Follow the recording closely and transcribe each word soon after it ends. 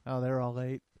Oh, they were all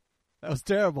late. That was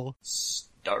terrible.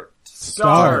 Start.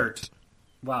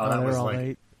 Wow, that they was were all like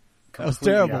late. That was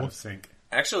completely terrible. out of sync.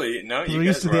 Actually, no, We're you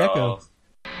used guys to were the echo. all...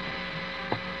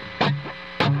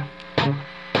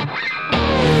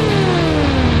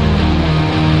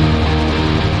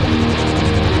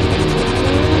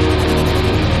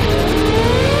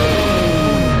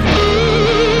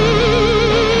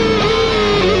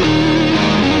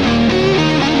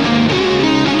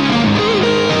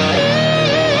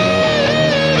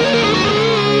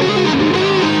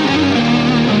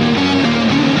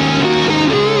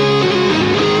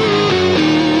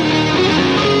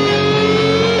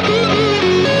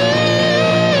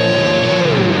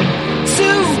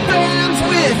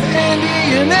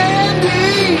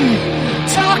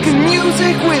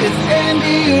 Music with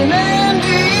Andy and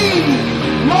Andy.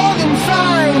 More than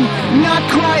fine, not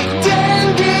quite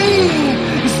dandy.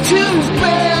 It's two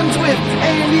bands with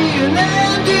Andy and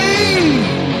Andy.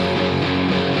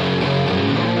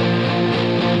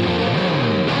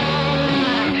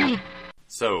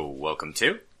 So, welcome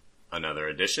to another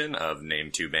edition of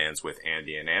Name Two Bands with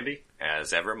Andy and Andy.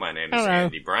 As ever, my name is Hello.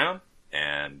 Andy Brown,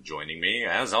 and joining me,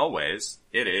 as always,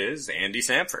 it is Andy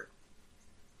Sanford.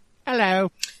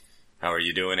 Hello. How are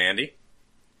you doing, Andy?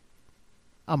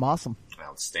 I'm awesome.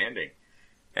 Outstanding.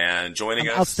 And joining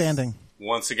us Outstanding.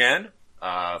 once again,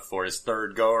 for his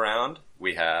third go-around,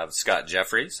 we have Scott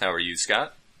Jeffries. How are you,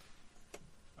 Scott?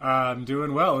 I'm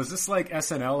doing well. Is this like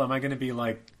SNL? Am I going to be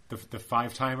like the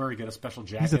five-timer? Get a special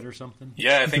jacket or something?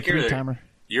 Yeah, I He's think a three-timer.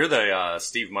 you're the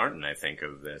Steve Martin, I think,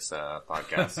 of this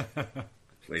podcast.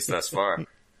 At least thus far.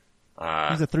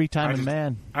 He's a three-timing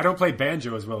man. I don't play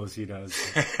banjo as well as he does.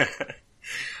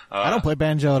 I don't play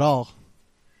banjo at all.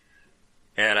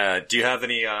 And do you have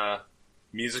any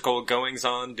musical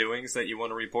goings-on, doings that you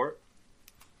want to report?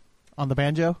 On the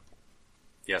banjo?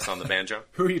 Yes, on the banjo.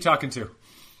 Who are you talking to?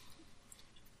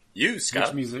 You,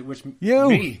 Scott. Which music? You.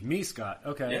 Me, Scott.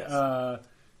 Okay. Yes.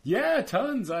 Yeah,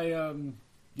 tons.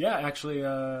 Actually,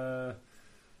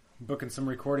 booking some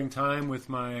recording time with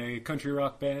my country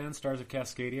rock band, Stars of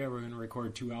Cascadia. We're going to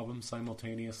record 2 albums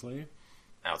simultaneously.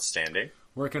 Outstanding.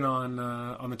 Working on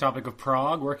the topic of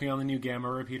prog, working on the new Gamma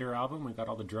Repeater album. We got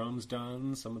all the drums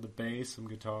done, some of the bass, some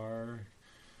guitar.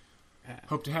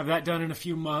 Hope to have that done in a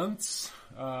few months.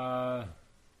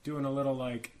 Doing a little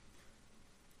like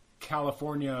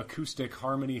California acoustic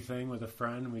harmony thing with a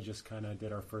friend. We just kind of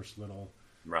did our first little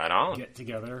Right on. get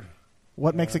together.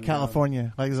 What makes it And,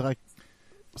 California? Like, is it like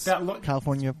That look,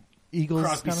 California Eagles?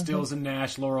 Crosby, kind of Stills, thing? and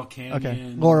Nash, Laurel Canyon.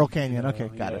 Okay, Laurel Canyon. Okay,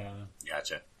 got it.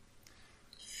 Gotcha.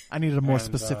 I needed a more And,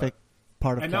 specific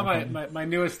part of And now California. my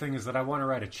newest thing is that I want to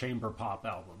write a chamber pop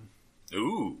album.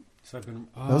 Ooh. So I've been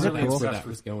Those are really cool. Where obsessed that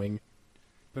was with going.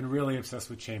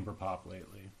 with chamber pop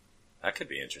lately. That could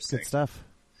be interesting. Good stuff.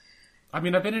 I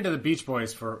mean, I've been into the Beach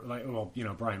Boys for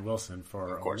Brian Wilson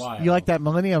for a course. while. You like that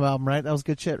Millennium album, right? That was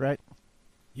good shit, right?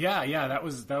 Yeah, that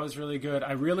was really good.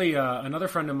 I really another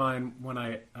friend of mine, when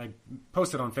I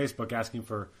posted on Facebook asking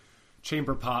for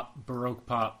chamber pop, baroque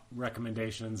pop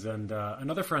recommendations, and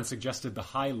another friend suggested the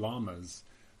High Llamas,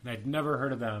 and I'd never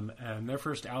heard of them. And their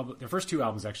first 2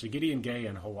 albums actually, Gideon Gay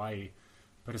and Hawaii,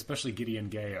 but especially Gideon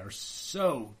Gay, are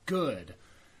so good.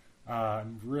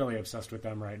 I'm really obsessed with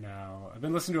them right now. I've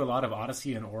been listening to a lot of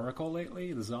Odyssey and Oracle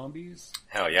lately, the Zombies.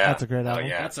 Hell yeah. That's a great Hell album.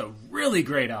 yeah. That's a really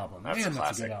great album. That's Man, a that's a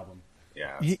classic. good album.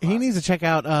 Yeah. He needs to check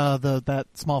out that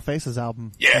Small Faces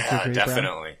album. Yeah, That's a great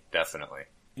definitely. Definitely.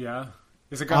 Yeah.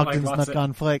 Is it got Brand. Ogden's like lots Nut of...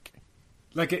 Gun Flake.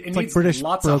 Like it like needs British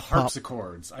lots Baroque of pop.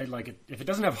 harpsichords. I like it. If it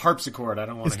doesn't have harpsichord, I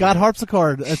don't want It's to. got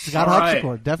harpsichord. It's got All right.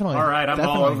 harpsichord. Definitely. All right, I'm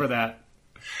Definitely. all over that.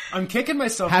 I'm kicking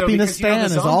myself. Happiness though, because, Stan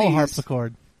is all Zombies-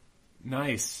 harpsichord.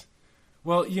 Nice.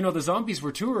 Well, the Zombies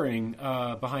were touring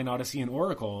behind Odyssey and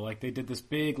Oracle. Like they did this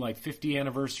big 50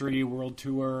 anniversary world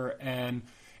tour, and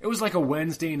it was like a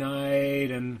Wednesday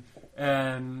night, and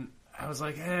I was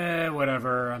like,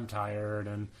 whatever. I'm tired,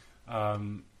 and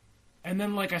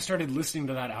then I started listening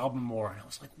to that album more, and I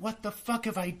was like, what the fuck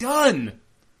have I done?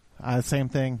 Same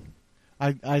thing.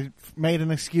 I made an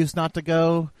excuse not to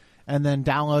go, and then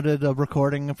downloaded a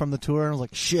recording from the tour, and was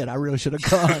like, shit, I really should have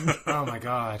gone. Oh my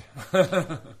god.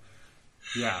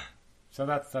 Yeah. So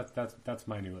that's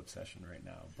my new obsession right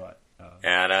now. But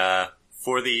And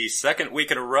for the second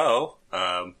week in a row,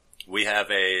 we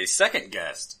have a second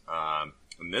guest.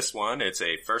 And this one, it's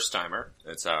a first-timer.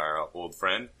 It's our old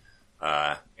friend,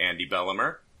 Andy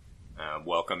Bellimer.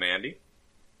 Welcome, Andy.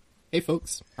 Hey,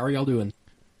 folks. How are y'all doing?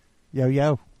 Yo,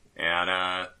 yo.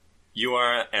 And you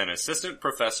are an assistant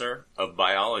professor of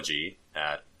biology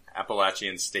at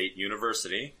Appalachian State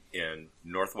University in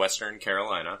North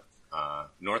Carolina,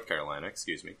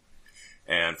 excuse me.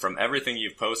 And from everything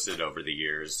you've posted over the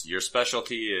years, your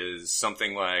specialty is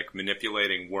something like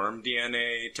manipulating worm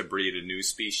DNA to breed a new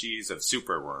species of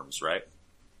superworms, right?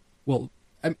 Well,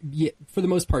 yeah, for the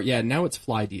most part, yeah. Now it's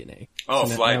fly DNA. Oh,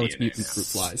 so fly now DNA. It's mutant fruit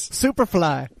flies.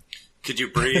 Superfly. Could you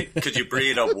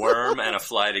breed a worm and a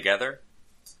fly together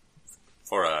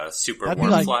for a super That'd be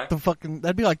worm like fly?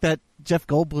 that'd be like that Jeff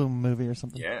Goldblum movie or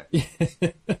something. Yeah,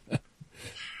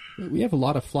 We have a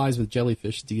lot of flies with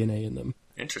jellyfish DNA in them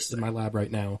interesting. in my lab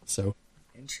right now. So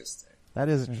Interesting. That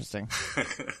is interesting.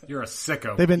 You're a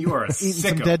sicko. They've been You are a eating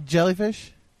some sicko. dead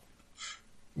jellyfish.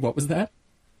 what was that?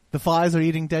 The flies are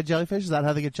eating dead jellyfish. Is that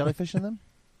how they get jellyfish in them?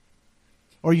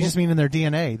 Or you just mean in their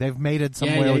DNA? They've mated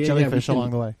somewhere with jellyfish we can-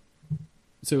 along the way.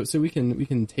 So we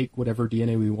can take whatever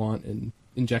DNA we want and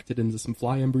inject it into some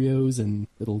fly embryos, and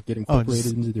it'll get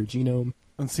incorporated into their genome.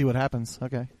 And see what happens.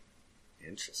 Okay.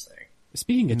 Interesting.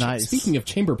 Speaking of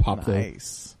chamber pop,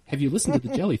 Nice. though, have you listened to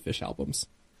the Jellyfish albums?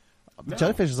 The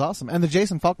jellyfish is awesome. And the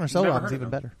Jason Faulkner solo Never album is heard of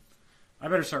even them. better. I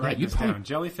better start Yeah, writing you this probably- down.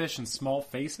 Jellyfish and small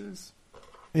faces?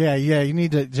 Yeah, you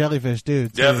need to jellyfish,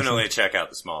 dude. Definitely seriously. check out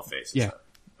the Small Faces. Yeah.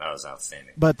 That was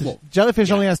outstanding. But the Jellyfish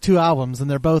only has 2 albums, and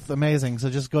they're both amazing. So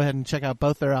just go ahead and check out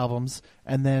both their albums,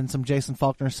 and then some Jason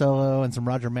Faulkner solo, and some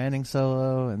Roger Manning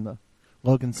solo, and the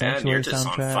Logan Man, Sanctuary you're just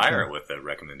soundtrack. on fire and- with the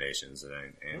recommendations,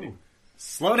 Andy. Ooh.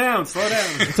 Slow down.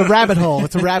 It's a rabbit hole.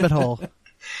 It's a rabbit hole.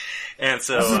 And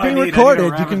so, This is I being need a recorded.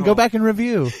 You rabbit can hole. go back and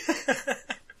review.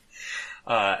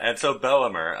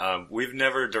 Bellimer, we've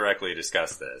never directly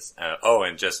discussed this.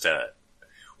 And just,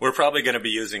 we're probably going to be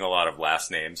using a lot of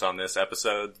last names on this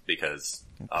episode because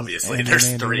obviously Andy, there's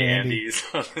Andy, 3 Andy.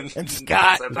 Andys. And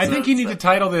Scott. I think you need to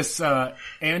title this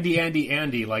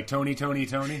Andy, like Tony.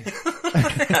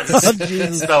 Oh,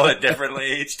 Jesus. spell it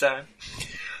differently each time.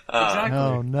 Exactly.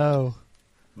 Oh, no.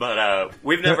 But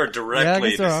we've never Yeah, I directly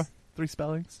guess there are 3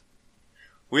 spellings.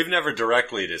 we've never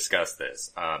directly discussed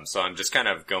this. So I'm just kind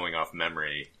of going off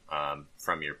memory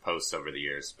from your posts over the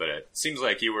years. But it seems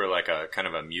like you were like a kind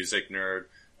of a music nerd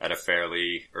at a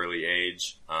fairly early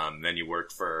age. Then you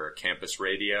worked for campus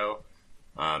radio.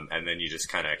 And then you just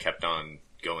kind of kept on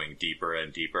going deeper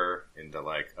and deeper into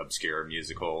like obscure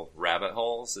musical rabbit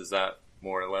holes. Is that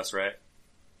more or less right?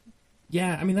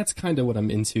 Yeah, I mean that's kind of what I'm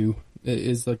into.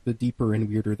 Is like the deeper and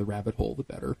weirder the rabbit hole, the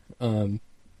better.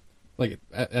 Like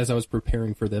as I was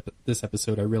preparing for this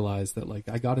episode, I realized that like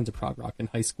I got into prog rock in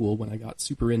high school when I got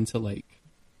super into like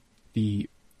the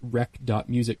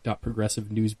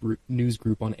rec.music.progressive news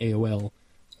group on AOL.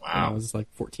 When I Wow. was like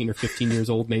 14 or 15 years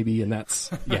old, maybe, and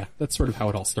that's sort of how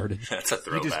it all started. That's a You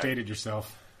throwback. just dated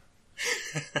yourself.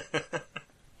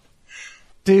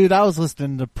 Dude, I was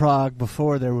listening to prog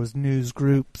before there was news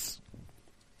groups.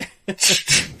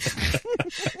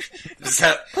 Is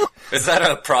that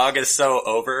a Prague is so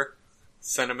over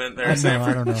sentiment there, No, Sanford?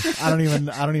 I don't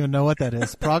know. I don't even know what that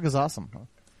is. Prog is awesome.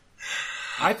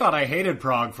 I thought I hated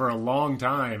Prague for a long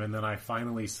time, and then I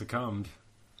finally succumbed.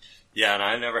 Yeah, and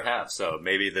I never have. So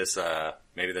maybe this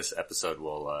episode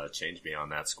will change me on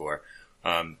that score.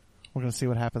 We're gonna see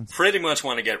what happens. Pretty much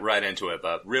want to get right into it,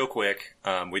 but real quick,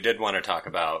 we did want to talk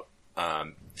about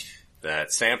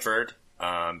that Sanford.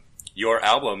 Your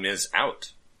album is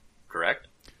out, correct?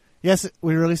 Yes,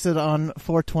 we released it on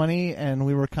 420, and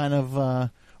we were kind of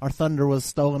our thunder was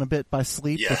stolen a bit by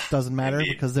Sleep, Yeah, which doesn't matter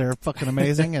indeed. because they're fucking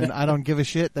amazing, and I don't give a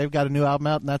shit. They've got a new album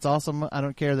out, and that's awesome. I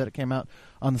don't care that it came out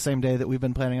on the same day that we've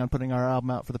been planning on putting our album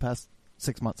out for the past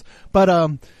 6 months. But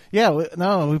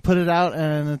we put it out,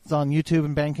 and it's on YouTube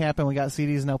and Bandcamp, and we got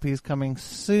CDs and LPs coming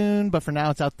soon. But for now,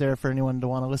 it's out there for anyone to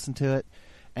want to listen to it.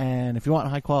 And if you want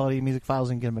high quality music files,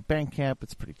 you can get them at Bandcamp.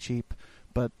 It's pretty cheap,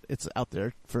 but it's out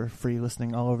there for free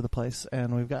listening all over the place.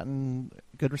 And we've gotten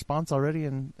good response already,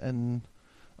 and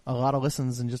a lot of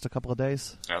listens in just a couple of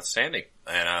days. Outstanding.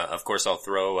 And of course, I'll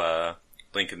throw a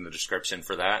link in the description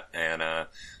for that. And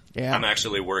Yeah, I'm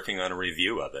actually working on a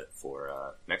review of it for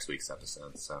next week's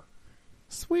episode. So,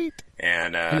 sweet.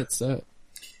 and And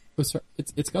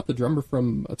it's got the drummer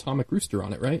from Atomic Rooster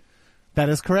on it, right? That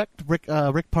is correct. Rick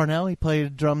Parnell. He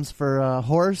played drums for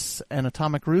Horse and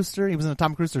Atomic Rooster. He was in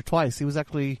Atomic Rooster twice. He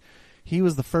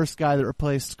was the first guy that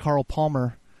replaced Carl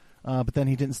Palmer, but then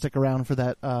he didn't stick around for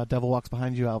that Devil Walks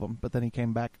Behind You album. But then he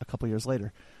came back a couple years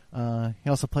later. He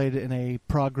also played in a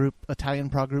Italian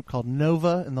prog group called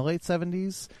Nova in the late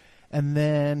 70s. And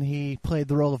then he played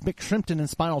the role of Mick Shrimpton in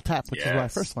Spinal Tap, which is where I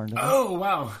Yes. first learned him. Oh,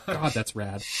 wow. God, that's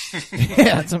rad.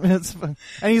 Yeah, it's fun.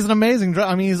 And he's an amazing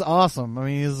drummer. I mean, he's awesome. I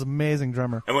mean, he's an amazing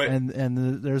drummer.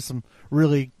 And there's some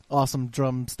really awesome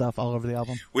drum stuff all over the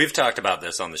album. we've talked about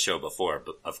this on the show before,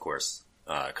 but of course,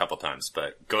 a couple times.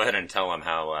 But go ahead and tell them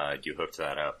how you hooked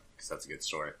that up, because that's a good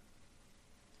story.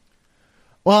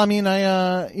 Well, I mean,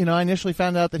 I initially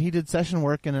found out that he did session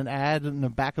work in an ad in the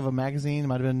back of a magazine. It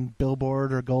might have been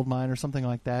Billboard or Goldmine or something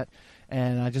like that.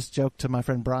 And I just joked to my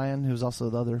friend Brian, who's also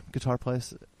the other guitar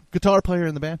player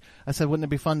in the band. I said, wouldn't it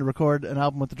be fun to record an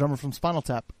album with the drummer from Spinal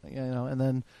Tap? And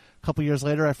then a couple years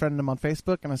later, I friended him on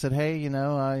Facebook, and I said, hey,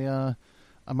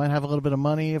 I might have a little bit of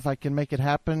money if I can make it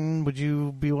happen. Would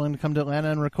you be willing to come to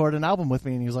Atlanta and record an album with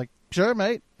me? And he was like, sure,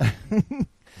 mate.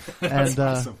 That's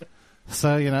awesome.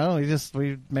 So,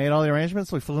 we made all the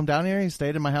arrangements. We flew him down here. He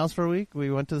stayed in my house for a week. We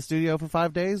went to the studio for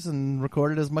 5 days and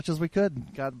recorded as much as we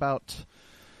could. Got about,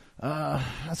 I'd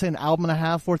say an album and a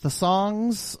half worth of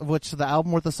songs, of which the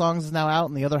album worth of songs is now out,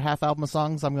 and the other half album of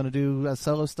songs I'm going to do as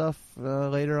solo stuff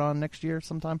later on next year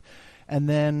sometime. And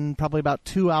then probably about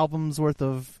 2 albums worth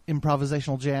of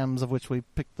improvisational jams, of which we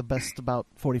picked the best about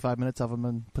 45 minutes of them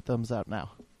and put those out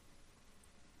now.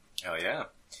 Oh, yeah.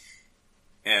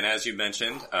 And as you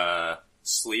mentioned,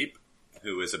 Sleep,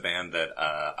 who is a band that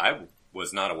I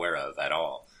was not aware of at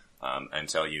all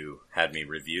until you had me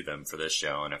review them for this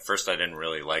show. And at first I didn't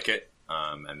really like it,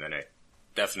 and then it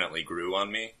definitely grew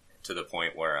on me to the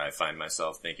point where I find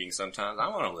myself thinking sometimes, I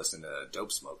want to listen to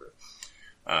Dope Smoker.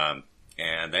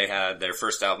 And they had their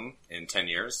first album in 10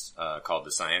 years called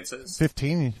The Sciences.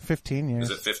 15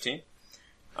 years. Is it 15?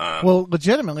 Well,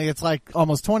 legitimately, it's like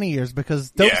almost 20 years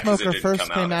because Dope Smoker first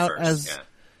came out as... Yeah.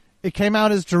 It came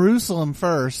out as Jerusalem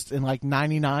first in like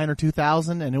 99 or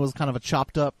 2000, and it was kind of a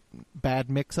chopped up bad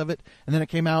mix of it. And then it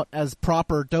came out as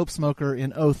proper Dope Smoker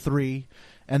in 03,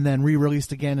 and then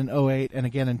re-released again in 08 and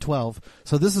again in 12.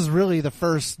 So this is really the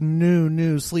first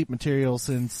new Sleep material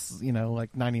since,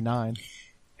 like 99.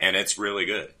 And it's really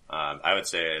good. I would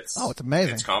say it's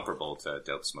amazing. It's comparable to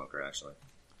Dope Smoker, actually.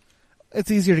 It's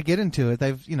easier to get into it.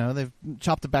 They've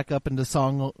chopped it back up into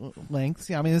song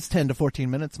lengths. Yeah, I mean, it's 10 to 14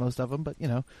 minutes, most of them, but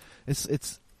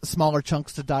it's smaller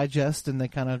chunks to digest, and they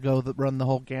kind of run the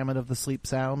whole gamut of the Sleep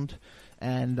sound.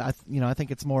 And I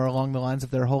think it's more along the lines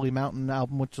of their Holy Mountain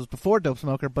album, which was before Dope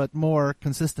Smoker, but more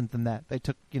consistent than that. They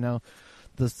took,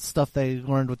 the stuff they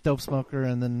learned with Dope Smoker,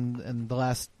 and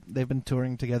they've been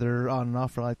touring together on and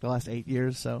off for like the last 8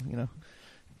 years. So,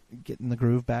 getting the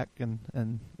groove back, and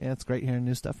yeah, it's great hearing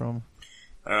new stuff from them.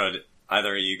 I don't know, did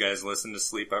either of you guys listen to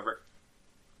Sleep ever?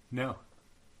 No.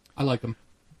 I like them.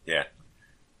 Yeah.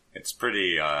 It's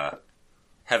pretty,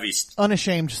 heavy.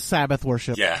 Unashamed Sabbath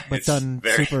worship. Yeah. But it's done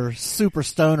very, super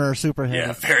stoner, super heavy.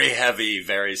 Yeah, very heavy,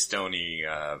 very stony,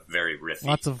 very riffy.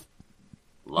 Lots of,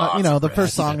 Lots the of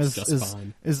first riffs. song That's is just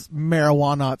fine.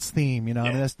 Marijuana's theme, I mean,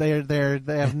 Yeah.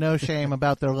 they have no shame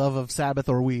about their love of Sabbath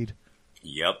or weed.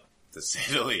 Yep, to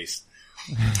say the least.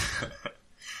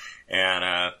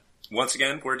 And, once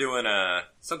again, we're doing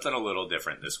something a little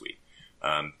different this week.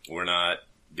 We're not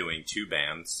doing 2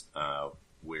 bands.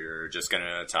 We're just going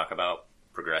to talk about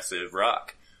progressive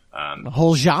rock. The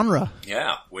whole genre.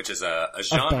 Yeah, which is a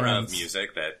genre of bands.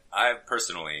 music that I've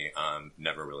personally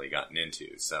never really gotten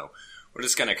into. So we're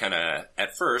just going to kind of,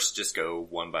 at first, just go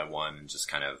one by one and just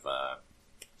kind of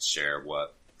share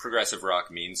what progressive rock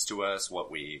means to us,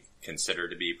 what we consider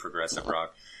to be progressive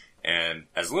rock. And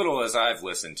as little as I've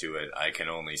listened to it, I can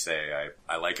only say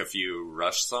I like a few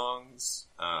Rush songs.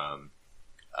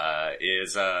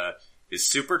 Is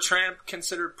Supertramp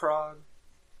considered prog?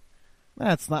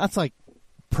 That's like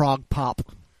prog pop.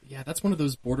 Yeah, that's one of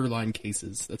those borderline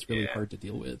cases that's really Yeah. hard to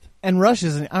deal with. And Rush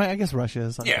isn't. I mean, I guess Rush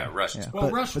is. Yeah, Rush is. Well,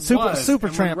 but, Rush but was. Supertramp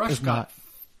and when Rush is not.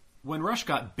 When Rush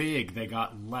got big, they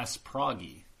got less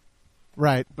proggy.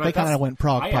 Right. But They kind that's- of went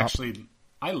prog pop.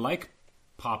 I like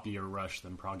poppier Rush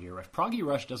than proggier Rush. Proggy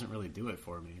Rush doesn't really do it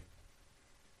for me.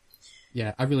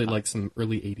 Yeah, I really like some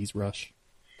early 80s Rush.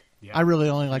 Yeah. I really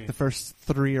only like the first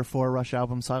 3 or 4 Rush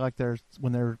albums. I like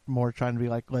when they're more trying to be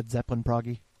like Led Zeppelin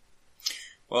proggy.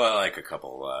 Well, I like a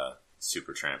couple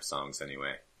Supertramp songs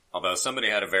anyway. Although somebody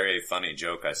had a very funny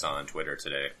joke I saw on Twitter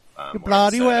today. You're where it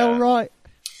bloody said, well right.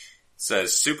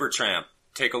 Says, Supertramp,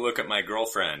 take a look at my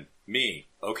girlfriend. Me,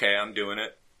 okay, I'm doing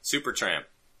it. Supertramp,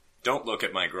 don't look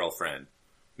at my girlfriend.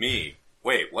 Me,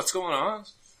 wait, what's going on?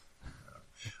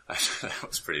 That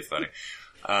was pretty funny.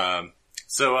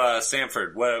 So,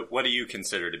 Samford, what do you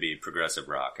consider to be progressive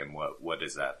rock, and what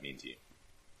does that mean to you?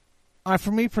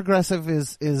 For me, progressive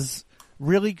is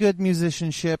really good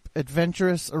musicianship,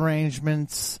 adventurous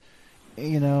arrangements,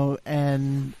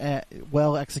 and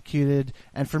well executed.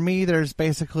 And for me, there's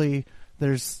I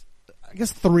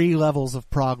guess 3 levels of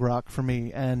prog rock for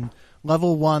me. And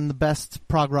level 1, the best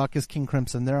prog rock is King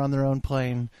Crimson. They're on their own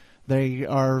plane. They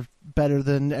are better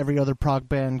than every other prog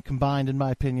band combined, in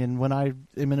my opinion. When I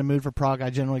am in a mood for prog, I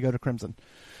generally go to Crimson.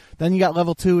 Then you got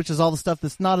level 2, which is all the stuff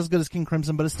that's not as good as King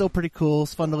Crimson, but it's still pretty cool.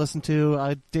 It's fun to listen to.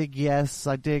 I dig Yes.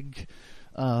 I dig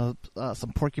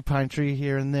some Porcupine Tree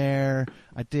here and there.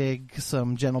 I dig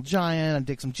some Gentle Giant. I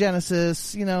dig some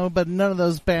Genesis, but none of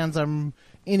those bands I'm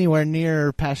anywhere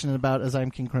near passionate about as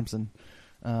I'm King Crimson.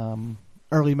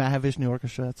 Early Mahavishnu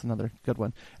Orchestra, that's another good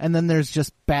one. And then there's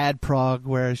just bad prog,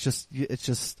 where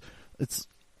it's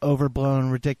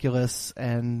overblown, ridiculous,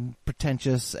 and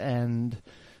pretentious, and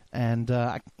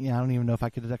I don't even know if I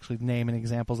could actually name any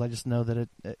examples. I just know that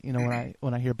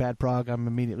when I hear bad prog, I'm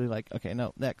immediately like, okay,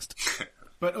 no, next.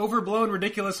 But overblown,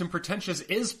 ridiculous, and pretentious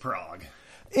is prog.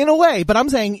 In a way, but I'm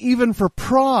saying even for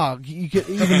prog, you get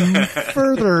even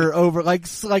further over.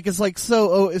 It's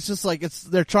just like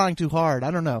they're trying too hard.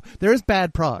 I don't know. There is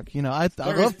bad prog. I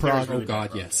love prog. Oh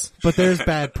God, yes. But there's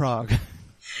bad prog.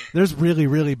 There's really,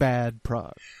 really bad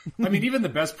prog. I mean, even the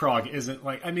best prog isn't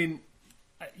like. I mean,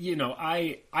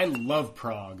 I love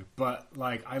prog, but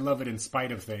like I love it in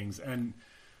spite of things, and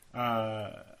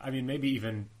I mean maybe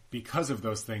even because of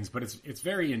those things. But it's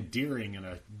very endearing in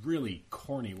a really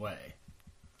corny way.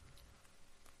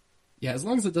 Yeah, as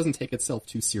long as it doesn't take itself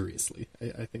too seriously.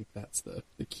 I think that's the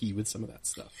key with some of that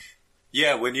stuff.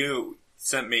 Yeah, when you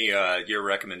sent me your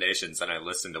recommendations and I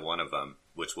listened to one of them,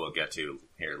 which we'll get to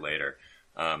here later,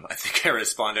 I think I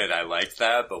responded, I liked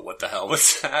that, but what the hell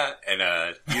was that?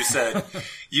 And you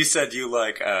said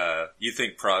you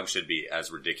think prog should be as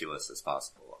ridiculous as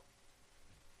possible.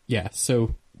 Yeah,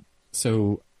 so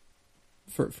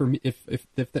for me, if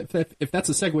that's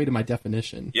a segue to my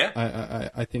definition, yeah,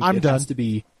 I think I'm it done.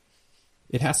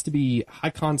 has to be high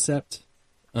concept,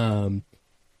 and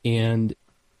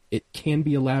it can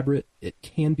be elaborate. It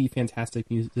can be fantastic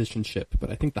musicianship, but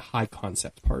I think the high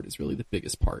concept part is really the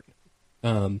biggest part.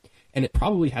 And it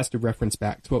probably has to reference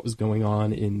back to what was going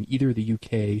on in either the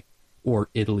UK or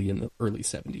Italy in the early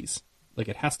 70s. Like,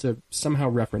 it has to somehow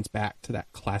reference back to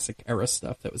that classic era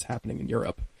stuff that was happening in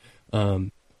Europe.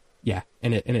 Yeah,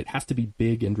 and it has to be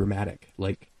big and dramatic.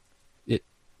 Like,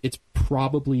 it's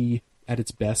probably at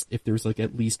its best if there's like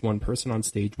at least one person on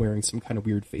stage wearing some kind of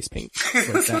weird face paint.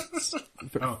 Like that's,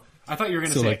 I thought you were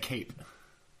going to say like, a cape.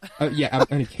 Yeah,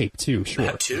 and a cape too. Sure,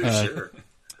 That too, sure.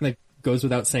 That goes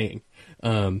without saying.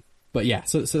 But yeah,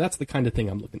 so that's the kind of thing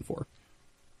I'm looking for.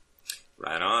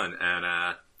 Right on. And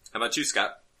how about you,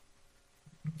 Scott?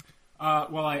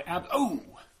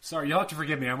 Sorry, you'll have to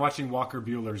forgive me. I'm watching Walker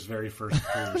Bueller's very first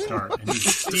career start, and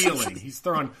he's stealing. He's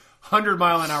throwing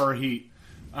 100-mile-an-hour heat.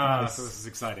 So this is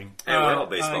exciting. Hey, we're all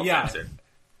baseball fans here.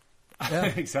 Yeah.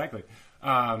 Exactly.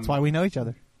 That's why we know each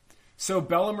other. So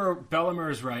Bellimer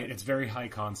is right. It's very high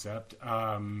concept.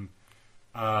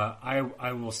 I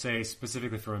will say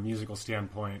specifically from a musical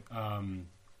standpoint,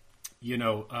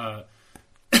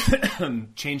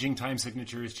 changing time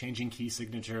signatures, changing key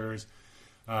signatures,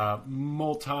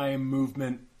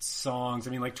 multi-movement songs.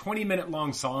 I mean, like 20-minute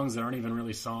long songs that aren't even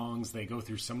really songs. They go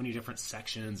through so many different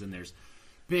sections, and there's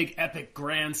big, epic,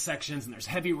 grand sections, and there's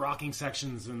heavy rocking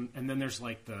sections, and then there's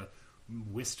like the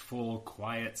wistful,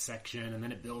 quiet section, and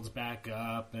then it builds back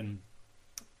up. And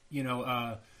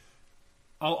I'll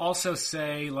also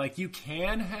say, like, you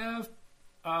can have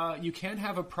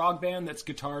a prog band that's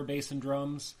guitar, bass, and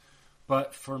drums.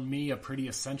 But for me, a pretty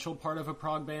essential part of a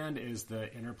prog band is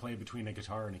the interplay between a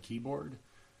guitar and a keyboard,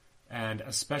 and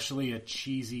especially a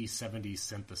cheesy 70s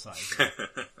synthesizer.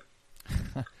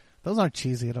 Those aren't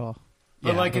cheesy at all.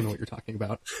 Yeah, But like, I don't know what you're talking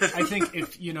about. I think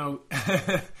if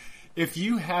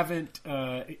you haven't,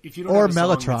 if you don't Or have a song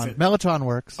that's Mellotron. Mellotron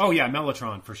works. Oh yeah,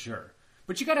 Mellotron for sure.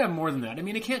 But you got to have more than that. I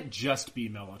mean, it can't just be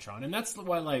Mellotron, and that's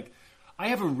why, like, I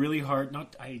have a really hard.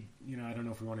 I don't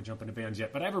know if we want to jump into bands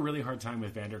yet, but I have a really hard time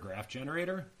with Van der Graaf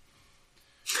Generator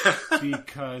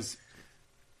because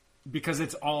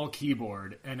it's all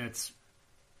keyboard and it's.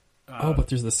 But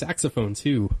there's the saxophone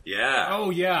too. Yeah. Oh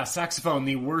yeah, saxophone,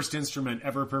 the worst instrument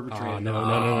ever perpetrated. Oh,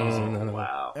 no.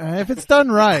 Wow. If it's done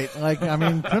right, like, I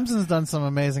mean, Crimson's done some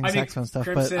amazing saxophone stuff,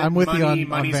 Crimson, but I'm with you on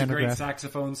Money's Van a der great Graaf.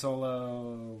 saxophone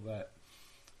solo, but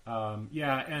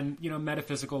and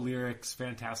metaphysical lyrics,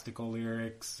 fantastical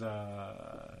lyrics.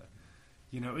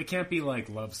 It can't be like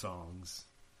love songs.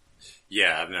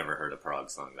 Yeah, I've never heard a prog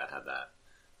song that had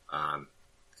that.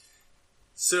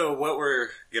 So what we're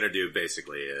going to do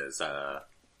basically is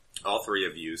all three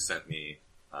of you sent me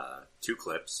 2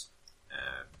 clips,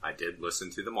 and I did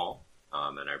listen to them all,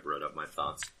 and I wrote up my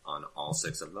thoughts on all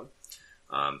 6 of them.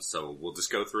 So we'll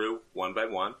just go through one by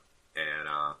one, and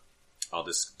I'll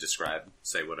just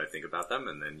say what I think about them,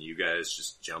 and then you guys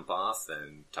just jump off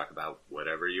and talk about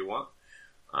whatever you want.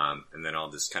 And then I'll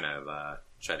just kind of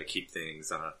try to keep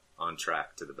things on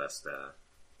track to the best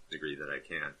degree that I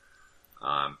can.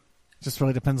 Just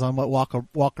really depends on what Walker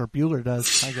Bueller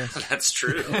does, I guess. That's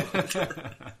true.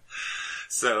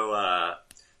 So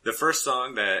The first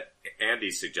song that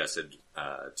Andy suggested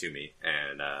to me,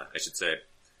 and I should say,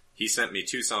 he sent me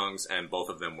 2 songs, and both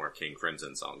of them were King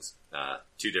Crimson songs.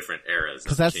 2 different eras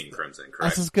of King Crimson, correct?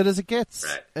 That's as good as it gets.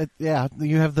 Right. Yeah,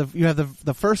 you have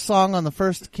the first song on the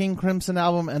first King Crimson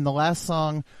album, and the last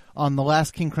song on the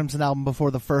last King Crimson album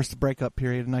before the first breakup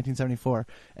period in 1974.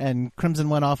 And Crimson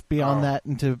went off beyond that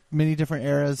into many different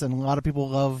eras, and a lot of people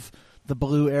love the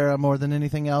Blue era more than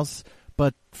anything else.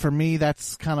 But for me,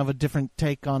 that's kind of a different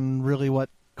take on really what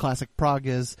classic prog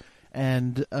is,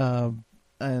 and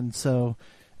so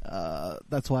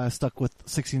that's why I stuck with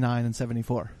 69 and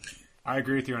 74. I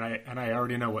agree with you, and I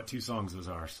already know what 2 songs those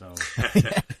are. So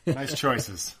nice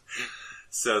choices.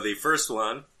 So the first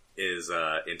one is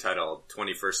entitled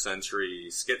 21st Century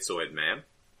Schizoid Man,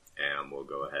 and we'll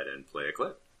go ahead and play a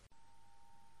clip.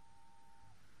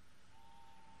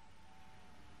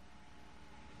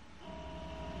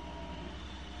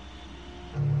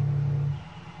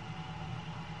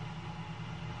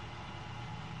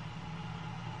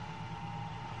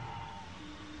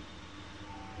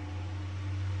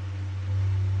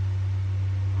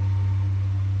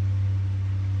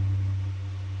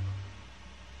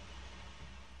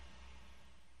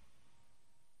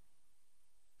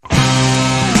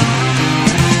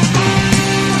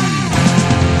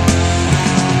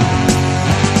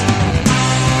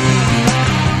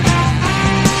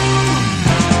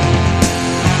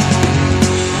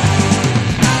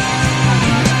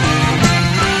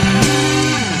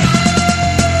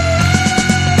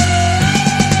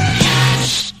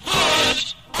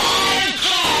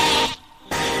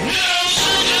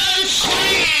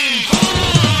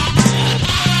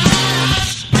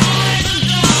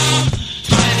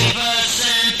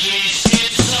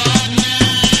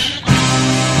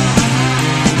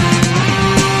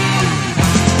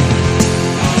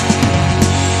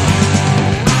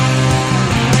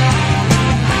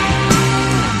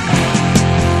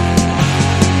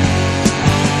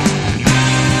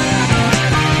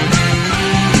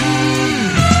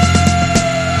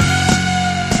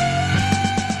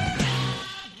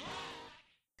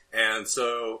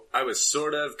 So I was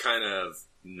sort of, kind of,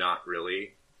 not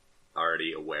really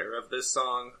already aware of this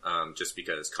song, just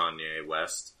because Kanye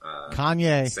West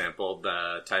sampled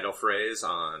the title phrase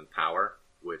on Power,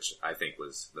 which I think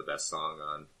was the best song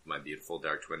on My Beautiful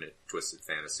Dark Twisted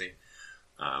Fantasy.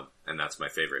 And that's my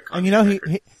favorite Kanye and you know,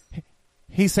 record.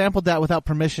 he sampled that without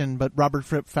permission, but Robert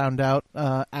Fripp found out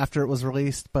after it was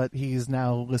released, but he's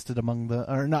now listed among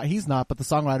the... Or not, he's not, but the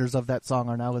songwriters of that song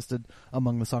are now listed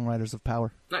among the songwriters of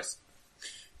Power. Nice.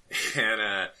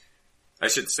 And I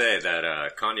should say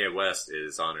that Kanye West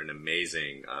is on an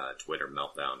amazing Twitter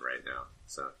meltdown right now.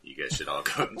 So you guys should all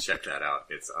go and check that out.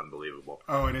 It's unbelievable.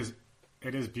 Oh, it is.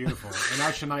 It is beautiful. And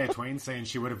now Shania Twain saying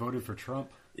she would have voted for Trump.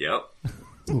 Yep.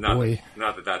 Oh, boy.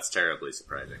 Not that that's terribly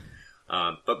surprising.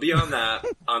 But beyond that,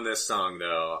 on this song,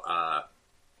 though,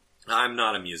 I'm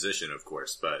not a musician, of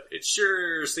course, but it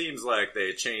sure seems like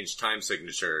they changed time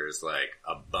signatures like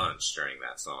a bunch during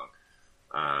that song.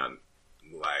 I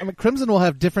mean, Crimson will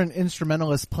have different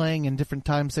instrumentalists playing in different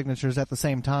time signatures at the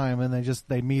same time, and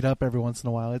they meet up every once in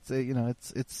a while.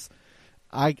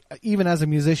 I even as a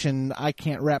musician, I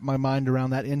can't wrap my mind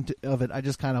around that end of it. I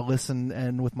just kind of listen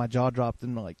and with my jaw dropped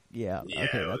and like,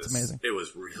 okay, that's amazing. It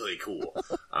was really cool.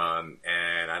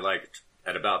 And I liked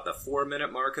at about the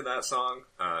 4-minute mark of that song,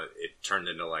 it turned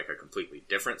into like a completely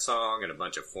different song and a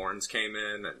bunch of horns came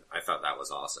in and I thought that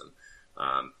was awesome.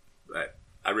 But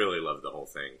I really loved the whole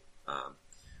thing.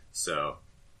 So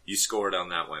you scored on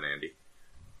that one, Andy.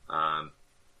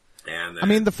 And then, I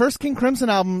mean, the first King Crimson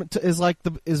album is like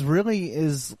the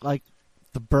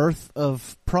birth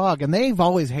of prog, and they've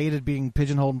always hated being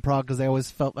pigeonholed in prog because they always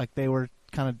felt like they were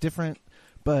kind of different.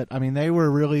 But I mean, they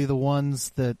were really the ones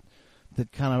that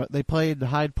they played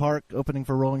Hyde Park opening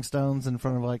for Rolling Stones in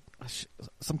front of like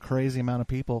some crazy amount of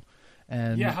people.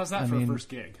 And yeah, how's that a first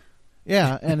gig?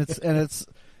 Yeah, and it's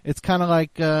kind of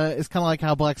like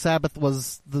how Black Sabbath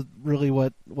was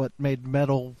what made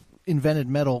metal. Invented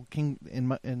metal.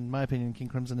 In my opinion, King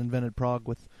Crimson invented prog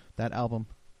with that album.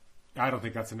 I don't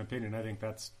think that's an opinion. I think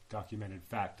that's documented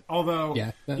fact. Although,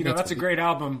 that's a great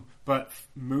album, but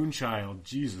Moonchild,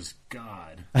 Jesus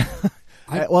God.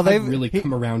 I've really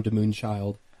come around to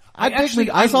Moonchild. I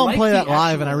saw him play that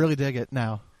live, and I really dig it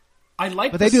now.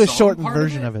 But they do a shortened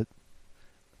version of it.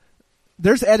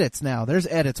 There's edits now. There's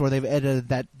edits where they've edited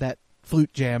that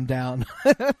flute jam down.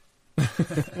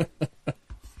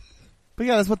 But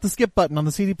yeah, that's what the skip button on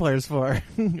the CD player is for.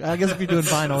 I guess if you're doing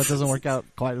vinyl, it doesn't work out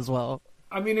quite as well.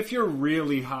 I mean, if you're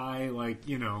really high,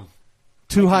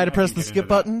 too high to press the skip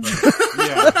button?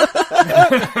 Yeah.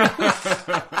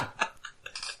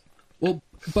 Well,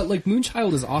 But like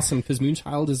Moonchild is awesome because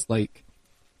Moonchild is like,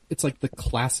 it's like the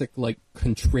classic like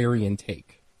contrarian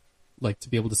take. Like to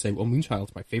be able to say, well,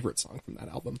 Moonchild's my favorite song from that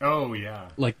album. Oh yeah.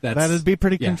 Like That'd be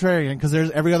pretty yeah. contrarian because there's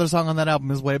every other song on that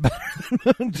album is way better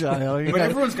than Moonchild. But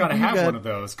everyone's got to have one of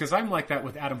those because I'm like that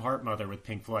with Adam Hartmother with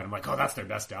Pink Floyd. I'm like, oh, that's their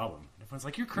best album. Everyone's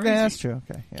like, you're crazy. Yeah, that's true.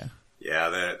 Okay, yeah.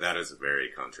 Yeah, that is a very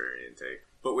contrarian take.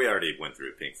 But we already went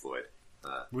through Pink Floyd.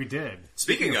 We did.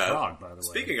 Speaking of prog, by the way.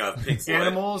 Speaking of Pink Floyd,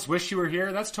 Animals, Wish You Were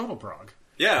Here. That's total prog.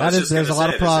 Yeah, That is. There's a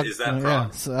lot of prog. Is that prog?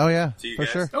 Yeah. So, oh yeah, To you for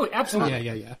guys? sure. Oh, absolutely.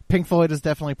 Yeah. Pink Floyd is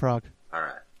definitely prog. All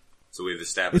right. So we've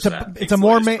established It's a that. it's a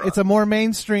more it's a more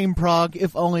mainstream prog,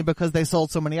 if only because they sold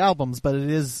so many albums. But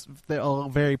they're all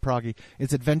very proggy.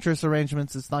 It's adventurous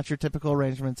arrangements. It's not your typical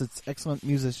arrangements. It's excellent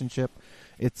musicianship.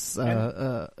 It's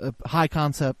a high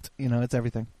concept. It's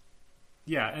everything.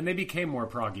 Yeah, and they became more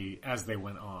proggy as they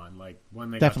went on. Like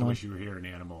when they Definitely. got to Wish You Were Here in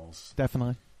Animals.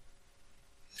 Definitely.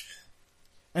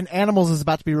 And Animals is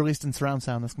about to be released in surround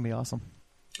sound. That's gonna be awesome.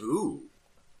 Ooh.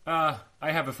 I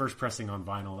have a first pressing on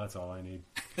vinyl. That's all I need.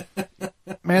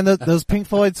 Man, those Pink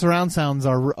Floyd surround sounds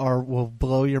will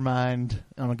blow your mind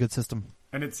on a good system.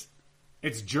 And it's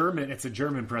German. It's a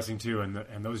German pressing too,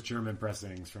 and those German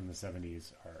pressings from the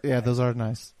 70s are. Yeah, those are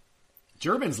nice.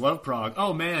 Germans love prog.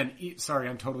 Oh man, sorry,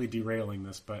 I'm totally derailing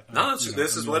this, but No,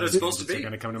 this is what it's supposed to be.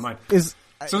 Going to come to mind.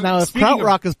 Now, if speaking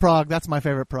Krautrock is prog, that's my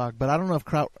favorite prog. But I don't know if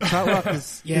Krautrock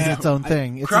is its own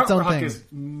thing. It's its own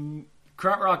thing.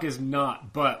 Krautrock is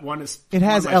not, but it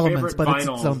has one of my elements, but favorite it's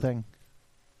its own thing.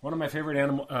 One of my favorite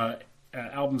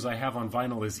albums I have on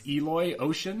vinyl is Eloy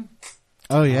Ocean.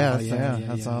 Oh yeah,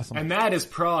 that's awesome. And that is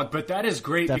prog, but that is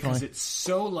great Definitely. because it's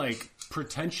so like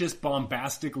pretentious,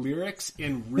 bombastic lyrics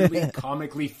in really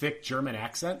comically thick German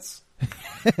accents.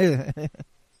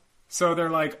 So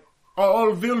they're like,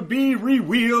 all will be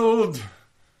rewheeled.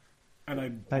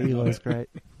 And That Eloy's great.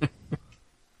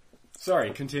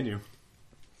 Sorry, continue.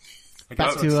 I Back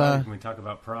get so to, excited when we talk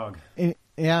about prog.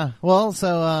 Yeah. Well,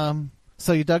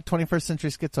 so you dug 21st Century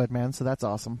Schizoid Man, so that's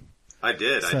awesome. I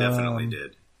did. I definitely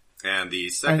did. And the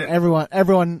second, And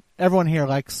everyone here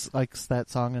likes that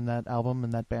song and that album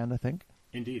and that band, I think.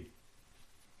 Indeed.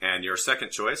 and your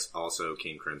second choice, also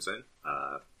King Crimson,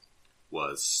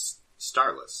 was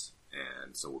Starless.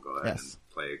 And so we'll go ahead and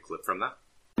play a clip from that.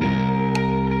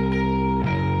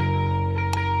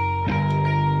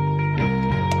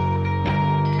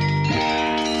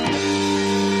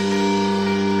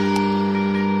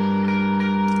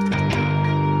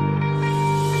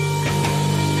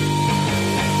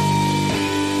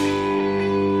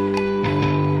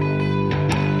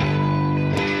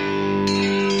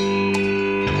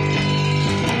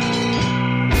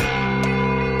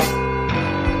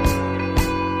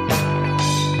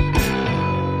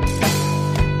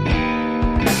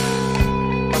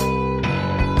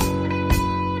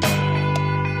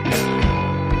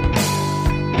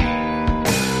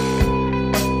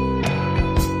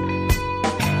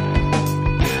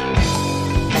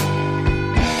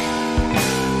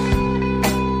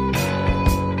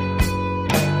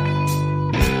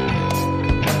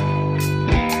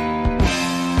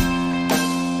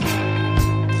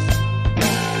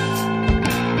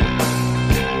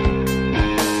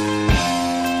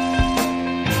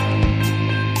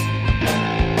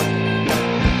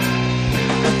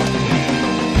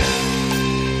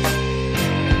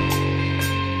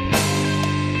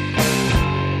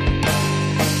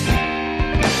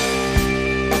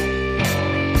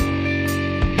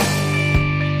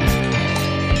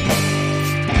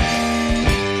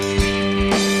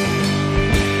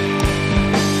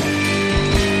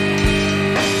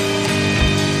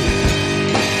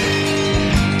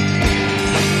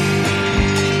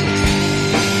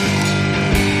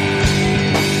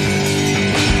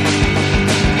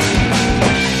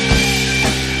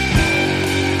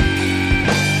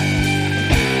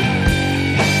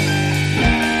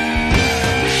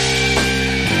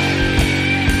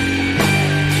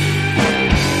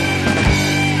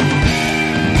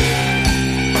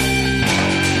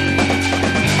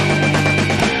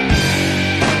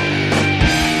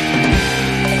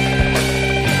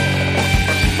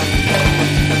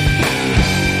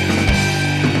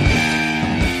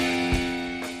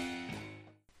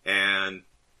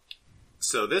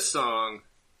 So this song,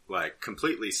 like,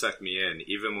 completely sucked me in,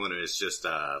 even when it was just,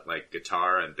 like,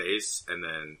 guitar and bass, and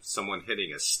then someone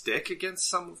hitting a stick against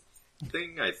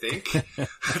something, I think.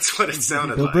 That's what it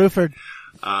sounded Bill like. Bruford.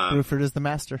 Bruford is the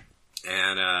master.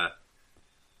 And,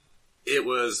 it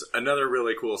was another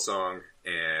really cool song,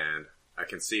 and I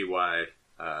can see why,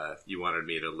 you wanted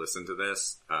me to listen to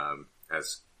this,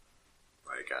 as,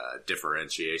 like,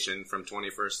 differentiation from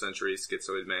 21st Century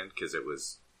Schizoid Man, because it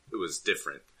was was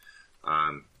different.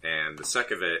 And the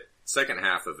second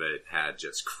half of it had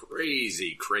just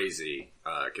crazy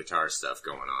guitar stuff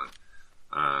going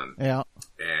on. Yeah.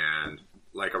 And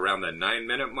like around the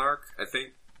 9-minute mark, I think,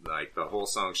 like the whole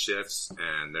song shifts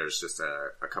and there's just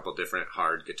a couple different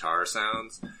hard guitar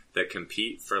sounds that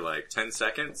compete for like 10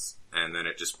 seconds and then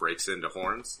it just breaks into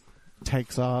horns.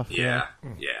 Takes off. Yeah.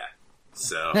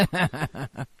 So,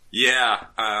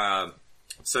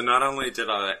 so not only did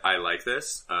I like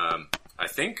this, I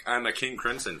think I'm a King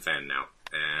Crimson fan now,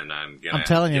 and I'm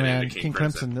telling you, get man, into King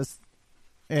Crimson. This,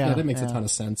 yeah, that makes a ton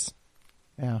of sense.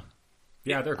 Yeah,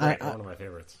 they're great. One of my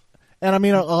favorites. And I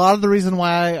mean, a lot of the reason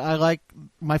why I like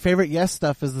my favorite Yes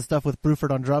stuff is the stuff with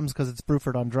Bruford on drums because it's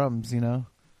Bruford on drums, you know.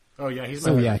 Oh yeah, he's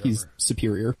he's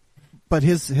superior. But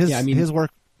his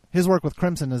work with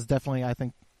Crimson is definitely, I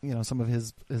think, some of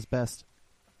his best.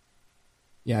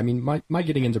 Yeah, I mean, my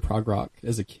getting into prog rock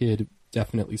as a kid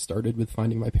definitely started with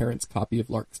finding my parents' copy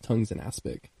of Lark's Tongues and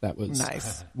Aspic. That was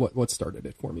nice. What started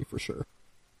it for me, for sure.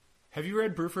 Have you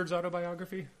read Bruford's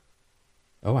autobiography?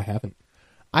 Oh, I haven't.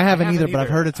 I haven't either, but I've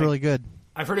heard it's really good.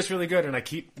 I've heard it's really good, and I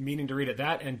keep meaning to read it.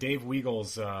 That and Dave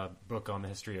Weagle's book on the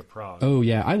history of Prague. Oh,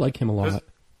 yeah, I like him a lot.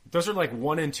 Those are like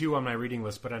 1 and 2 on my reading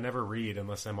list, but I never read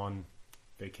unless I'm on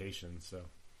vacation, so...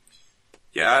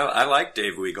 Yeah, I like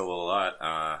Dave Weagle a lot,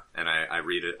 and I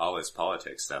read all his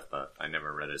politics stuff, but I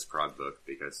never read his prog book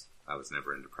because I was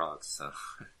never into prog, so...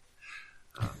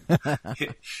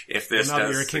 if this now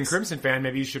that you're a King Crimson fan,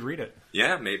 maybe you should read it.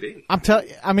 Yeah, maybe.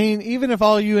 I mean, even if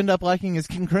all you end up liking is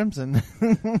King Crimson,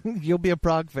 you'll be a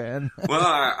prog fan. Well,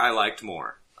 I liked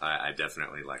more. I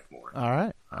definitely liked more. All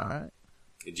right.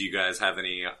 Do you guys have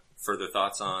any further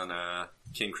thoughts on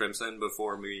King Crimson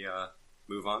before we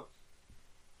move on?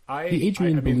 The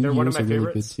Adrian Belew they're one of my really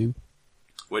favorites. good too.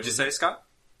 What'd you say, Scott?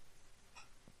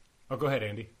 Oh, go ahead,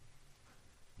 Andy.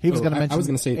 He was going to mention I was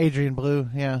gonna say, Adrian Belew,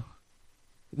 yeah.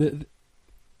 The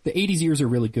 80s years are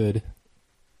really good.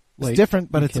 It's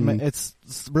different, but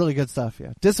it's really good stuff,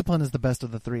 yeah. Discipline is the best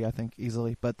of the three, I think,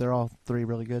 easily, but they're all three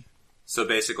really good. So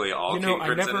basically all King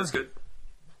Crimson is good?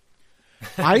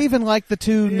 I even like the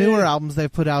two newer albums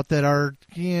they've put out that are,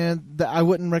 I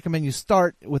wouldn't recommend you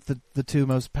start with the two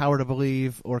most, Power to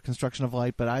Believe or Construction of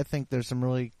Light, but I think there's some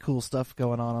really cool stuff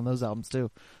going on those albums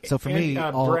too. So for me,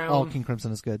 all King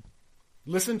Crimson is good.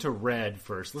 Listen to Red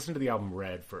first. Listen to the album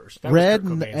Red first. That Red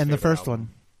was and the first album. one.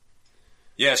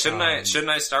 Yeah, shouldn't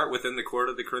I start within the Court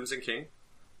of the Crimson King?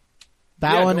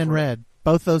 That one and Red.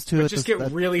 Both those two. But just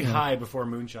get really high before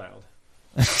Moonchild.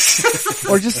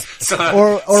 Or just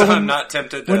so I'm not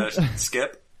tempted to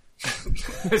skip.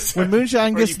 When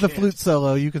Moonshine gets to the flute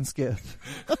solo, you can skip.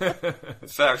 In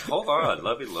fact, hold on.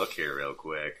 Let me look here real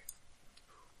quick.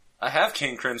 I have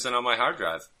King Crimson on my hard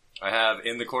drive. I have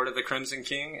In the Court of the Crimson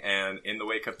King and In the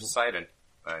Wake of Poseidon.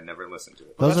 I never listened to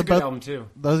it. Well, that's a good album too.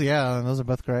 Those are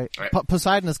both great. Right.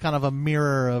 Poseidon is kind of a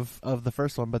mirror of the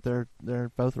first one, but they're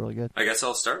both really good. I guess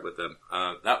I'll start with them.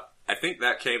 I think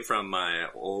that came from my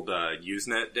old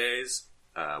Usenet days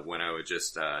when I would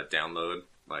just download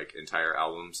like entire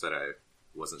albums that I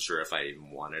wasn't sure if I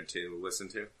even wanted to listen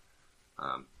to,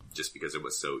 just because it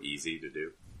was so easy to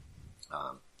do.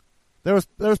 There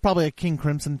was probably a King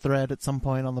Crimson thread at some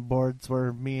point on the boards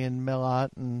where me and Milot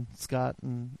and Scott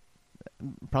and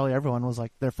probably everyone was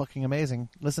like, they're fucking amazing.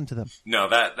 Listen to them. No,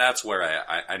 that's where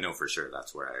I know for sure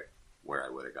that's where I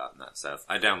would have gotten that stuff.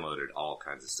 I downloaded all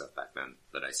kinds of stuff back then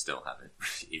that I still haven't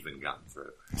even gotten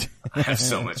through. I have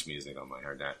so much music on my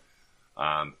hard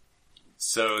drive.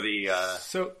 So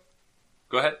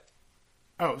go ahead.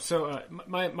 Oh, so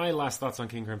my last thoughts on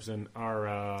King Crimson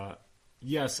are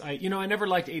yes, I never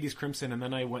liked 80s Crimson, and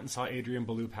then I went and saw Adrian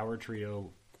Belew Power Trio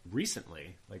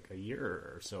recently, like a year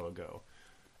or so ago.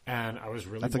 And I was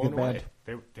really blown away.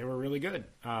 They were really good.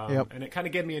 And it kind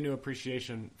of gave me a new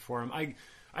appreciation for them.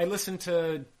 I listened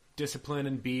to Discipline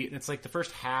and Beat, and it's like the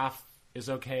first half is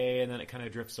okay, and then it kind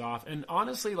of drifts off. And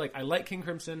honestly, like, I like King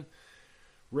Crimson.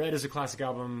 Red is a classic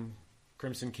album.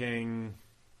 Crimson King,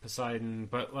 Poseidon.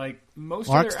 But, like, most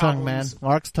of their albums... Lark's Tongue, man.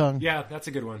 Lark's Tongue. Yeah, that's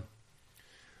a good one.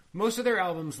 Most of their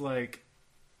albums, like...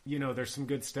 there's some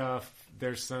good stuff.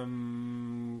 There's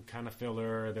some kind of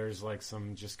filler. There's like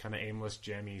some just kind of aimless,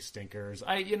 jammy stinkers.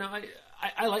 I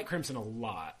like Crimson a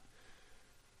lot,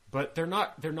 but they're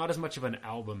not as much of an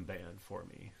album band for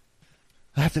me.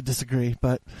 I have to disagree,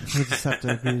 but we just have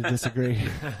to agree to disagree.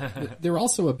 They're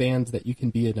also a band that you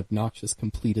can be an obnoxious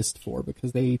completist for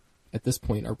because they, at this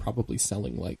point, are probably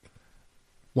selling like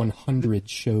 100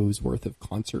 shows worth of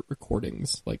concert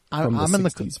recordings, like from the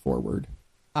 60s forward.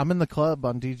 I'm in the club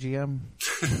on DGM.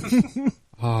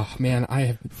 Oh man, I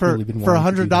have For really been for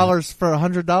wanting to do that.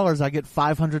 $100, I get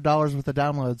 $500 worth of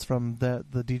downloads from the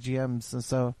DGMs, and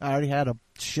so I already had a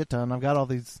shit ton. I've got all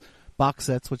these box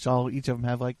sets, which each of them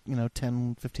have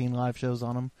 10, 15 live shows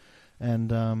on them,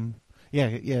 and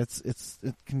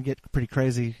it can get pretty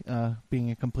crazy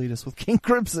being a completist with King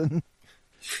Crimson.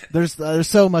 There's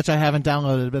so much I haven't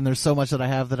downloaded, and there's so much that I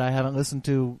have that I haven't listened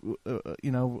to,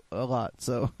 a lot.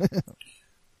 So,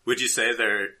 Would you say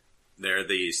they're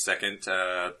the second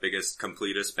biggest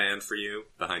completist band for you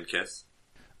behind Kiss?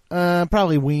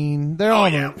 probably Ween. They're all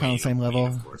kind of the Ween, same Ween, level.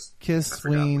 of course. I Kiss,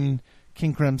 forgot Ween,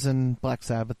 King Crimson, Black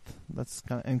Sabbath. That's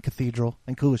and Cathedral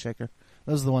and Kula Shaker.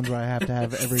 Those are the ones where I have to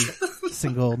have every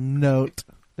single note.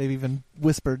 They've even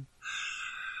whispered.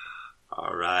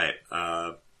 All right.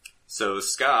 So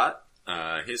Scott,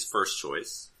 his first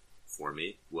choice for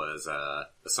me was a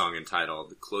song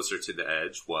entitled "Closer to the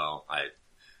Edge." Well,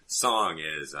 song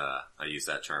is I use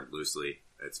that term loosely.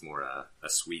 It's more a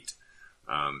suite,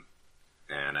 and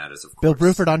that is of course Bill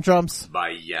Bruford on drums. by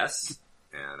Yes.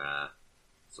 And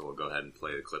so we'll go ahead and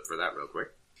play the clip for that real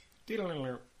quick.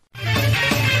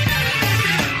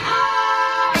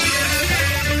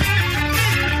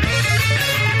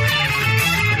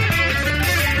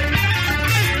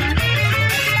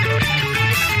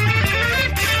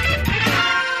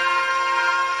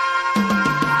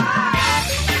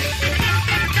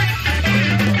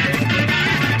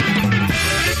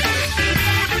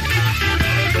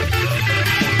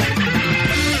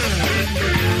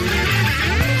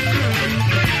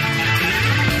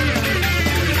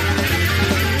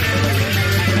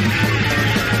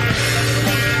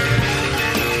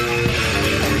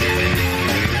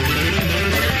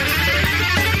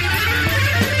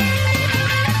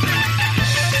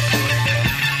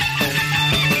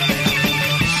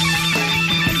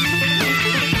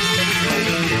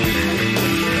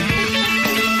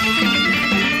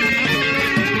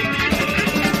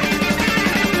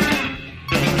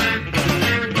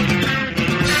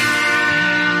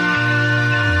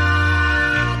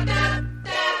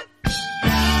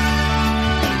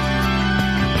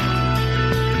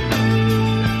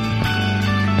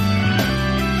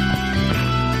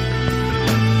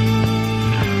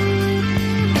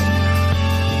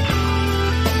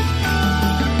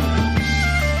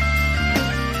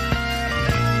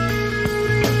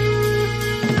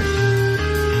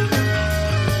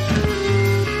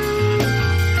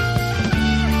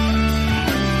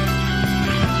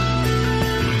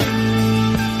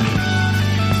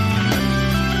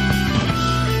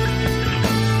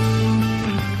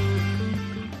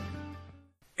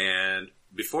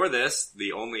 Before this,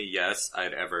 the only Yes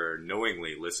I'd ever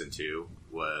knowingly listened to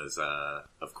was,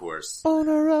 of course,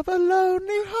 Owner of a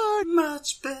lonely heart,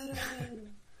 Much Better.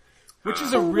 Which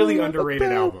is a really owner of a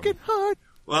underrated album. broken heart.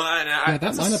 Well, Yeah, that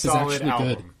It's a lineup is solid actually album.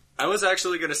 good. I was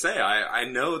actually going to say, I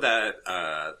know that,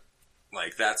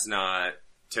 that's not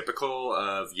typical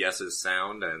of Yes's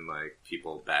sound, and,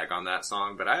 people bag on that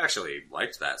song, but I actually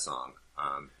liked that song,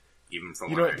 even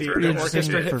from You when know I what? The, heard the it.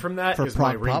 orchestra hit for- from that for is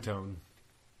my prog pop? ringtone.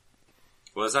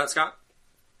 What was that, Scott?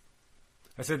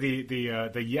 I said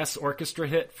the Yes orchestra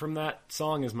hit from that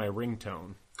song is my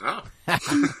ringtone. Oh.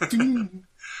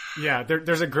 Yeah,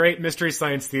 there's a great Mystery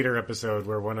Science Theater episode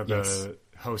where one of Yes. the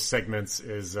host segments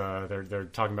is they're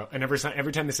talking about, and every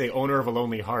time they say "owner of a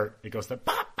lonely heart," it goes to.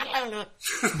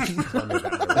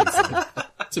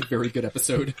 It's a very good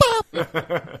episode.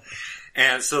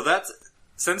 And so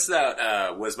since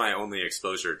that was my only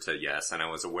exposure to Yes, and I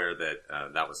was aware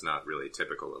that that was not really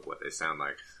typical of what they sound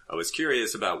like, I was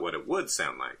curious about what it would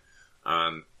sound like.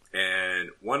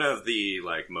 And one of the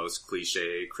most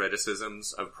cliche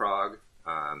criticisms of prog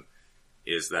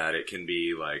is that it can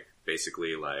be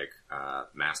basically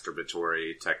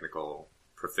masturbatory technical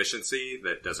proficiency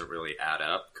that doesn't really add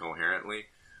up coherently.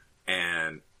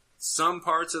 And some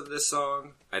parts of this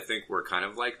song, I think, were kind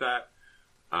of like that.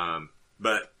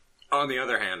 But on the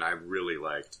other hand, I really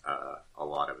liked a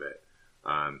lot of it.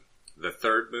 The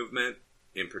third movement,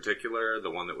 in particular,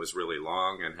 the one that was really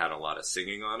long and had a lot of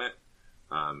singing on it,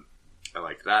 I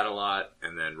liked that a lot.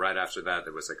 And then right after that,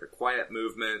 there was a quiet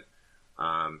movement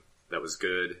that was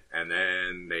good. And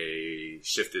then they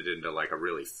shifted into a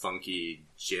really funky,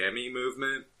 jammy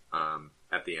movement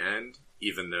at the end,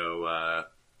 even though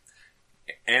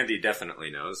Andy definitely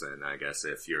knows, and I guess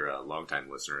if you're a longtime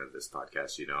listener of this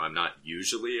podcast, you know I'm not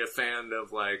usually a fan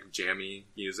of jammy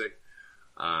music.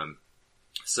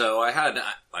 So I had,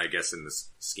 I guess in the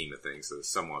scheme of things, a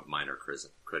somewhat minor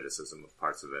criticism of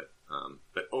parts of it.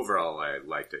 But overall, I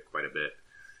liked it quite a bit.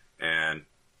 And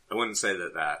I wouldn't say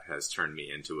that has turned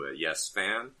me into a Yes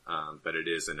fan, but it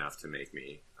is enough to make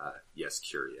me Yes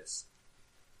curious.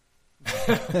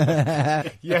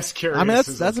 Yes, Curious. I mean,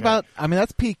 is that's okay. about. I mean,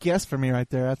 that's peak Yes for me right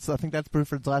there. I think that's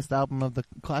Bruford's last album of the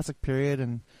classic period,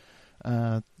 and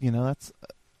that's.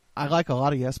 I like a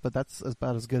lot of Yes, but that's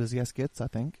about as good as Yes gets, I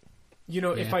think.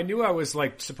 If I knew I was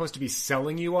like supposed to be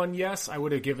selling you on Yes, I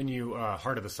would have given you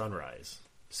Heart of the Sunrise.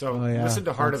 So listen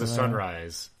to Heart of the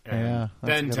Sunrise, and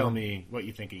then tell me what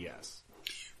you think of Yes.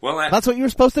 Well, that's what you were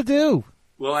supposed to do.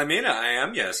 Well, I mean, I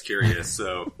am Yes curious,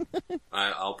 so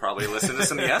I'll probably listen to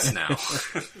some Yes now.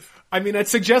 I mean, I'd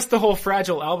suggest the whole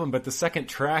Fragile album, but the second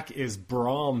track is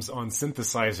Brahms on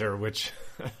synthesizer, which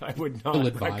I would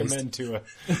not recommend to a...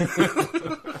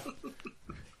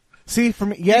 See, for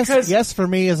me, Yes for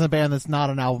me is a band that's not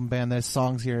an album band. There's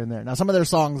songs here and there. Now, some of their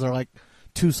songs are like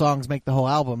 2 songs make the whole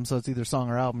album, so it's either song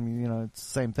or album. It's the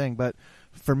same thing. But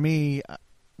for me,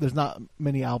 there's not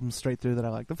many albums straight through that I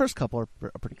like. The first couple are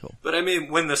pretty cool. But I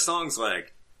mean, when the song's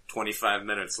like 25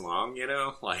 minutes long,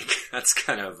 like that's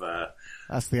kind of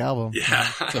that's the album. Yeah,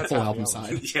 it's a full album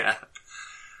side.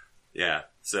 Yeah.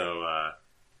 So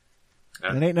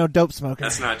it ain't no Dope Smoker.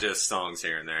 That's not just songs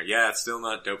here and there. Yeah, it's still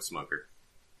not Dope Smoker.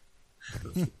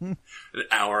 An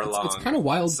hour-long it's kind of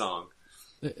wild song.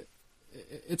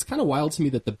 It's kind of wild to me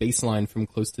that the bass line from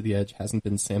Close to the Edge hasn't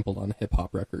been sampled on a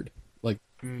hip-hop record. Like,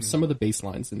 some of the bass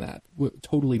lines in that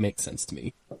totally make sense to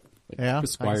me. Like,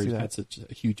 Chris Squire had such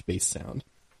a huge bass sound.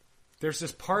 There's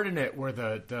this part in it where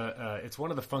it's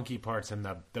one of the funky parts, and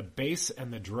the bass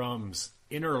and the drums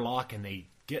interlock and they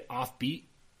get off beat.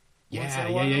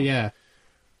 Yeah.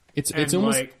 It's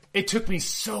almost like, it took me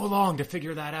so long to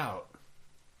figure that out.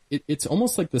 It's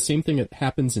almost like the same thing that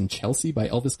happens in Chelsea by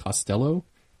Elvis Costello,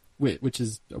 which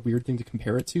is a weird thing to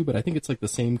compare it to, but I think it's like the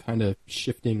same kind of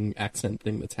shifting accent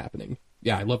thing that's happening.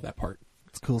 Yeah, I love that part.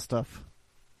 It's cool stuff.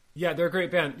 Yeah, they're a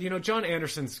great band. John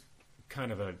Anderson's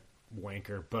kind of a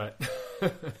wanker, but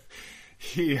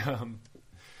he,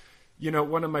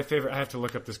 one of my favorite. I have to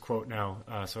look up this quote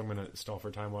now, so I'm going to stall for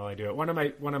time while I do it. One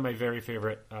of my very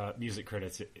favorite music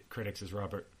critics is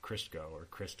Robert Christgau or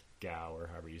Christgau or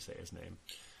however you say his name.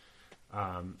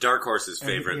 Dark Horse's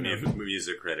favorite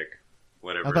music critic.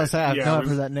 Whatever. I was about to say, I've come up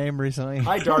with that name recently.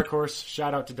 Hi, Dark Horse.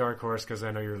 Shout out to Dark Horse because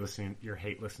I know you're listening. You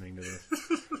hate listening to this.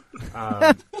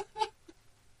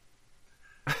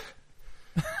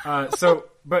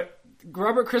 But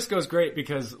Robert Christgau's great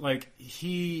because, like,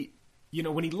 he,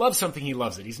 when he loves something, he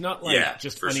loves it. He's not like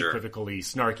just unequivocally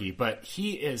snarky, but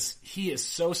he is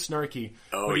so snarky,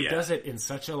 but he does it in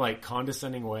such a like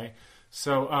condescending way.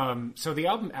 So the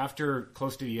album after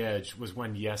Close to the Edge was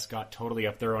when Yes got totally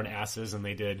up their own asses, and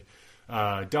they did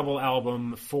double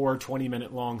album, 4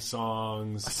 20-minute long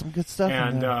songs, some good stuff.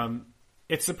 And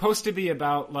it's supposed to be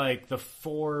about like the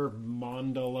 4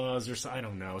 mandalas or so, I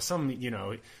don't know.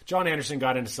 John Anderson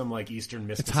got into some like Eastern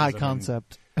mysticism. It's high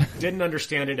concept. Didn't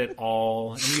understand it at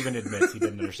all, and even admits he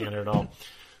didn't understand it at all.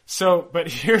 So, but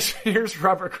here's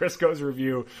Robert Christgau's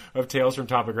review of Tales from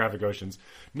Topographic Oceans.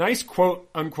 Nice quote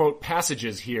unquote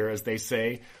passages here, as they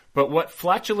say, but what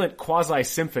flatulent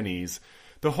quasi-symphonies.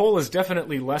 The whole is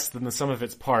definitely less than the sum of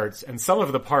its parts, and some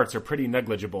of the parts are pretty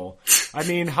negligible. I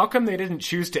mean, how come they didn't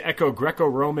choose to echo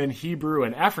Greco-Roman, Hebrew,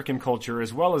 and African culture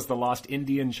as well as the lost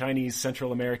Indian, Chinese,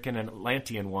 Central American, and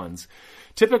Atlantean ones?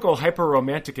 Typical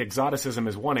hyper-romantic exoticism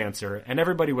is one answer, and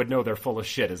everybody would know they're full of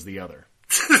shit is the other.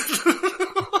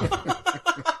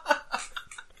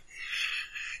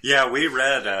 Yeah, we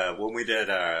read when we did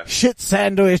shit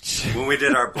sandwich. When we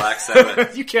did our Black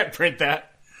Sabbath. You can't print that.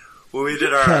 When we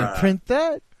did our print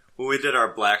that. When we did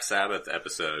our Black Sabbath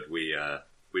episode, we read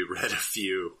a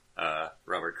few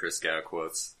Robert Christgau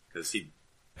quotes because he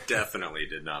definitely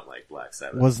did not like Black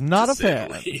Sabbath. Was not a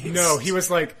fan. No, he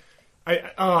was like,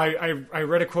 I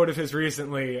read a quote of his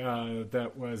recently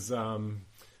that was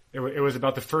it was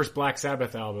about the first Black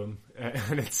Sabbath album,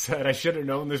 and it said, "I should have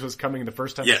known this was coming the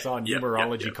first time I saw a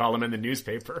numerology column in the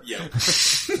newspaper." Yep.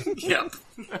 Yep.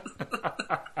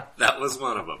 That was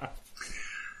one of them.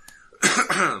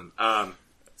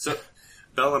 So,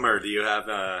 Bellamur, do you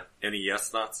have any Yes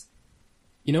thoughts?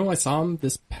 I saw them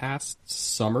this past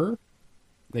summer.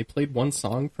 They played one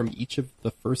song from each of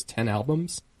the first 10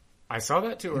 albums. I saw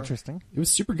that tour. Interesting. It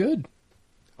was super good.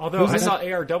 Although I saw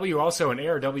ARW also, and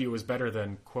ARW was better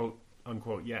than quote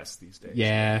unquote Yes these days.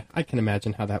 Yeah, I can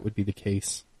imagine how that would be the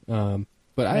case. But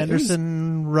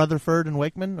Anderson, Rutherford, and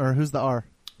Wakeman, or who's the R?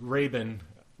 Raven,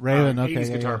 okay,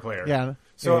 80s guitar player. Yeah.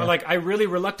 So, I really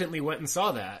reluctantly went and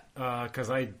saw that, because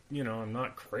I'm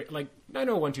not crazy. Like, I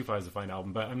know 125 is a fine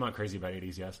album, but I'm not crazy about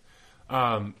 80s Yes.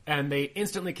 And they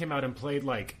instantly came out and played,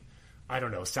 like, I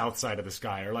don't know, South Side of the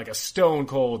Sky, or like a stone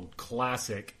cold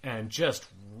classic, and just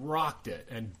rocked it,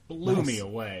 and blew me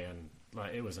away, and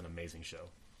it was an amazing show.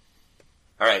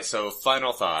 All right, so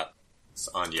final thoughts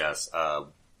on Yes.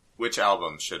 Which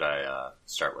album should I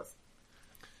start with?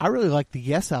 I really like the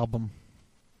Yes album.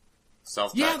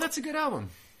 Self-titled. Yeah, that's a good album.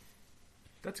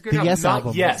 That's a good The album. Yes Not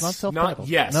album. Yes. It's not self-titled. Not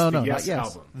Yes. No, the no, Yes not Yes.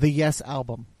 album. The Yes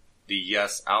album. The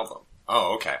Yes album.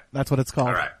 Oh, okay. That's what it's called.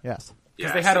 All right. Yes. Because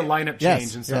Yeah, they had a see. lineup Yes,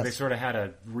 change, and so yes. they sort of had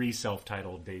a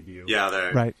re-self-titled debut. Yeah,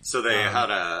 Right. So they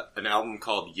had an album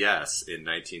called Yes in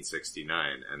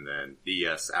 1969, and then the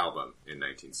Yes album in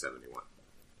 1971.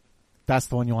 That's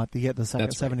the one you want. The second That's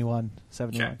right. 71.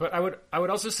 Okay. But I would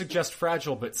also suggest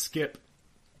Fragile, but skip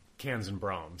Cans and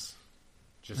Brahms.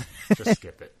 Just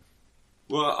skip it.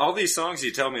 Well, all these songs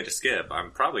you tell me to skip,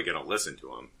 I'm probably going to listen to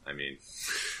them. I mean,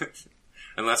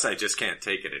 unless I just can't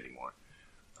take it anymore.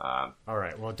 All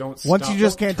right. Well, don't. Once stop, you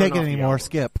just don't can't turn take it off the anymore, album.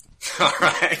 skip. All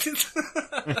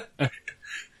right.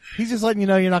 He's just letting you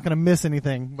know you're not going to miss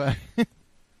anything. But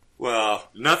Well,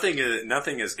 nothing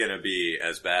is going to be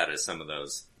as bad as some of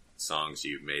those songs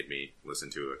you made me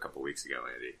listen to a couple weeks ago,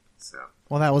 Andy. So,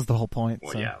 well, that was the whole point.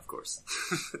 well, so. yeah, of course.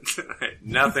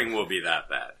 Nothing will be that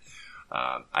bad.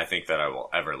 I think that I will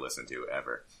ever listen to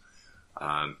ever.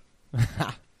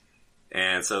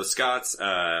 And so Scott's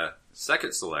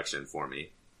second selection for me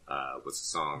was a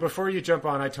song. Before you jump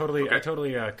on, I totally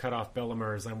Okay. cut off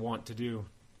Bellimer as I want to do.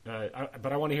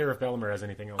 But I want to hear if Bellimer has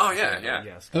anything else. Oh, to say yeah, about yeah.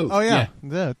 Yes. Oh yeah.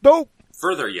 Yeah. Dope.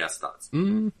 Further Yes thoughts. I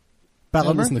listen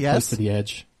Bellimer. to Close Yes. to the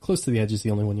Edge. Close to the Edge is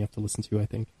the only one you have to listen to, I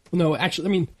think. Well, no, actually,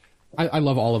 I mean, I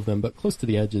love all of them, but Close to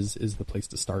the Edge is the place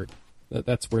to start.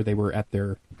 That's where they were at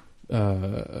their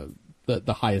the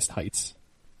highest heights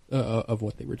of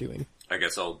what they were doing. I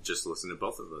guess I'll just listen to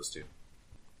both of those two.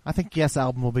 I think Yes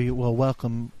album will be more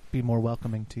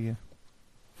welcoming to you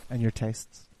and your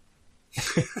tastes.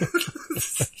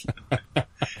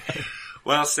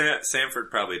 Well,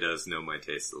 Sanford probably does know my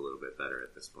taste a little bit better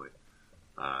at this point,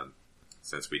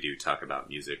 since we do talk about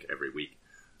music every week.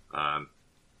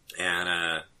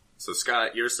 So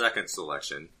Scott, your second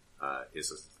selection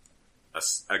is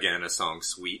again a song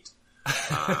 "Sweet,"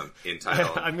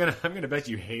 entitled I'm gonna bet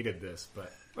you hated this,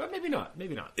 but well, maybe not.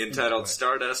 entitled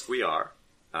 "Stardust We Are,"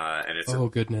 and it's Oh,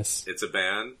 goodness. it's a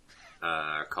band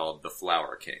called the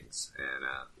Flower Kings, and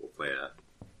we'll play a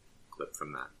clip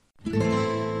from that.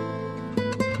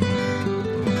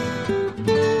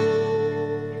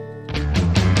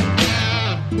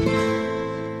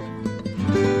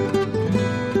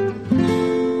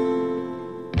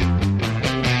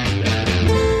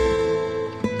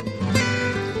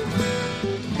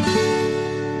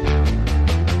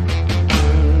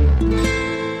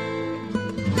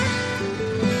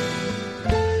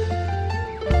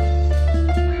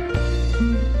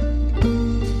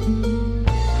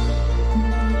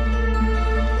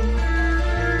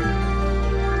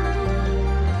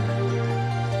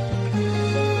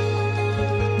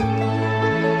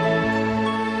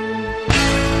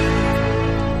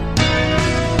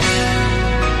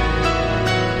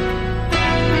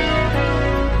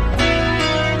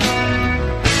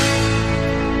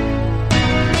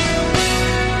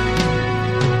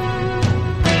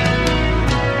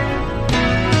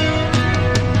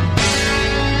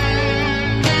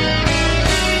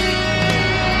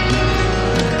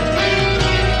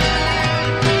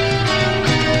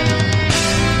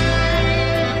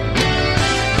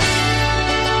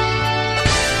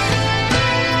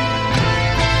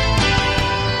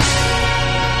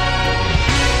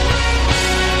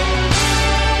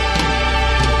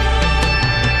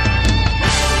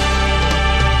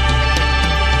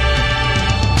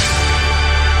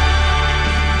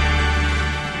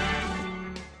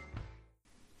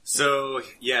 So,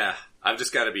 yeah, I've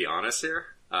just got to be honest here.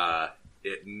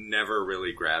 It never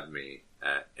really grabbed me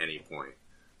at any point.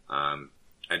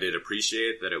 I did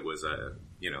appreciate that it was a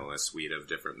suite of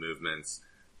different movements.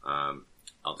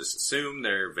 I'll just assume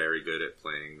they're very good at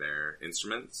playing their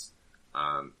instruments.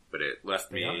 But it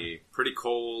left me pretty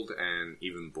cold and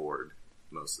even bored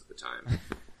most of the time.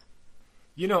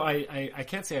 You know, I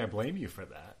can't say I blame you for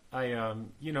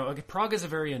that. Prog is a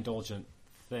very indulgent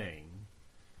thing.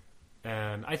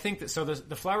 And I think that, so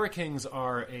the Flower Kings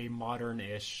are a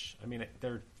modern-ish, I mean,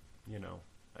 they're,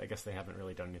 I guess they haven't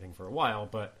really done anything for a while,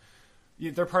 but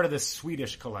they're part of this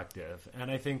Swedish collective.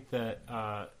 And I think that,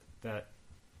 that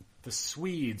the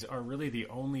Swedes are really the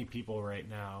only people right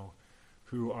now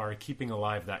who are keeping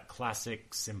alive that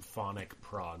classic symphonic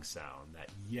prog sound,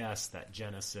 that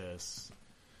Genesis.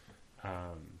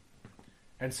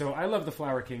 And so I love the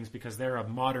Flower Kings because they're a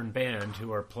modern band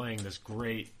who are playing this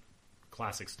great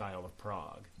classic style of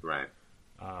prog. Right.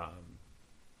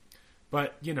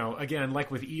 But, again,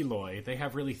 like with Eloy, they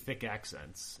have really thick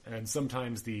accents, and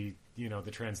sometimes the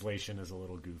translation is a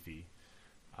little goofy.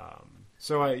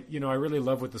 So I really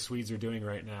love what the Swedes are doing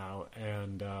right now,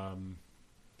 and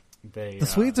The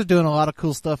Swedes are doing a lot of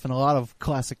cool stuff in a lot of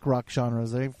classic rock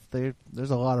genres. There's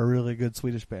a lot of really good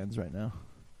Swedish bands right now.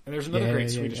 And there's another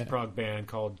great Swedish prog band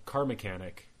called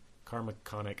Karmechanic.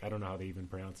 I don't know how they even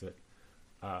pronounce it.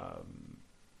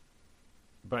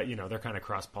 But, they're kind of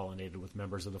cross-pollinated with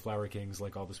members of the Flower Kings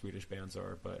like all the Swedish bands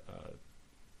are. But,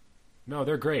 no,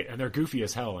 they're great. And they're goofy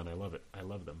as hell, and I love it. I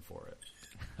love them for it.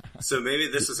 So maybe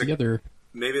this is a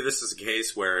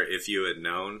case where if you had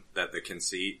known that the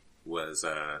conceit was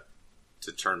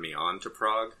to turn me on to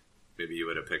prog, maybe you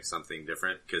would have picked something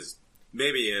different. Because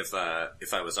maybe if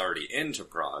I was already into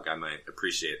prog, I might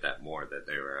appreciate that more, that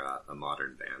they were a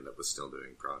modern band that was still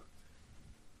doing prog.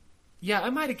 Yeah,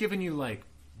 I might have given you, like,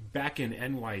 Back in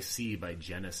NYC by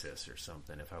Genesis or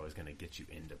something if I was going to get you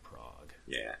into prog.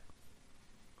 Yeah.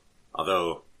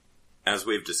 Although, as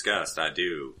we've discussed, I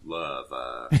do love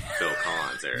Phil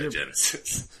Collins era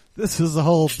Genesis. This is a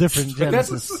whole different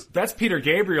Genesis. That's Peter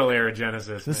Gabriel era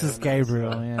Genesis. This is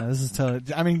Gabriel, yeah. This is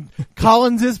totally. I mean,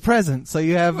 Collins is present, so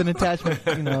you have an attachment.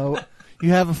 You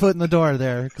have a foot in the door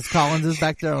there because Collins is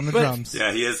back there on the drums.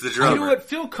 Yeah, he is the drummer. You know what?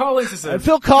 Phil Collins is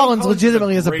Phil Collins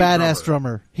legitimately is a badass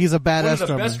drummer. He's a badass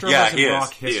drummer. One of the best drummers in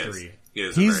rock history.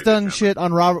 He's done shit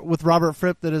on Robert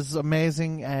Fripp that is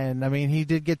amazing, and I mean, he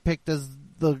did get picked as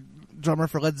the drummer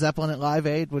for Led Zeppelin at Live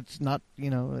Aid, which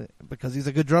because he's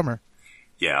a good drummer.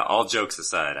 Yeah, all jokes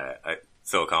aside,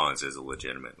 Phil Collins is a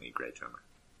legitimately great drummer.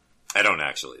 I don't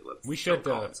actually love Phil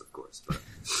Collins, of course, but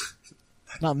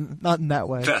not in that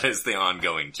way. That is the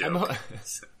ongoing joke.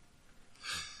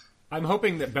 I'm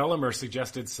hoping that Bellimer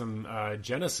suggested some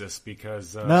Genesis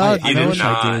because no, he did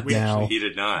not. I did now. He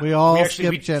did not. We all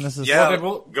skipped Genesis. Yeah,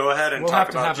 go ahead and talk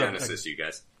about Genesis, you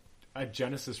guys. A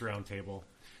Genesis roundtable.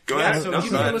 Go ahead. So you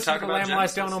can listen to Lamb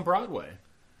Lies Down on Broadway.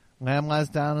 Lamb Lies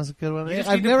Down is a good one. You just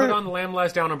need to put on Lamb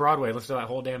Lies Down on Broadway. Listen to that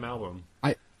whole damn album.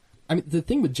 I mean, the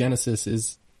thing with Genesis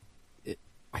is,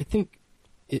 I think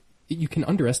you can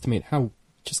underestimate how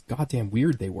just goddamn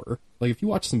weird they were. Like, if you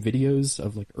watch some videos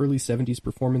of, like, early 70s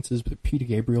performances with Peter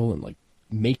Gabriel and, like,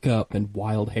 makeup and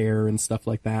wild hair and stuff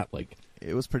like that, like...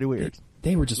 It was pretty weird.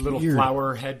 They were just little weird.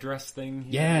 Flower headdress thing.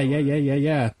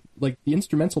 Yeah. Like, the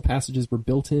instrumental passages were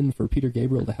built in for Peter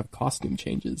Gabriel to have costume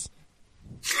changes.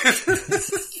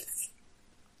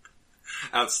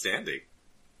 Outstanding.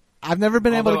 I've never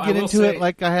been able to get into it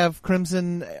like I have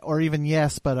Crimson or even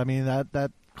Yes, but I mean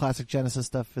that classic Genesis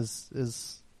stuff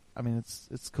is I mean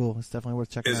it's cool. It's definitely worth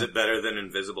checking out. Is it better than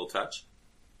Invisible Touch?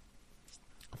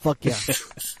 Fuck yeah.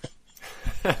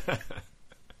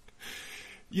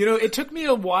 It took me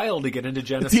a while to get into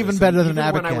Genesis. It's even better than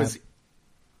Abacab.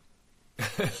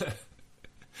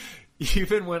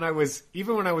 Even when I was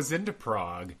into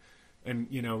prog and,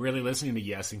 really listening to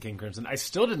Yes and King Crimson, I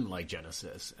still didn't like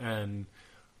Genesis. And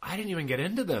I didn't even get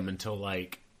into them until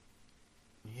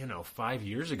 5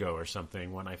 years ago or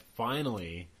something when I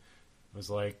finally was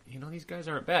like, these guys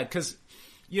aren't bad. Because,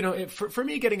 for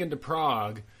me getting into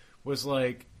prog was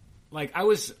like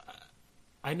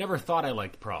I never thought I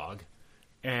liked prog.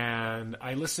 And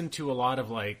I listened to a lot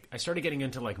of I started getting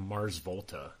into Mars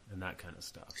Volta and that kind of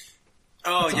stuff.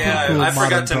 Oh, yeah, cool I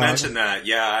forgot to mention that.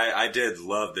 Yeah, I did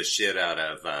love the shit out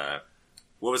of,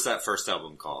 what was that first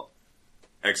album called?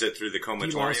 Exit Through the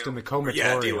Comatorium? De-Loused in the Comatorium.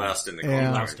 Yeah, De-Loused in the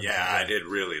Comatorium. Yeah, I did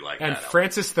really like that. And album.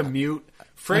 Francis the Mute.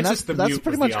 That's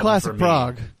pretty much classic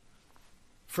prog.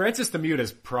 Francis the Mute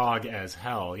is prog as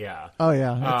hell, yeah. Oh,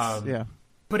 yeah. Yeah.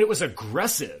 But it was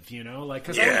aggressive,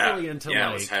 because I was really into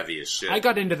it was heavy as shit. I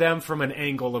got into them from an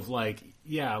angle of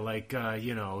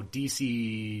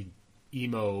DC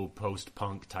emo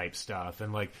post-punk type stuff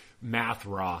and math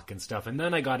rock and stuff, and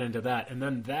then I got into that, and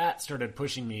then that started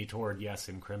pushing me toward Yes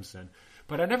and Crimson.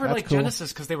 But I never liked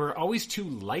Genesis because they were always too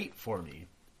light for me.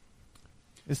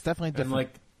 It's definitely different. And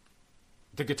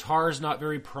the guitar's not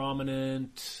very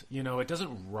prominent. It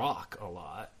doesn't rock a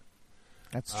lot.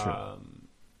 That's true.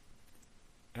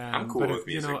 I'm cool with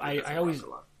music. I always.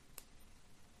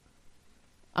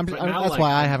 That's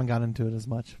why I haven't gotten into it as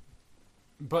much.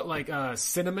 But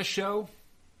Cinema Show.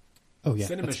 Oh yeah,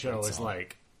 Cinema Show is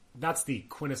that's the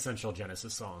quintessential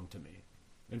Genesis song to me.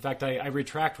 In fact, I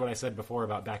retract what I said before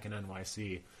about Back in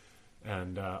NYC,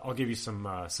 and I'll give you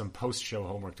some post-show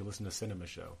homework to listen to Cinema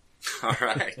Show. All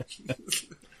right.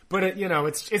 But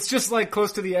it's just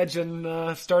close to the edge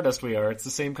and Stardust we are. It's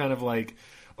the same kind of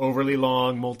overly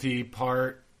long,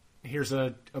 multi-part. Here's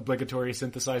a obligatory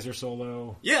synthesizer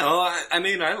solo. Yeah, well,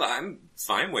 I'm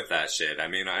fine with that shit. I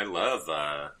mean, I love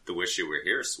The Wish You Were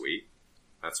Here, Sweet.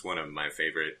 That's one of my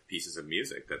favorite pieces of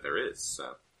music that there is.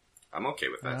 So I'm okay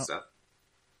with that stuff.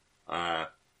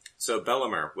 So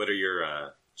Bellimer, what are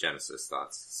your Genesis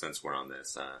thoughts since we're on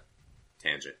this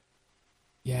tangent.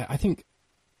 Yeah, I think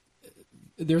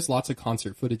there's lots of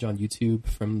concert footage on YouTube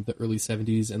from the early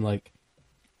 70s, and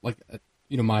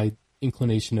my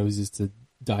inclination always is to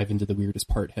dive into the weirdest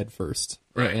part head first.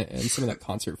 Right. And some of that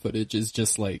concert footage is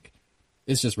just like,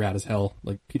 it's just rad as hell.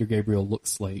 Like Peter Gabriel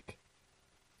looks like,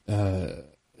 I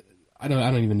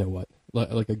don't even know what,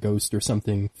 like a ghost or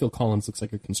something. Phil Collins looks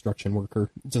like a construction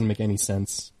worker. It doesn't make any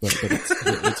sense, but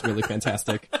it's really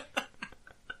fantastic.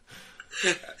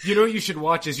 You know what you should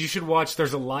watch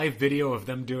there's a live video of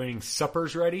them doing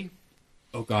Supper's Ready.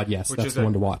 Oh God, yes, Which that's is the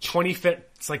one to watch.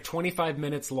 It's like 25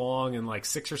 minutes long and like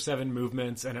 6 or 7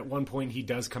 movements, and at one point he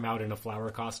does come out in a flower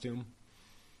costume.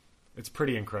 It's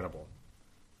pretty incredible.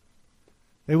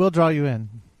 They will draw you in,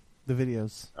 the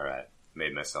videos. All right,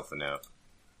 made myself a note.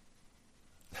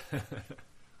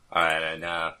 All right,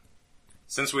 and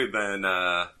since we've been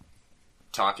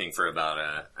talking for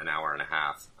about an hour and a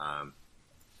half,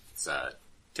 let's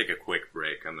take a quick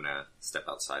break. I'm gonna step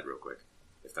outside real quick,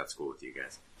 if that's cool with you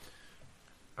guys.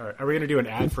 All right, are we going to do an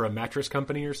ad for a mattress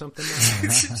company or something?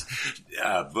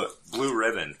 But Blue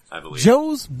Ribbon, I believe.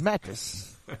 Joe's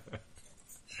Mattress.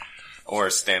 Or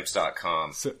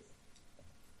Stamps.com.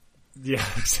 Yeah,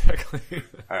 exactly.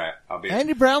 All right, I'll be...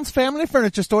 Andy Brown's family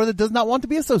furniture store that does not want to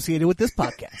be associated with this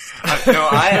podcast. No,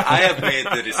 I have made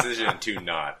the decision to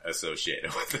not associate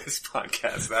it with this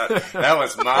podcast. That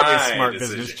was my smart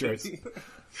decision. business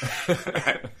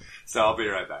choice. So I'll be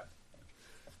right back.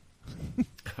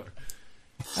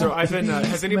 So I've been.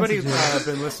 Has anybody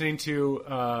been listening to?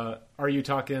 Are you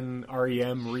talking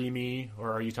REM, Remy,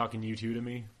 or are you talking U2 to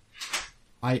me?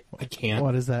 I can't.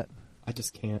 What is that? I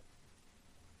just can't.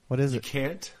 What is You it?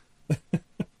 can't.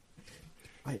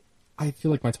 I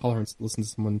feel like my tolerance to listen to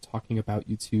someone talking about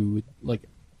U2, like,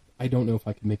 I don't know if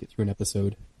I could make it through an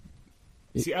episode.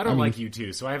 See, I don't like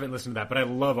U2, so I haven't listened to that, but I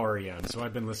love REM, so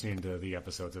I've been listening to the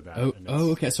episodes of that.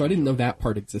 Okay. So I didn't know that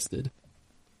part existed.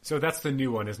 So that's the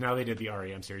new one, is now they did the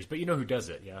REM series, but you know who does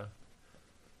it, yeah?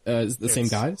 Is it the same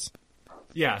guys?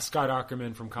 Yeah, Scott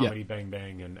Aukerman from Comedy Bang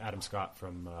Bang and Adam Scott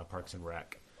from Parks and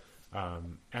Rec.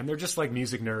 And they're just like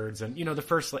music nerds, and you know,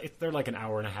 they're like an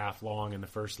hour and a half long, and the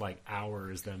first like hour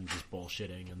is them just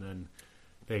bullshitting, and then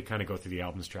they kind of go through the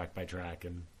albums track by track,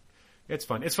 and it's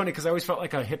fun. It's funny because I always felt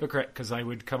like a hypocrite because I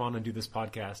would come on and do this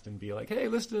podcast and be like, "Hey,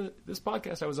 listen to this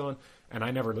podcast I was on," and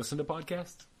I never listened to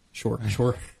podcasts. Sure.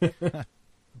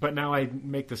 But now I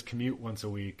make this commute once a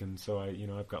week, and so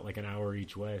I've got like an hour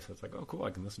each way, so it's like, oh, cool, I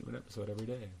can listen to an episode every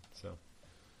day. So,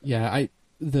 yeah,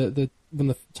 when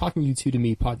the Talking U2 to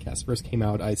Me podcast first came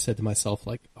out, I said to myself,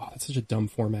 like, oh, that's such a dumb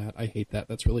format. I hate that.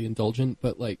 That's really indulgent.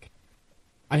 But like,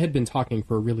 I had been talking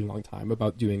for a really long time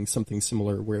about doing something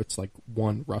similar where it's like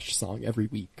one Rush song every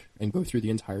week and go through the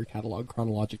entire catalog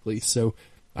chronologically. So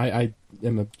I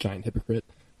am a giant hypocrite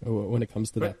when it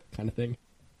comes to that kind of thing.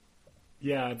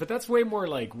 Yeah, but that's way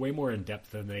more in depth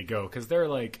than they go, because they're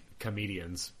like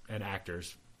comedians and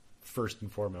actors first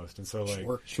and foremost, and so like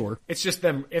sure. It's just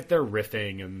them if they're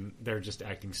riffing and they're just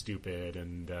acting stupid,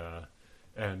 and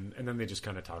then they just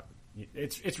kind of talk.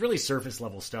 It's really surface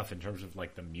level stuff in terms of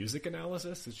like the music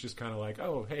analysis. It's just kind of like,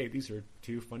 oh, hey, these are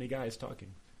two funny guys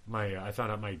talking. I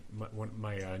found out my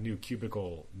new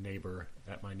cubicle neighbor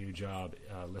at my new job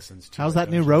listens to. How's that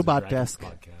new robot desk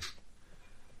podcast?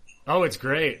 Oh, it's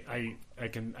great. I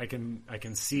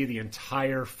can see the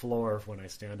entire floor when I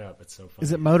stand up. It's so funny.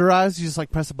 Is it motorized? You just like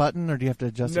press a button, or do you have to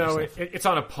adjust it No, yourself? it's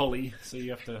on a pulley, so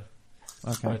you have to.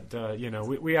 Okay. But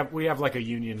we have like a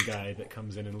union guy that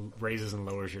comes in and raises and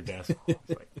lowers your desk. It's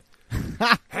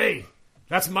like, hey,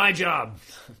 that's my job.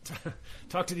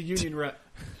 Talk to the union rep.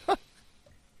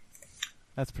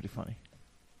 That's pretty funny.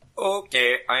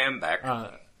 Okay, I am back.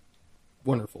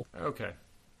 Wonderful. Okay,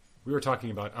 we were talking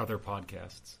about other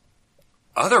podcasts.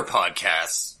 Other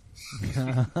podcasts.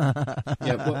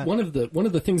 Yeah, one of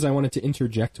the things I wanted to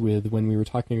interject with when we were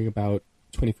talking about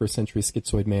 21st Century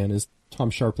Schizoid Man is Tom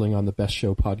Sharpling on the Best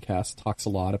Show podcast talks a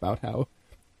lot about how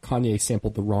Kanye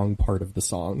sampled the wrong part of the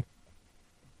song.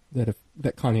 That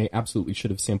Kanye absolutely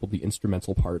should have sampled the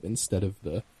instrumental part instead of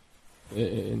the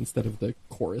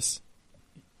chorus.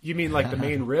 You mean like the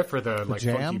main riff or the like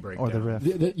jam funky breakdown? or the riff?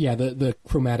 The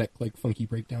chromatic like funky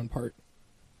breakdown part.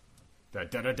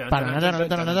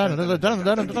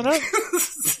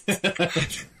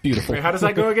 Beautiful. Wait, how does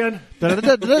that go again? That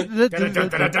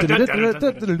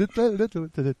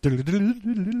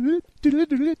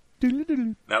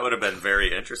would have been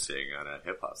very interesting on a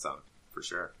hip hop song, for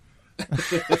sure.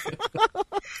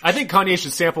 I think Kanye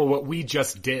should sample what we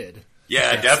just did.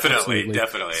 Yeah, Yes, definitely.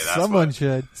 absolutely.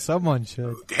 That's Someone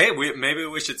should. Hey, maybe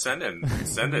we should send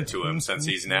it to him since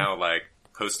he's now like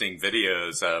posting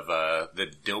videos of the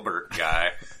Dilbert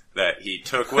guy that he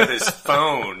took with his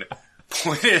phone,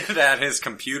 pointed at his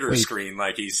computer screen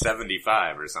like he's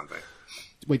 75 or something.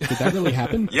 Wait, did that really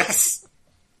happen? Yes.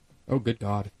 Oh, good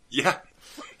God. Yeah.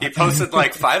 He posted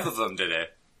like 5 of them today.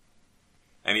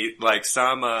 And he, like,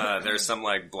 there's some,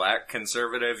 like, black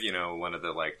conservative, you know, one of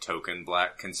the, like, token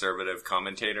black conservative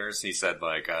commentators. He said,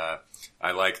 like,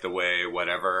 I like the way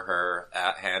whatever her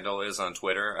 @handle is on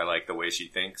Twitter. I like the way she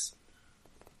thinks.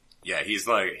 Yeah, he's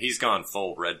gone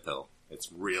full red pill.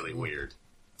 It's really weird.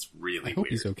 It's really I hope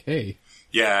weird. he's okay.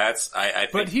 Yeah, I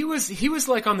think. But he was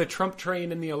like on the Trump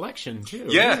train in the election too.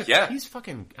 Yeah, He's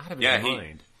fucking out of his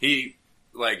mind. He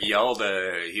like yelled,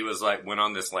 he was like, went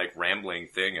on this like rambling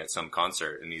thing at some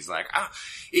concert and he's like,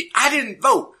 I didn't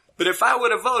vote, but if I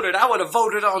would have voted, I would have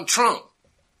voted on Trump.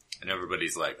 And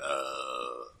everybody's like,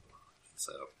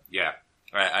 so yeah,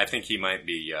 I think he might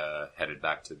be, headed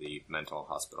back to the mental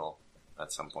hospital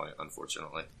at some point,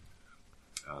 unfortunately.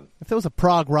 If there was a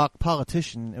prog rock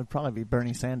politician, it would probably be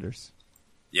Bernie Sanders.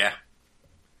 Yeah,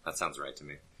 that sounds right to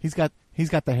me. He's got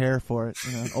the hair for it,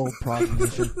 you know, an old prog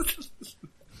musician.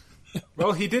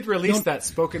 Well, he did release that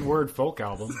spoken word folk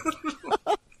album.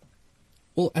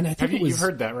 Well, and I think You've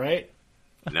heard that, right?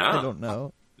 No, I don't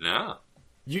know. No,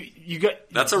 You got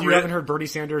That's a you real- haven't heard Bernie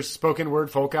Sanders' spoken word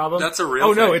folk album? That's a real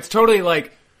Oh no, thing. it's totally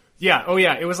like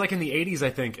it was like in the 80s, I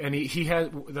think. And he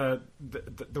had the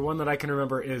one that I can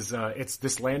remember is it's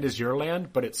This Land Is Your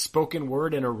Land, but it's spoken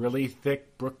word in a really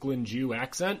thick Brooklyn Jew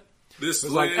accent. this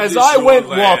It's like, land as is I your went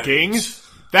land. walking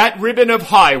that ribbon of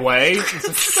highway.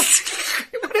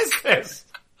 What is this?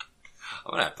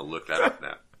 I'm gonna have to look that up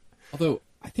now. Although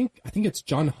I think it's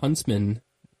John Huntsman.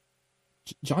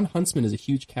 John Huntsman is a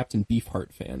huge Captain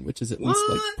Beefheart fan, which is at least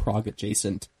like prog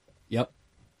adjacent. Yep,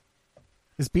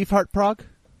 Is Beefheart prog?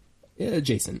 yeah,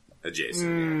 adjacent. Adjacent.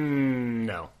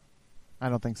 No. I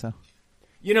don't think so.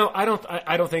 You know, I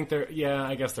don't think there. Yeah,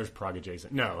 I guess there's prog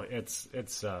adjacent. No, it's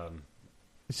It's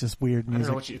just weird I don't know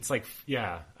music. what you. It's like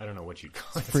I don't know what you'd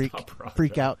call it. It's Freak not prog,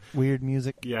 freak though. out weird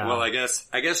music. Yeah. Well, I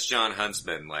guess John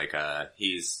Huntsman, like,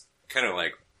 he's kind of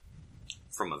like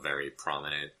from a very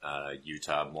prominent,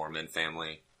 Utah Mormon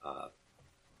family.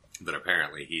 But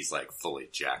apparently he's like fully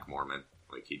Jack Mormon.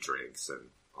 Like he drinks and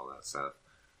all that stuff.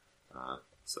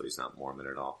 So he's not Mormon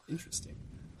at all. Interesting.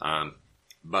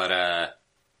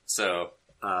 So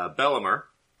Bellamar,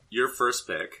 your first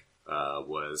pick,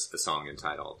 was a song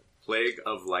entitled Plague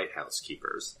of Lighthouse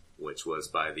Keepers, which was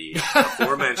by the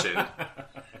aforementioned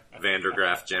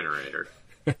Vandergraaf Generator.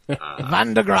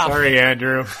 Van de Graaff. Sorry,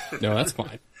 Andrew. No, that's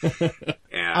fine.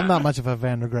 And, I'm not much of a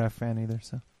Van de Graaff fan either,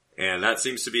 so. and that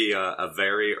seems to be a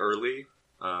very early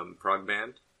prog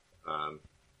band.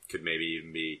 Could maybe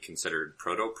even be considered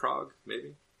proto-prog,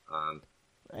 maybe.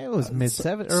 It was early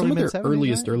Some of mid their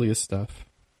 70s. earliest stuff,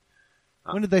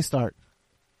 When did they start?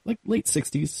 like late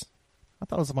 60s. I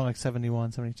thought it was more like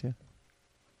 71, 72.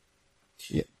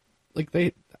 Yeah, like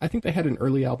I think they had an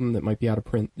early album that might be out of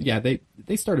print. Yeah, they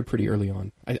started pretty early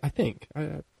on. I think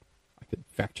I could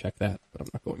fact check that, but I'm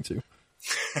not going to.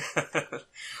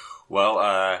 Well,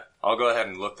 I'll go ahead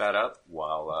and look that up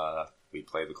while we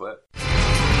play the clip.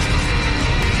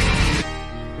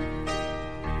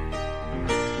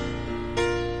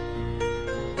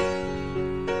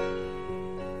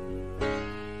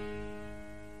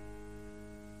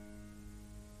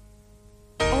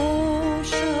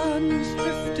 Oceans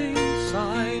drifting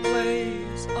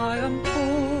sideways, I am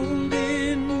pulled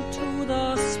into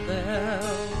the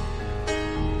spell.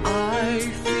 I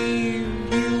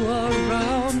feel you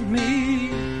around me.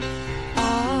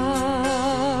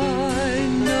 I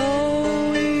know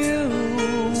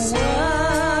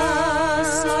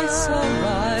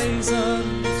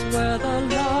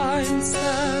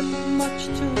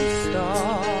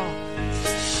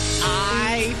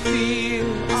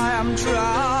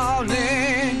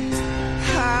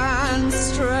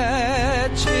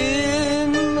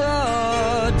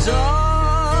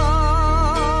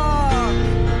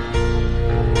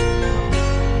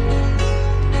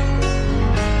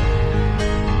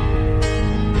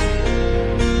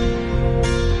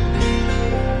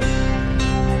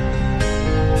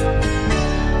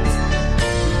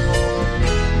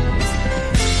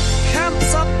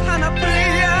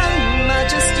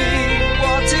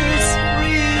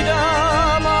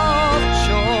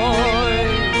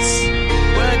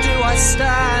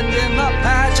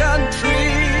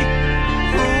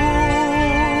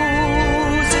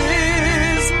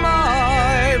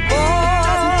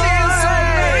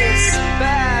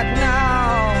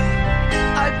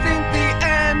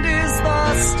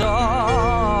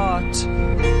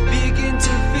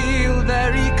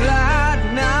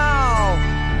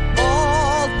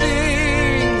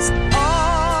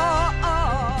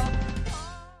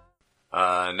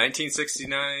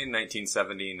 1969,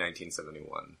 1970,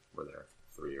 1971 were their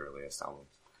 3 earliest albums.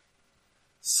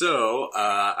 So,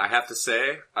 I have to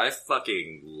say, I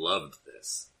fucking loved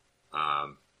this.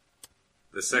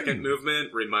 The second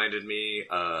movement reminded me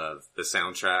of the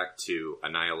soundtrack to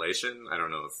Annihilation. I don't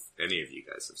know if any of you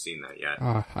guys have seen that yet.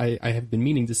 I have been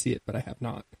meaning to see it, but I have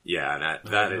not. Yeah,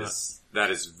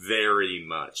 that is very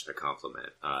much a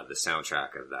compliment. The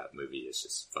soundtrack of that movie is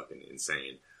just fucking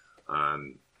insane.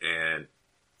 And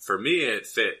for me, it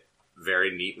fit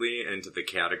very neatly into the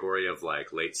category of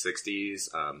like late 60s,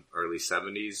 early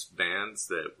 70s bands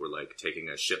that were like taking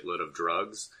a shitload of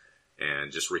drugs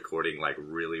and just recording like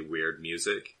really weird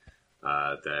music,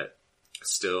 that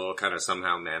still kind of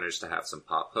somehow managed to have some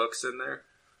pop hooks in there.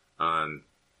 And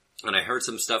I heard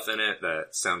some stuff in it that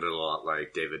sounded a lot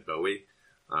like David Bowie,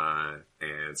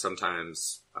 and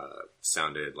sometimes,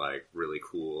 sounded like really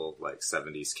cool, like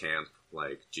 70s camp,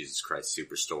 like Jesus Christ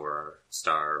Superstar or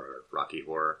Rocky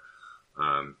Horror.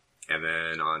 And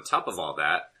then on top of all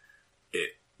that, it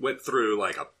went through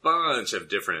like a bunch of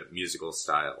different musical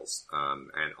styles,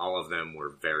 and all of them were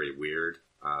very weird.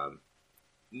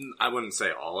 I wouldn't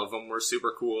say all of them were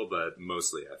super cool, but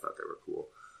mostly I thought they were cool.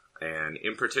 And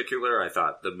in particular, I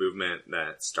thought the movement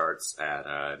that starts at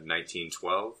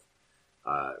 1912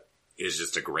 is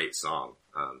just a great song,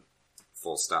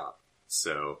 full stop.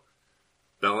 So,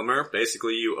 Bellamur,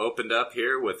 basically you opened up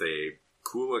here with a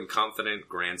cool and confident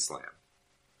Grand Slam.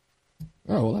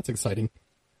 Oh, well, that's exciting.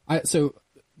 So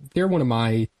they're one of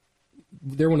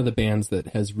the bands that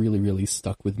has really, really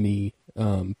stuck with me.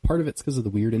 Part of it's because of the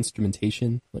weird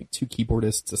instrumentation, like 2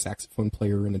 keyboardists, a saxophone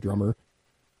player, and a drummer.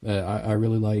 I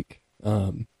really like.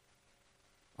 I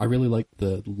really like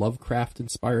the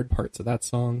Lovecraft-inspired parts of that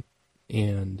song,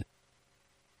 and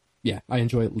yeah, I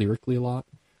enjoy it lyrically a lot.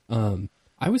 I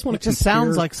always want to. It just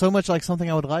sounds like so much like something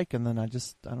I would like, and then I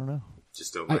don't know.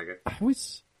 Just don't like it.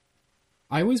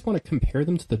 I always want to compare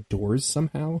them to the Doors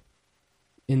somehow,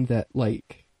 in that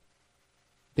like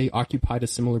they occupied a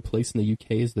similar place in the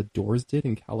UK as the Doors did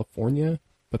in California,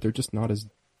 but they're just not as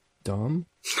dumb.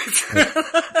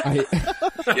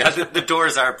 Yeah, the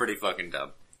Doors are pretty fucking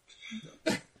dumb.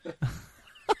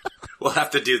 We'll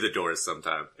have to do the Doors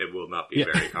sometime. It will not be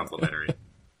very complimentary.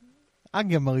 I can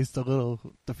give them at least a little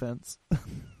defense.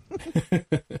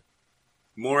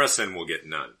 Morrison will get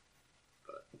none.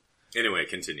 But anyway,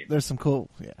 continue. There's some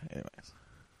cool, anyways.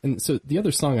 And so the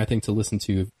other song I think to listen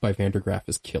to by Vandergraaf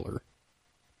is Killer.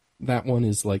 That one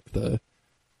is like the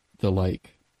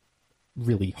like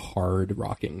really hard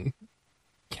rocking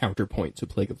counterpoint to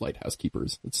Plague of Lighthouse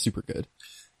Keepers. It's super good.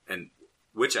 And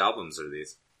which albums are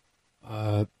these?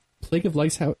 Plague of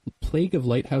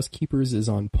Lighthouse Keepers is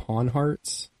on Pawn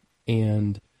Hearts,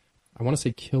 and I want to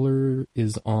say Killer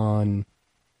is on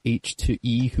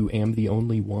H2E, Who Am the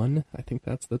Only One. I think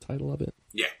that's the title of it.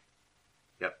 Yeah.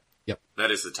 Yep. That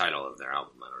is the title of their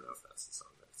album. I don't know if that's the song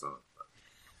that's on.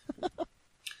 But...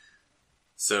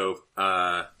 So,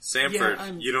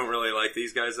 Sanford, you don't really like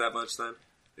these guys that much then?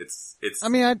 It's. I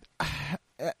mean,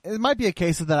 it might be a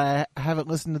case of that I haven't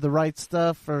listened to the right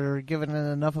stuff or given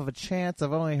it enough of a chance.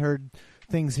 I've only heard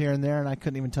things here and there, and I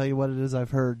couldn't even tell you what it is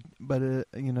I've heard. But,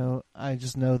 I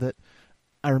just know that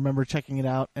I remember checking it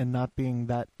out and not being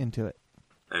that into it.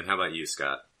 And how about you,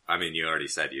 Scott? I mean, you already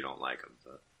said you don't like them,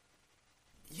 but...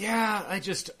 Yeah,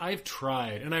 I've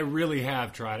tried, and I really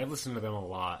have tried. I've listened to them a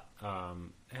lot.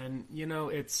 And,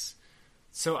 it's...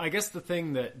 So I guess the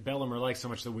thing that Bellamur likes so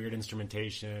much, the weird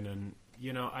instrumentation, and,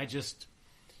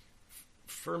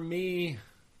 for me,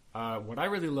 what I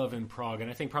really love in prog, and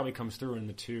I think probably comes through in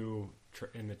the two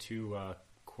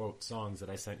quote songs that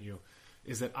I sent you,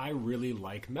 is that I really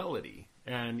like melody.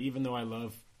 And even though I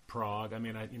love prog, I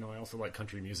mean, I also like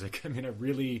country music. I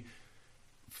mean,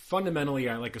 fundamentally,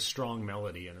 I like a strong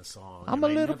melody in a song. I'm a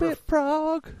little bit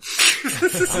prog.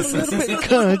 I'm a little bit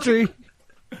country.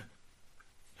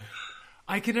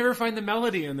 I can never find the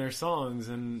melody in their songs,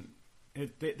 and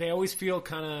they always feel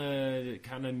kind of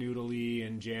noodly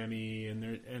and jammy,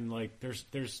 and like there's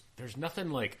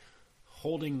nothing like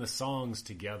holding the songs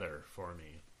together for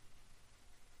me.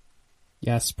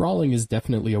 Yeah, sprawling is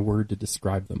definitely a word to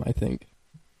describe them, I think.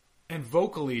 And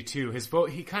vocally too,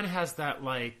 he kind of has that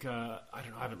like I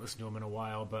don't know, I haven't listened to him in a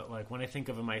while, but like when I think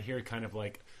of him, I hear kind of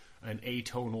like an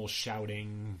atonal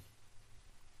shouting.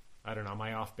 I don't know, am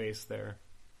I off base there?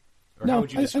 Or no, how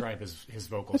would you describe his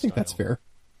vocal style? I think that's fair.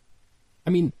 I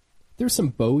mean, there's some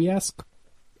Bowie-esque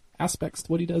aspects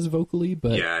to what he does vocally,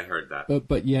 but yeah, I heard that.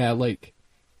 But yeah, like,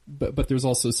 but there's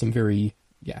also some very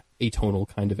atonal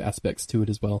kind of aspects to it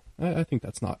as well. I think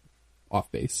that's not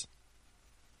off base.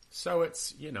 So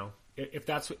it's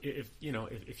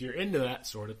if you're into that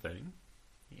sort of thing,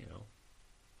 you know,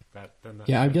 that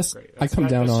Yeah, I that's guess great. I come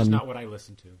down that's on- just not what I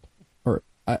listen to. Or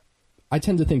I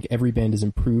tend to think every band is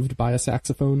improved by a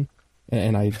saxophone,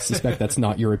 and I suspect that's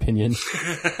not your opinion.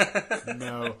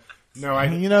 No,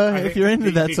 if you're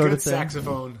into that sort good of thing.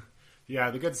 saxophone,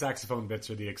 the good saxophone bits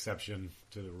are the exception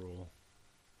to the rule.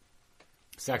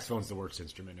 Saxophone's the worst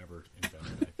instrument ever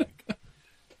invented, I think.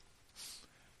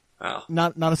 Oh.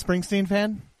 Not a Springsteen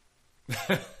fan?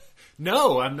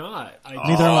 No, I'm not.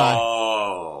 Neither am I.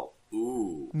 Oh,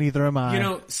 ooh. Neither am I. You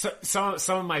know, some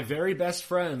of my very best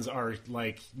friends are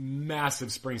like massive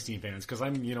Springsteen fans because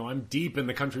I'm deep in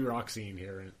the country rock scene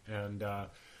here,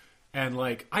 and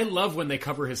like I love when they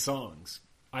cover his songs.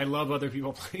 I love other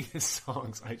people playing his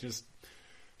songs. I just,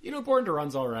 Born to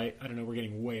Run's all right. I don't know. We're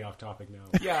getting way off topic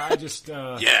now. Yeah, I just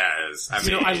Yes, I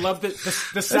mean, I love the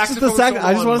That's just saxophone.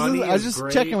 I just solo on wanted Money I was is just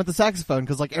great. checking with the saxophone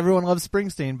because like everyone loves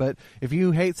Springsteen, but if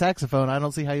you hate saxophone, I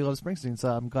don't see how you love Springsteen. So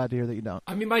I'm glad to hear that you don't.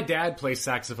 I mean, my dad plays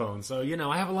saxophone, so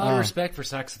I have a lot of respect for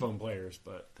saxophone players.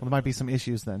 But Well, there might be some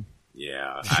issues then.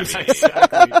 yeah, I mean,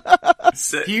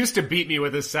 exactly. He used to beat me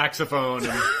with his saxophone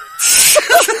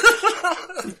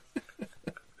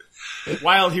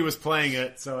while he was playing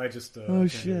it, so I just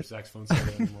can't hear shit. saxophone solo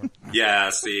anymore. yeah.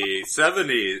 See,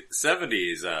 70s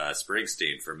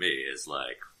Springsteen for me is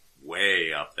like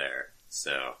way up there.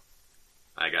 So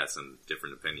I got some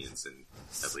different opinions than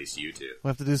at least you two.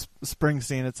 We'll have to do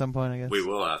Springsteen at some point, I guess. We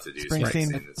will have to do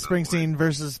Springsteen. At some Springsteen point.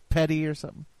 versus Petty or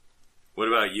something. What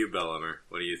about you, Bellimer?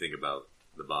 What do you think about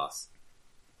the boss?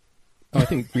 Oh, I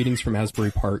think Greetings from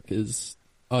Asbury Park is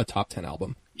a top 10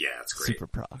 album. Yeah, it's great. Super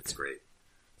prog. It's great.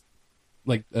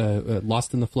 Like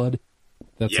Lost in the Flood,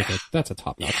 that's Yeah. that's a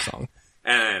top notch song.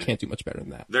 And Can't do much better than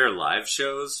that. their live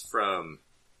shows from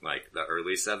like the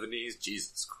early 70s,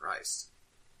 Jesus Christ.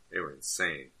 They were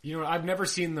insane. I've never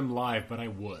seen them live, but I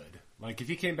would. Like, if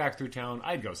he came back through town,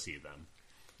 I'd go see them.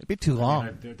 It'd be too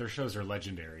long. Their shows are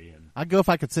legendary. And I'd go if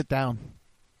I could sit down.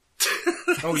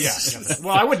 oh yeah,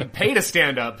 well, I wouldn't pay to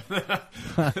stand up.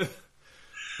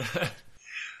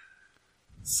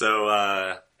 So,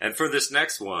 and for this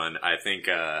next one, I think,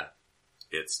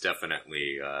 it's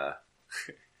definitely,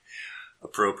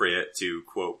 appropriate to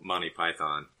quote Monty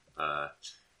Python.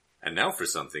 And now for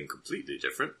something completely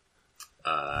different.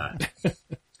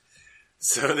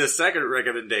 So the second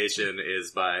recommendation is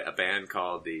by a band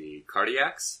called the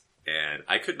Cardiacs, and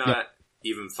I could not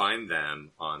even find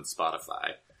them on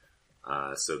Spotify.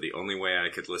 So the only way I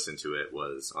could listen to it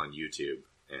was on YouTube,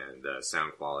 and the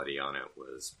sound quality on it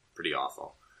was pretty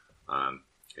awful. And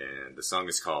the song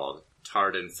is called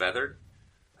Tarred and Feathered,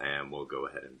 and we'll go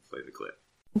ahead and play the clip.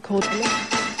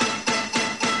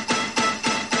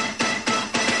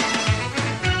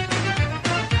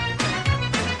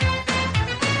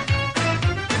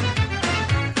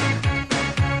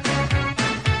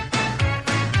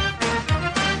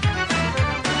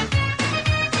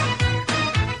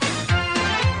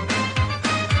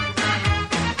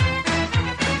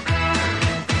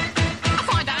 I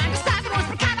find I understand the rules,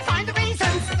 but can't I find the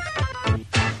reasons?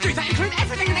 Do they include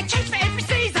everything they change for every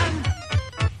season?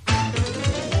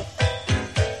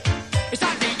 It's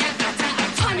only a matter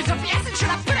of time is of the essence. Should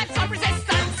I put up some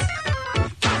resistance?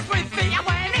 Comes with the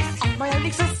awareness of my own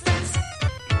existence.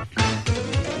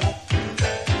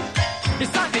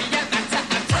 It's only a matter of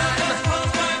time.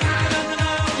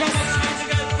 Yes.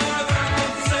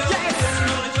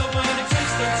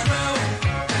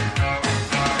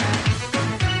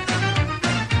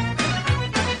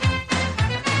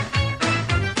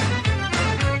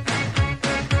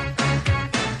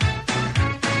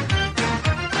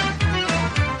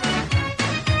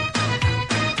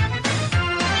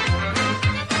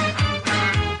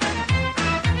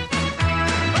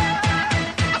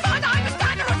 I find I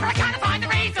understand the rules, but I can't find the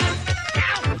reasons.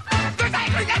 Now, do they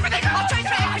include everything? I'll change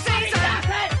for every season.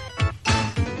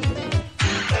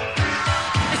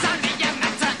 It's only a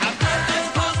matter of purpose.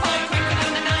 Pause by quicker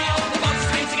than the nail. The boxes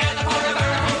came together for a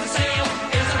very important seal.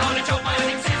 Is the knowledge of my own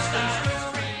existence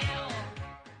real?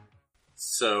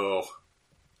 So,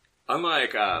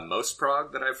 unlike most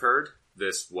prog that I've heard,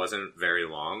 this wasn't very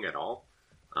long at all.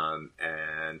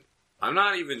 And I'm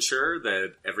not even sure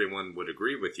that everyone would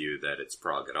agree with you that it's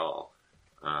prog at all.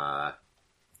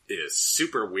 It is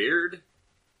super weird.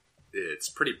 It's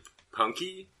pretty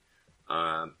punky.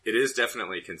 It is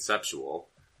definitely conceptual.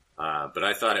 But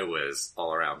I thought it was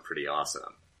all around pretty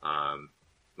awesome.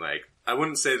 Like, I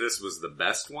wouldn't say this was the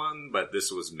best one, but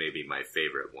this was maybe my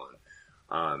favorite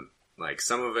one. Like,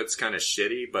 some of it's kind of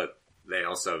shitty, but they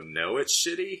also know it's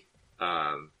shitty.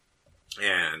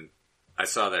 And I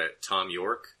saw that Tom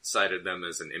York cited them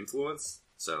as an influence,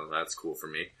 so that's cool for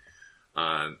me.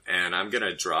 And I'm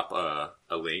gonna drop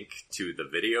a link to the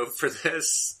video for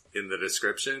this in the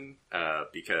description,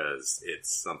 because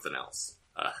it's something else.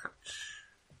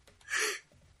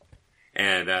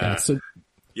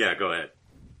 Yeah, go ahead.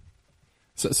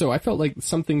 So I felt like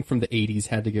something from the 80s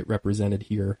had to get represented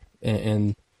here,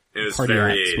 and It was Cardiacs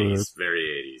very 80s, were-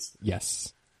 very 80s.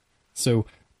 yes. So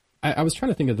I was trying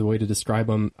to think of the way to describe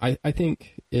them. I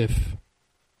think if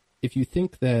you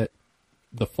think that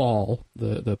The Fall,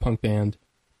 the punk band,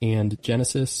 and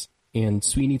Genesis and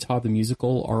Sweeney Todd the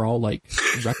Musical are all like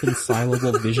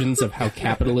reconcilable visions of how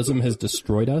capitalism has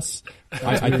destroyed us,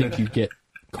 I think you get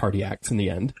Cardiacs in the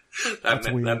end.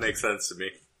 That weird. makes sense to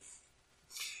me.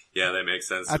 Yeah, that makes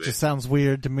sense to That me. just sounds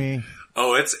weird to me.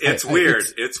 Oh, it's weird.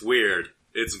 It's weird.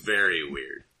 It's very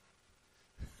weird.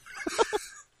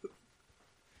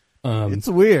 It's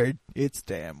weird. It's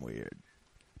damn weird.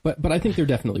 But I think they're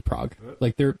definitely prog.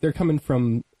 Like they're coming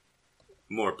from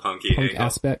More punky punk angle.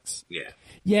 aspects. Yeah.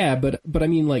 Yeah, but I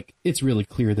mean, like, it's really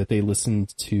clear that they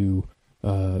listened to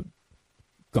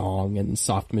Gong and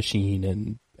Soft Machine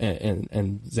and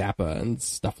Zappa and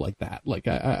stuff like that. Like,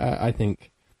 I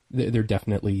think they're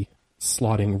definitely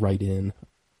slotting right in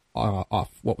off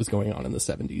what was going on in the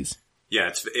 70s.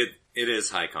 Yeah, it is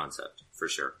high concept for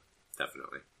sure.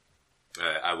 Definitely.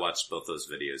 I watched both those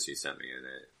videos you sent me, and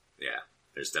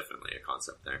there's definitely a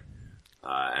concept there.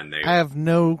 And I have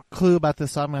no clue about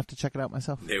this, so I'm gonna have to check it out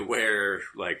myself. they wear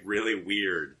like really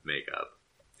weird makeup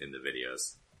in the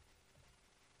videos,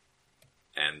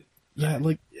 and Yeah,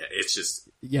 like, it's just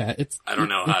it's. I don't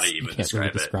know how to you even can't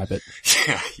really describe it.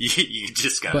 describe it. yeah, you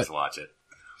just gotta But- watch it.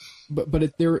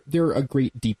 But they're a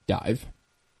great deep dive.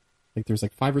 Like, there's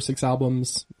like 5 or 6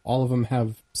 albums. All of them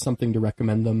have something to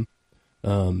recommend them.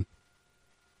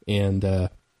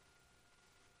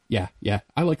 Yeah,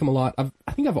 I like them a lot.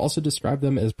 I think I've also described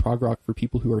them as prog rock for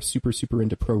people who are super, super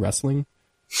into pro wrestling.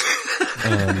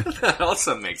 That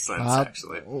also makes sense,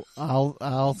 actually. I'll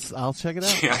check it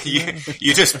out. Yeah,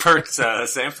 you just perked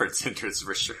Sanford's interest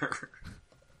for sure.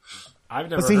 I've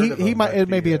never But see, heard of he them, might. but It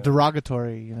may be a the,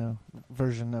 derogatory,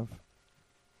 version of.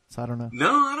 So I don't know.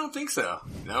 No, I don't think so.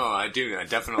 No, I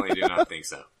definitely do not think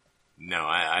so. No,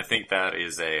 I think that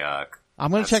is a. I'm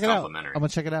gonna that's check it out. I'm complimentary. gonna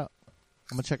check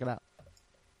it out.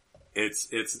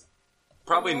 It's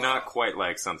probably not quite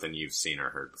like something you've seen or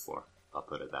heard before. I'll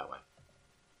put it that way.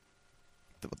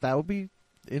 That would be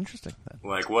interesting then.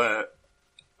 Like what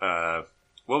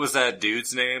was that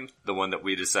dude's name? The one that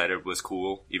we decided was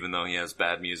cool, even though he has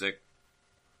bad music?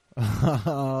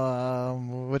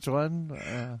 Which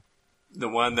one? The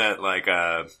one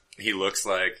that he looks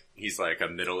like he's like a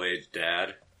middle-aged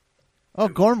dad. Oh,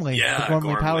 Gormley. Yeah, the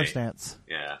Gormley Power Gormley. Stance.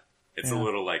 Yeah. It's Yeah. a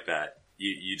little like that.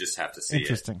 You just have to see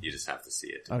Interesting. it. You just have to see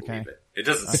it to Okay. believe it. It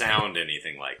doesn't sound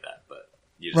anything like that, but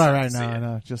you just Right, have right. to see No, it.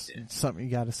 no. Just something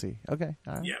you got to see. Okay.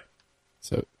 All right. Yeah.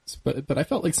 So, but I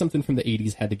felt like something from the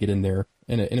 80s had to get in there,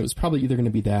 and it was probably either going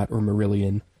to be that or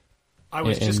Marillion. I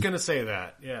was and- just gonna say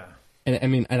that. Yeah. And I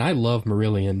mean, and I love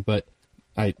Marillion, but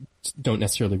I don't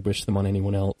necessarily wish them on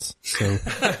anyone else. So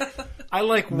I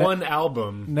like one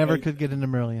album. Never And could get into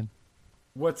Marillion.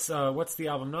 What's the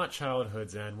album? Not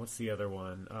Childhood's End. What's the other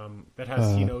one? That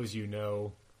has He Knows You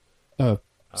Know.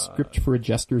 Script for a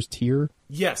Jester's Tear.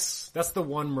 Yes, that's the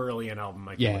one Marillion album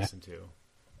I can Yeah. listen to.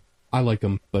 I like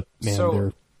them, but man,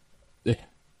 So- they're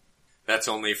That's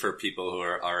only for people who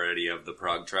are already of the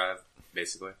prog tribe,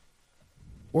 basically.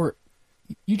 or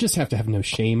you just have to have no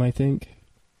shame. I think.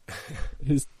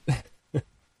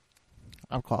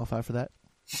 I'm qualified for that.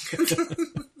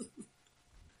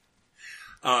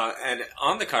 And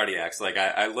on the Cardiacs,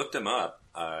 I looked them up,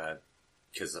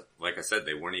 cause like I said,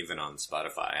 they weren't even on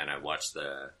Spotify, and I watched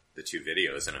the 2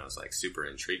 videos and I was super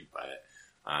intrigued by it.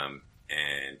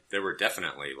 And there were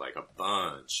definitely a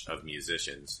bunch of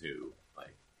musicians who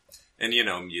and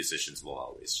musicians will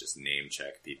always just name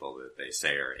check people that they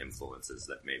say are influences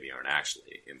that maybe aren't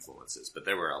actually influences, but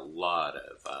there were a lot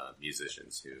of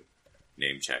musicians who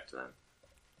name checked them.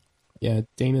 Yeah,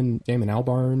 Damon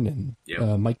Albarn and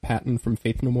Yep. Mike Patton from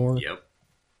Faith No More. Yep.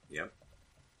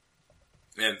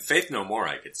 And Faith No More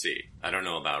I could see. I don't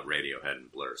know about Radiohead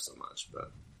and Blur so much,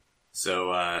 but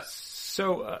so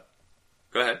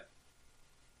go ahead.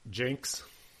 Jinx.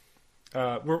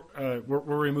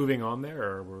 Were we moving on there,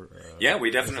 or we're? Yeah, we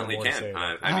is there definitely more to can. say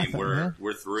about I mean, yeah.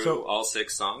 we're through So- all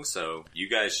 6 songs, so you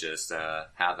guys just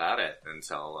have at it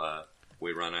until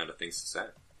we run out of things to say.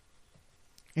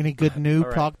 Any good new All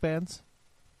right. prog bands?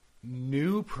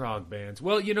 New prog bands.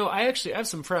 Well, I actually have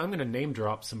some friends. I'm going to name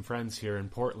drop some friends here in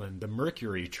Portland. The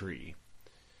Mercury Tree.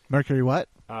 Mercury what?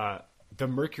 The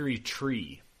Mercury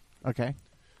Tree. Okay.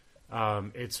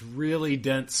 It's really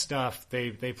dense stuff.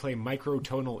 They play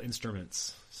microtonal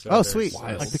instruments. So Oh, there's- sweet!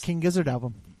 wild. Like the King Gizzard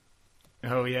album.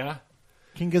 Oh yeah.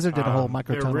 King Gizzard did a whole They're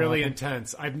microtonal. really album.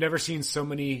 intense. I've never seen so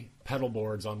many pedal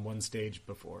boards on one stage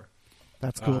before.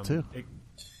 That's cool too.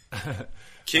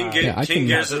 King I can-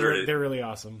 Gizzard. They're really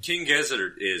awesome. King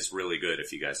Gizzard is really good.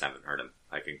 If you guys haven't heard him,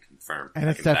 I can confirm. And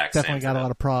I it's can back Sam definitely for got a that.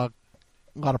 lot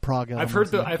of prog. I've heard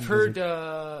elements in I've King heard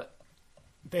Gizzard.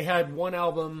 they had one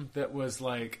album that was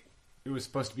like it was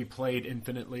supposed to be played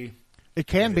infinitely. It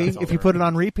can be that's all if you they put it were.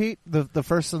 on repeat. The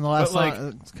first and the last But, like-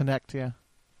 song connect. Yeah.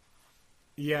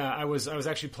 Yeah, I was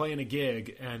actually playing a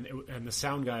gig and the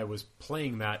sound guy was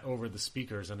playing that over the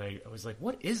speakers and I was like,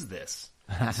 "What is this?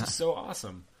 This is so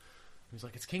awesome." He was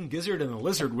like, "It's King Gizzard and the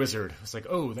Lizard Wizard." I was like,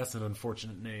 "Oh, that's an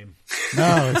unfortunate name."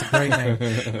 No, it's a great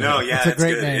name. No, yeah, It's a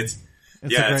great good. name. It's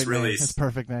It's yeah, a it's great really name. It's a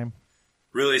perfect name.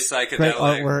 really Great psychedelic.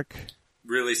 artwork.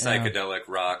 Really psychedelic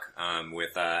rock.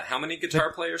 With how many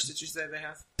guitar players did you say they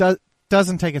have?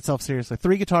 Doesn't take itself seriously.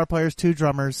 3 guitar players, 2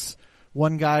 drummers,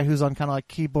 1 guy who's on kind of like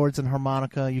keyboards and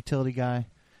harmonica, utility guy,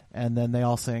 and then they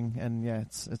all sing. And yeah,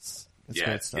 it's Yeah,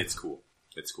 great stuff. it's cool.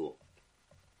 It's cool.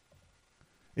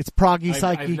 It's proggy, I've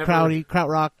psyche, never-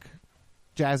 krautrock,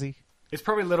 jazzy. It's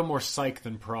probably a little more psych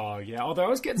than prog. Yeah, although I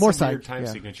was getting More some weird psych, time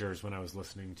yeah. signatures when I was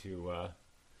listening to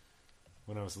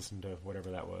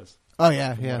whatever that was. Oh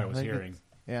yeah, From yeah. what I was They- hearing.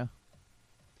 Yeah,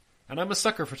 And I'm a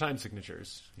sucker for time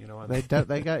signatures. You know, I'm they got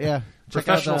yeah. Check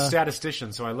professional out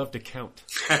statistician, so I love to count.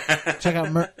 check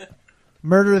out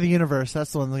Murder of the Universe.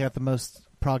 That's the one that got the most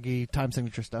proggy time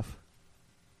signature stuff.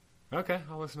 Okay,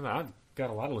 I'll listen to that. I've got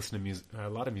a lot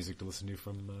of music to listen to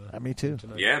from. Me too.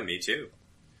 tonight. Yeah, me too.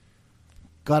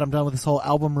 God, I'm done with this whole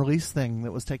album release thing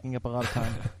that was taking up a lot of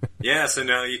time. Yeah, so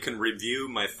now you can review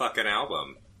my fucking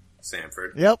album,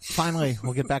 Sanford. Yep, finally,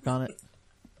 we'll get back on it.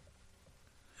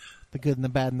 The Good and the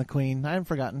Bad and the Queen. I haven't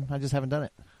forgotten. I just haven't done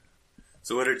it.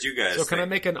 So what did you guys So can I think?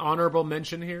 make an honorable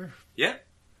mention here? Yeah.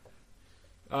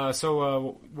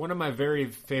 So one of my very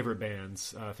favorite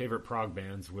bands, favorite prog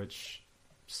bands, which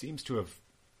seems to have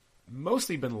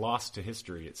mostly been lost to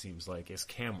history, it seems like, is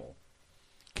Camel.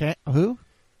 Who?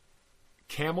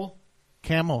 Camel?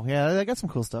 Camel. Yeah, they got some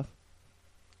cool stuff.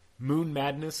 Moon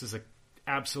Madness is an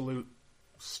absolute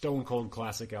stone cold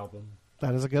classic album.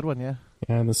 That is a good one, yeah.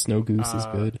 Yeah, and the Snow Goose is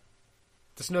good.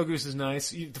 The Snow Goose is nice.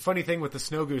 The funny thing with the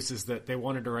Snow Goose is that they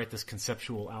wanted to write this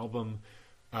conceptual album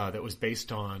that was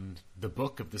based on the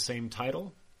book of the same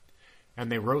title,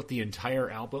 and they wrote the entire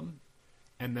album,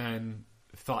 and then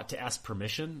thought to ask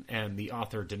permission, and the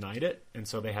author denied it, and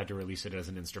so they had to release it as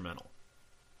an instrumental.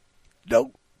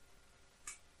 Nope.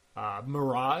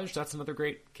 Mirage, that's another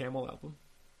great Camel album.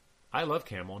 I love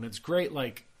Camel, and it's great.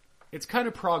 Like, it's kind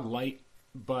of prog light,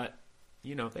 but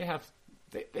you know they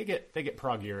get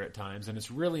proggier at times, and it's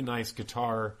really nice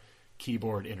guitar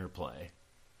keyboard interplay,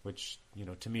 which you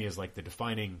know to me is like the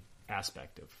defining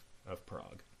aspect of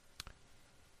prog.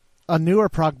 A newer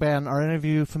prog band. Are any of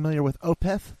you familiar with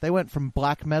Opeth? They went from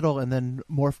black metal and then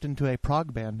morphed into a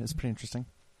prog band. It's pretty interesting.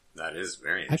 That is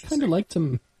very I interesting. kind of liked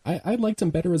them. I liked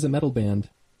them better as a metal band.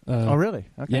 Oh, really?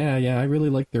 Okay. Yeah, I really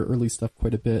liked their early stuff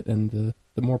quite a bit, and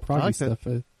the more proggy liked it.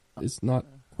 stuff is not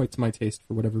quite to my taste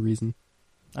for whatever reason.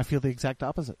 I feel the exact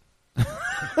opposite.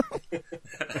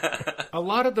 A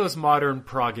lot of those modern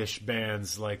proggish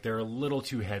bands, like they're a little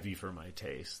too heavy for my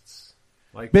tastes.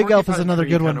 Like Big Elf is Porcupine another Tree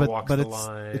good one, kinda walks but the it's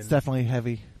line. definitely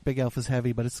heavy. Big Elf is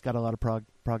heavy, but it's got a lot of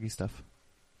proggy stuff.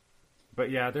 But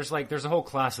yeah, there's a whole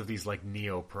class of these like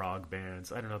neo prog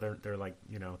bands. I don't know, they're like,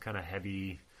 you know, kind of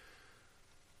heavy,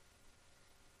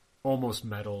 almost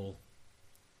metal.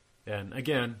 And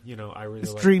again, you know, I really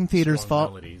It's like Dream Theater's strong fault.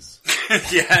 melodies.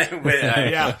 Yeah,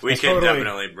 Yeah, we can totally.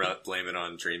 definitely blame it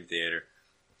on Dream Theater.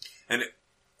 And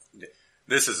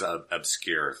this is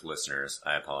obscure, listeners.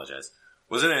 I apologize.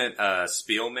 Wasn't it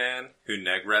Spielman who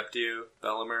neg-repped you,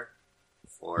 Bellimer?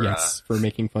 For, Yes, for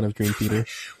making fun of Dream Theater.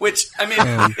 which, I mean,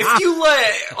 if you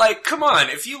like, come on,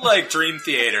 if you like Dream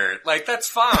Theater, like, that's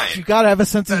fine. You gotta have a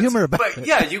sense of humor about But it.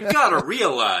 yeah, you gotta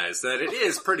realize that it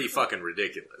is pretty fucking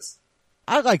ridiculous.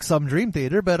 I like some Dream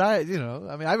Theater, but I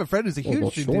have a friend who's a huge well,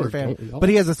 Dream sure, Theater fan, don't we all? but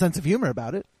he has a sense of humor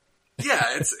about it. Yeah,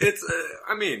 it's,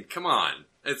 I mean, come on.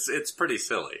 It's pretty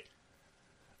silly.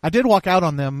 I did walk out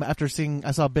on them after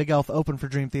I saw Big Elf open for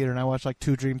Dream Theater, and I watched like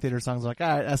 2 Dream Theater songs. Like, all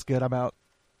right, that's good. I'm out.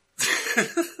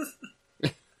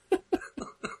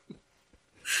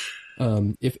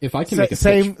 If I can make a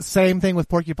Same thing with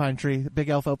Porcupine Tree. Big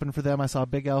Elf opened for them. I saw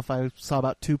Big Elf. I saw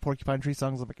about 2 Porcupine Tree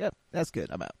songs. I'm like, yep, that's good.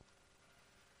 I'm out.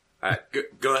 Alright,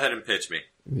 go ahead and pitch me.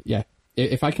 yeah,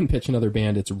 if I can pitch another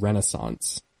band, it's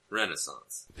Renaissance.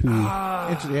 Renaissance. Who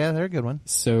Yeah, they're a good one.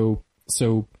 so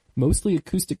mostly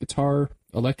acoustic guitar,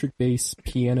 electric bass,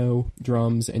 piano,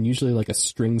 drums, and usually like a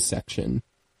string section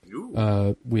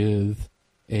with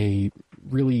a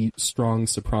really strong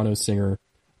soprano singer,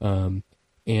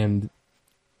 and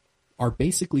are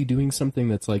basically doing something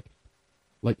that's like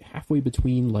halfway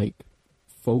between like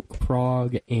folk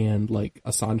prog and like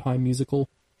a Sondheim musical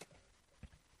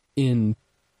in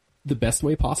the best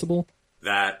way possible.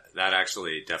 That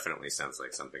actually definitely sounds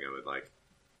like something I would like.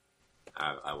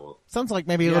 I will. Sounds like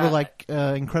maybe a little like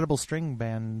Incredible String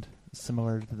Band,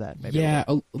 similar to that. Maybe Yeah,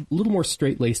 a little more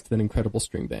straight-laced than Incredible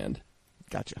String Band.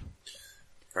 Gotcha.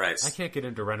 Right. I can't get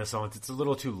into Renaissance. It's a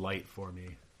little too light for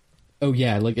me. Oh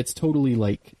yeah, like it's totally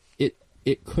like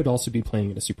it could also be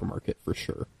playing in a supermarket for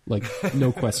sure. Like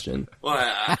no question. Well,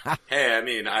 hey, I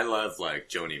mean, I love like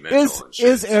Joni Mitchell and shit.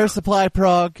 Is Air Supply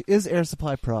Prague? Is Air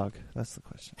Supply Prague? That's the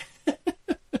question.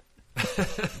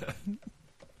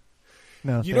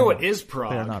 No, You know what is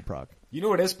Prague? They're not Prague. You know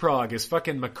what is Prague? Is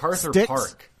fucking MacArthur Styx?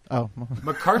 Park. Oh,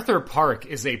 MacArthur Park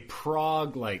is a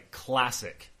Prague like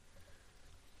classic.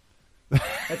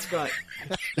 That's got.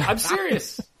 I'm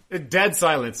serious. Dead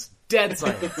silence. Dead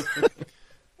silence.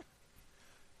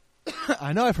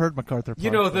 I know I've heard MacArthur Park.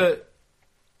 You know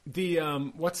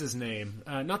the what's his name?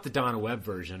 Not the Donna Webb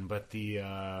version, but the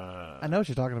I know what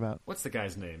you're talking about. what's the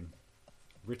guy's name?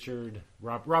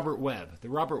 Robert Webb. The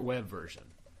Robert Webb version.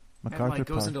 MacArthur And like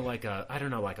goes Park. into like a I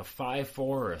don't know like a 5/4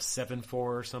 or a 7/4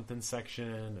 or something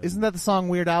section. And- Isn't that the song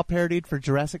Weird Al parodied for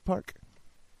Jurassic Park?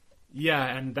 Yeah,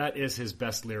 and that is his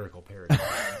best lyrical parody.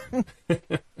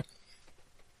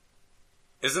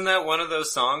 Isn't that one of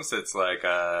those songs that's like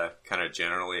kind of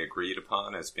generally agreed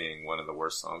upon as being one of the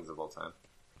worst songs of all time?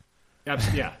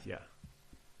 Yeah.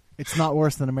 It's not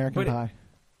worse than American But it- Pie.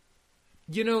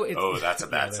 You know, it's, Oh, that's a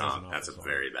yeah, bad that is song. an That's a awful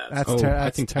very bad That's song. Oh, that's I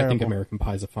think terrible. American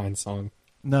Pie is a fine song.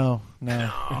 No,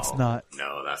 it's not.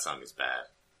 No, that song is bad.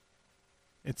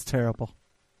 It's terrible.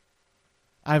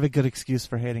 I have a good excuse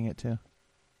for hating it too.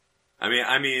 I mean,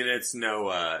 it's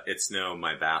no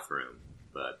My Bathroom,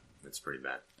 but it's pretty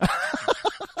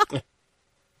bad.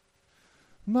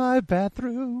 My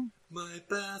bathroom. My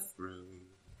bathroom.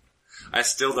 I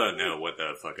still don't know what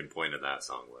the fucking point of that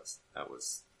song was. That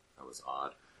was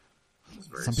odd. It was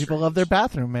very Some people strange. love their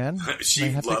bathroom, man. She They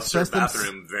have to loves her express them-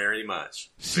 bathroom very much.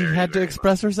 She Very, had to very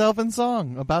express herself in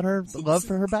song about her love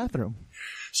for her bathroom. much.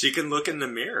 She can look in the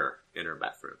mirror in her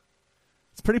bathroom.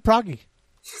 It's pretty proggy.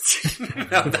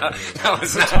 No, that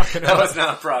was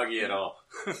not proggy at all.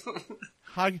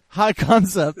 High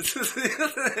concept.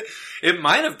 It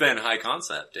might have been high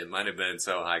concept. It might have been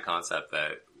so high concept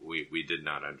that we did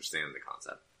not understand the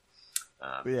concept.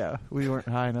 Yeah, we weren't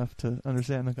high enough to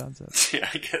understand the concept. Yeah,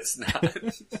 I guess not.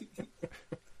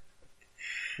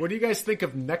 What do you guys think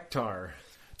of Nectar?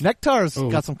 Nectar's Oh.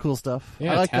 got some cool stuff.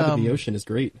 Yeah, I like Tab of the Ocean is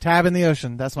great. Tab in the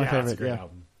Ocean. That's my That's a favorite. great Yeah.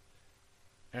 album.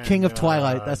 And, King of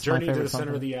Twilight, that's my Journey favorite to the song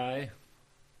Center from of the Eye.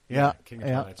 Yeah. King of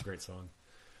Yeah. Twilight's a great song.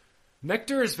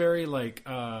 Nectar is very like,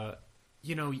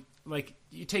 you know, like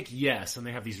you take Yes, and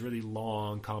they have these really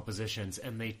long compositions,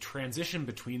 and they transition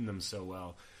between them so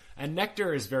well. And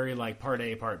Nectar is very like part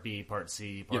A, part B, part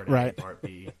C, part A, right. part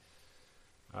B.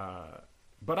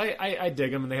 But I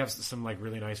dig them, and they have some like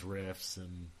really nice riffs.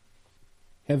 And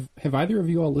Have either of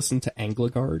you all listened to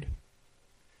Anglagard?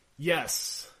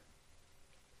 yes,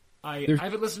 I There's-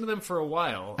 haven't listened to them for a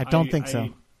while. I don't think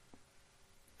so.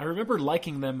 I remember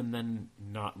liking them and then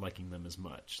not liking them as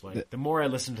much. Like the more I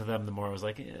listened to them, the more I was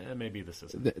like, maybe this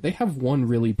isn't. They have one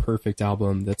really perfect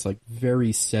album that's like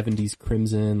very 70s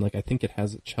Crimson. Like I think it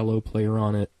has a cello player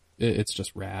on it. It's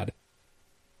just rad.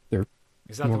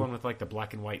 Is that more- the one with like the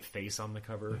black and white face on the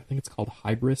cover? I think it's called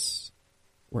Hybris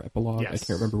or Epilogue. I Yes.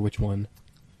 can't remember which one.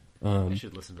 I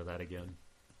should listen to that again.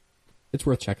 It's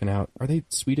worth checking out. Are they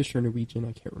Swedish or Norwegian?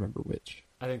 I can't remember which.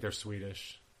 I think they're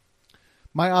Swedish.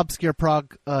 My obscure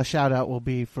prog shout out will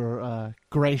be for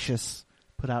Gracious.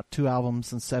 Put out 2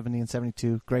 albums in 70 and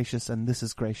 72. Gracious and This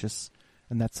Is Gracious.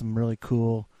 And that's some really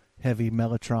cool, heavy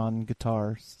Mellotron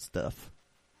guitar stuff.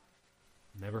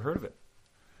 Never heard of it.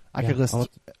 I Yeah,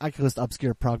 could list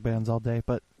obscure prog bands all day,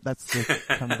 but that's the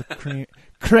kind of the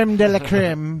creme de la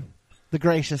creme. The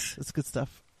Gracious. It's good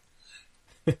stuff.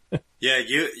 Yeah,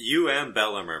 you and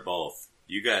Bellum are both.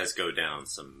 You guys go down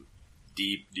some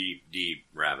deep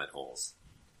rabbit holes.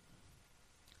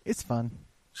 It's fun.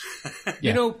 Yeah.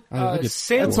 You know, I get- It's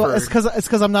Sanford.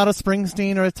 because I'm not a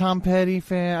Springsteen or a Tom Petty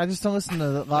fan. I just don't listen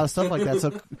to a lot of stuff like that.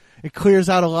 So it clears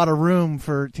out a lot of room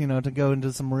for to go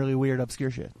into some really weird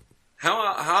obscure shit.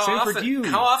 How Sanford,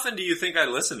 how often do you think I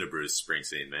listen to Bruce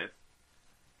Springsteen, man?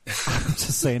 I'm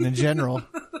just saying in general.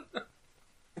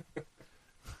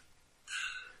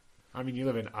 I mean, you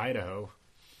live in Idaho.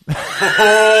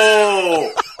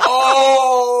 Oh!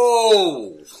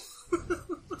 Oh!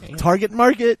 Target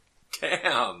market,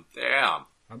 Damn.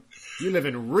 You live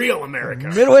in real America.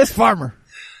 Midwest farmer.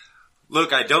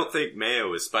 Look, I don't think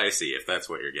mayo is spicy, if that's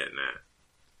what you're getting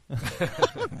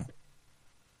at.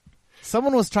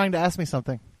 Someone was trying to ask me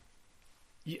something.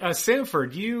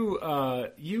 Sanford, you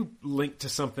linked to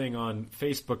something on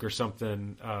Facebook or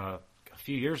something a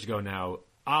few years ago now.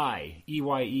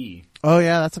 EYE. Oh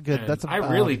yeah, that's a good. And That's a. I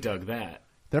really dug that.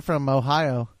 They're from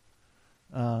Ohio,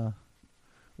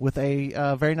 with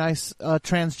a very nice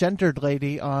transgendered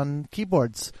lady on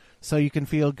keyboards, so you can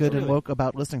feel good and really? woke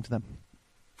about listening to them.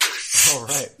 All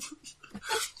right.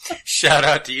 Shout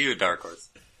out to you, Dark Horse.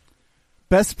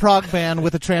 Best prog band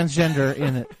with a transgender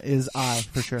in it is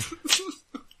for sure.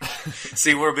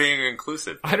 See, we're being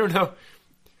inclusive. I don't know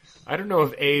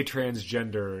if a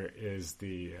transgender is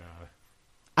the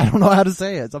I don't know how to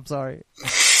say it. I'm sorry.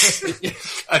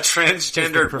 A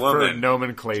transgendered preferred woman.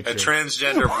 nomenclature. A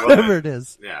transgender Whatever woman. it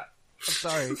is. Yeah.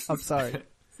 I'm sorry.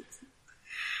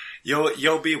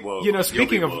 You'll be woke. You know,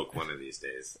 speaking you'll of- be woke one of these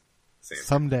days. Sanford.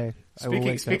 Someday I will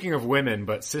wake up. Speaking of women,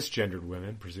 but cisgendered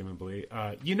women, presumably,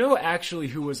 actually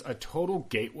who was a total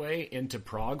gateway into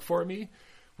prog for me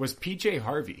was PJ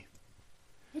Harvey.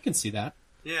 I can see that.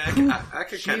 Yeah, I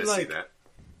could kind of see that.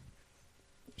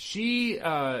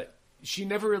 She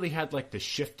never really had like the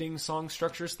shifting song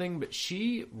structures thing, but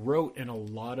she wrote in a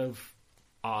lot of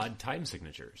odd time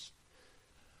signatures.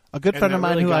 A good And friend that of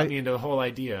mine really who got I me into the whole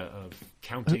idea of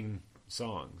counting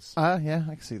songs. yeah,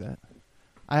 I can see that.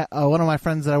 One of my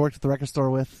friends that I worked at the record store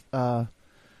with,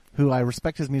 who I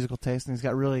respect his musical taste, and he's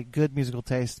got really good musical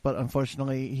taste, but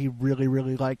unfortunately he really,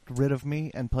 really liked Rid of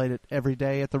Me and played it every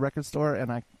day at the record store,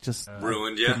 and I just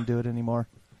Ruined ya? couldn't do it anymore.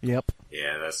 Yep.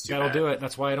 Yeah, that's too That'll bad. do it.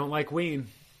 That's why I don't like Ween.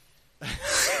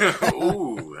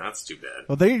 Ooh, that's too bad.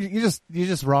 Well, you're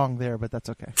just wrong there, but that's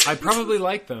okay. I probably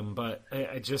like them, but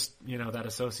I just, that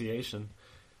association.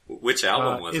 Which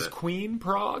album was is it? Queen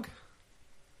prog?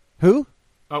 Who?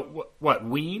 What,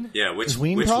 Ween? Yeah, which Is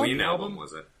Ween which prog? Ween album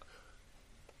was it?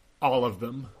 All of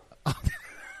them.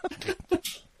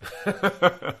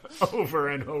 Over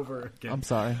and over again. I'm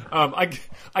sorry.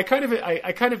 I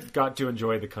kind of got to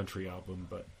enjoy the country album,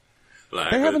 but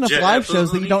Like They have a enough live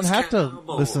shows that you don't Japanese have to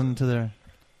cowboy. listen to their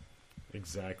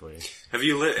exactly. Have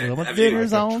you Little have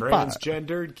Diggers you on fire.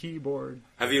 Transgendered keyboard.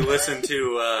 have you listened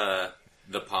to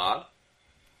the Pod?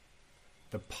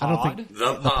 The I don't Pod? think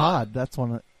The the pod. That's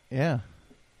one. Yeah.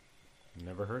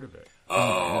 Never heard of it.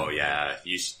 Oh yeah,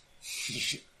 you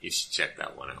should check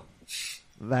that one out.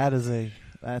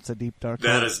 That's a deep dark.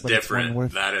 That hole, is but it's one different.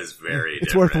 worth- That is very It's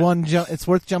different. worth one. It's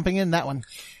worth jumping in that one.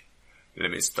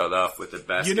 Let me start off with a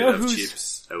basket You know of who's-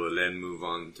 chips. I will then move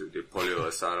on to the pollo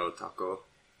asado taco.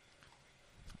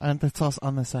 And the sauce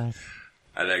on the side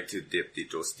I like to dip the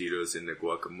Tostitos in the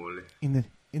guacamole.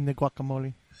 in the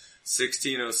guacamole.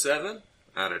 1607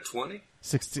 out of 20.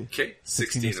 60. Okay,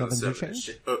 1607 1607.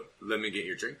 change? Oh, let me get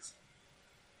your drinks.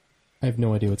 I have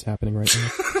no idea what's happening right now.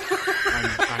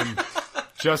 I'm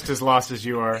just as lost as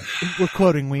you are. We're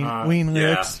quoting Ween yeah.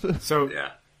 lyrics. So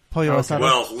Yeah. Pollo Okay. asado.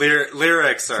 Well,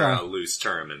 lyrics are Sorry. a loose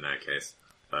term in that case.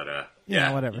 But,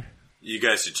 yeah, whatever. You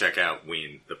guys should check out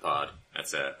Ween, the Pod.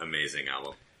 That's an amazing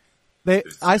album.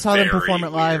 I saw them very perform it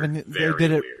live, weird, and they very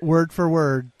did it weird. word for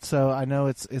word, so I know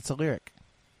it's a lyric.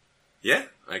 Yeah,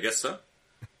 I guess so.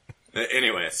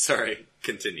 Anyway, sorry.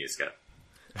 Continue, Scott.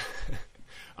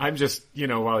 I'm just,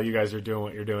 while you guys are doing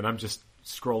what you're doing, I'm just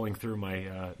scrolling through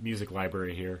my music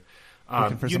library here.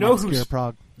 Looking for you some know obscure who's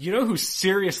prog. You know who's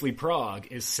seriously prog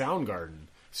is Soundgarden.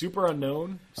 Super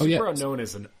Unknown. Oh, yeah. Super Unknown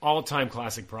is an all-time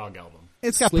classic prog album.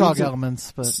 It's got Slaves prog and-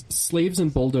 elements, but Slaves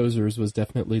and Bulldozers was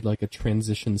definitely like a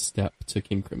transition step to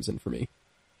King Crimson for me.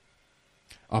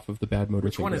 Off of the Bad Motorfinger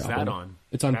Which one is album. that on?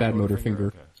 It's on Bad Motorfinger.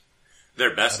 Okay.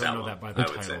 Their I best don't know album, that by the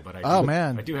I would say. title, but I oh do,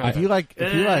 man, I do have if you like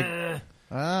the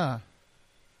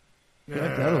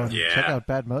other one, Yeah. check out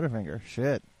Bad Motorfinger.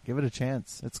 Shit, give it a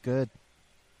chance. It's good.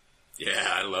 Yeah,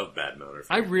 I love Bad Motorfinger.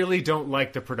 I really don't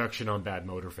like the production on Bad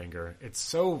Motorfinger. It's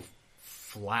so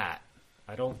flat.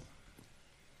 I don't.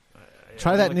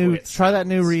 Try I that don't like the way it Try that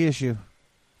new sounds. reissue.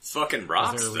 Fucking Is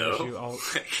rocks, there a reissue? though. I'll-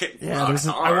 Yeah, Rocks there's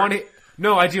a- hard. I want to.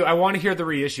 No, I do. I want to hear the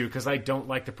reissue because I don't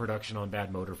like the production on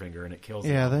Bad Motorfinger, and it kills.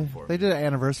 the Yeah, album for they me. did an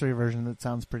anniversary version that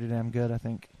sounds pretty damn good. I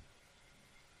think.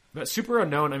 But Super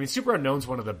Unknown. I mean, Super Unknown's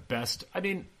one of the best. I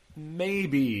mean,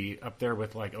 maybe up there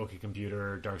with like OK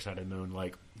Computer, Dark Side of the Moon,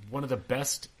 like one of the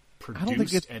best don't think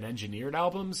produced it- and engineered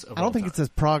albums. Of I don't all think time. it's as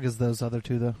prog as those other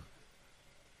two, though.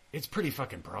 It's pretty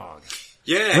fucking prog.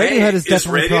 Yeah, Radiohead is hey,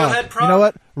 definitely Radiohead prog. You know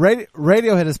what?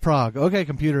 Radiohead is prog. OK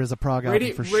Computer is a prog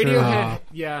album for Radiohead, sure.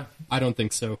 yeah. I don't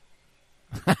think so.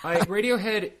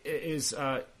 Radiohead is,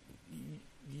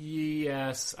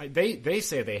 yes. They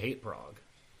say they hate prog.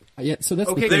 Yeah, so that's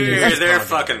Okay, the thing. They're, Is, they're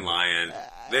prog. fucking lying.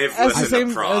 They've That's the listened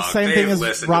to prog. same They've thing as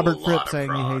listened Robert to a Fripp lot of saying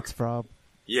prog. he hates prog.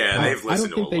 Yeah, I they've don't listened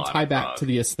to think a they lot tie of back prog. to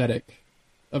the aesthetic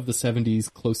of the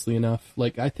 70s closely enough.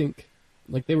 Like, I think,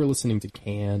 like, they were listening to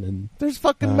Can and... There's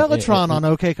fucking Uh, Mellotron it- on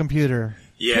OK Computer.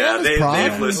 Yeah, Can is they've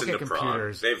prog. listened Okay, to prog.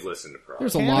 computers. They've listened to prog.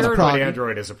 There's a Can lot of is Paranoid prog.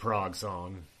 Android is a prog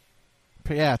song.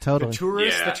 Yeah, totally.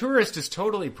 Tourist, Yeah. The Tourist is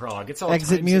totally prog. It's all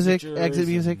Exit time music. signatures Exit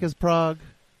music and- is prog.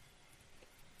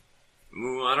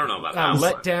 Ooh, I don't know about that. Let one.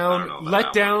 I don't know down, about let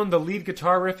that down. one. The lead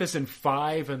guitar riff is in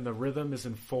 5, and the rhythm is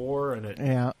in 4, and it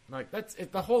Yeah. like that's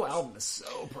it. The whole album is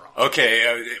so prog.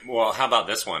 Okay, well, how about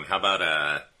this one? How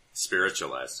about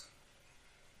Spiritualized?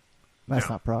 That's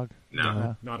No. not prog.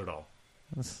 No. Not at all.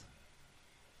 That's-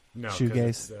 No, 'cause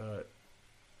Shoegaze. it's,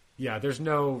 yeah, there's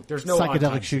no Psychedelic odd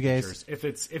time shoegaze. signatures.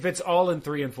 If it's all in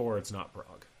 3 and 4, it's not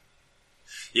prog.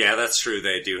 Yeah, that's true.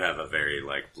 They do have a very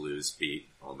like blues beat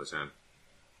all the time,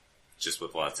 just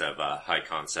with lots of high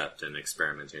concept and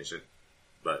experimentation.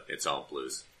 But it's all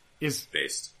blues Is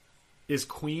based.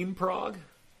 Queen prog?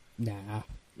 Nah.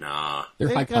 Nah, They're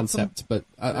They've high got some- concept, but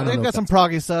I don't They've know. got if some that's-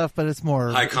 proggy stuff, but it's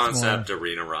more high it's concept more-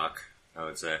 arena rock. I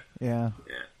would say. yeah,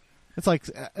 Yeah. it's like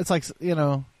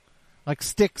like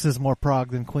Styx is more prog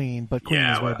than Queen, but Queen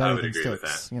Yeah, is way I better would than agree with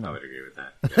Styx. that. You know, I would agree with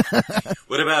that. Yeah.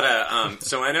 What about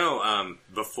so I know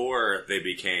before they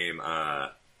became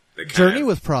the kind Journey of,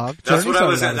 was prog. That's Journey what I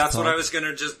was. started out as That's what prog. I was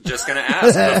gonna just gonna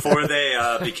ask before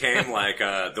they became like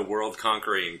the world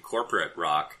conquering corporate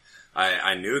rock.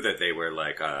 I knew that they were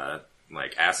like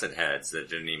acid heads that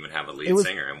didn't even have a lead It was-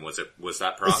 singer. And was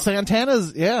that prog?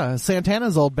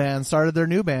 Santana's old band started their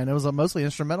new band. It was mostly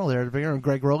instrumental there.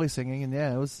 Greg Rowley singing, and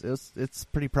yeah, it's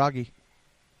pretty proggy.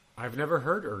 I've never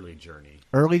heard Early Journey.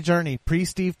 Early Journey, pre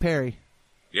Steve Perry.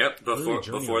 Yep, Really,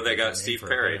 Journey before would they be a got name Steve for a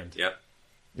Perry. band. Yep,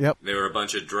 Yep. they were a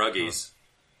bunch of druggies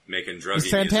making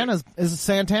druggy Is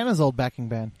Santana's old backing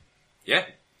band.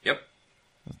 music. Yeah, yep.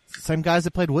 Same guys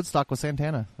that played Woodstock with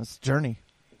Santana. That's Journey.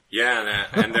 Yeah,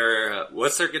 and their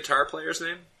what's their guitar player's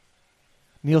name?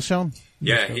 Neil Schon.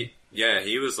 Yeah,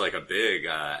 he was like a big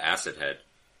acid head.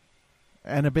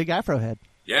 And a big afro head.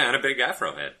 Yeah, and a big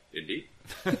afro head, indeed.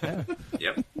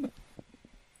 Yep.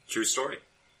 True story.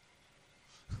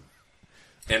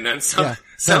 And then Yeah,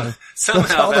 no,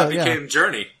 somehow all that the- yeah. became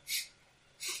Journey.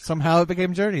 Somehow it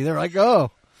became Journey. They're like,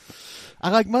 oh, I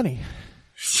like money.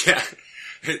 Yeah.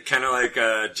 Kind of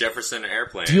like Jefferson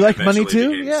Airplane. Do you like money eventually too?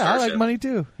 became Yeah, I like Starship. money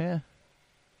too. Yeah.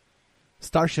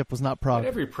 Starship was not prog.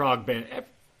 Every prog band.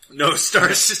 No,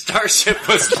 Starship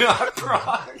was not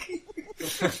prog.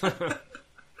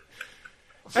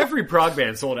 Every prog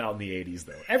band sold out in the 80s,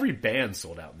 though. Every band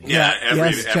sold out in the 80s. Yeah,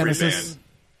 yes, every Genesis. band.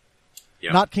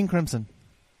 Yep. Not King Crimson.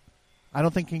 I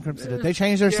don't think King Crimson did. They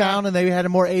changed their sound and they had a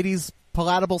more 80s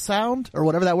palatable sound, or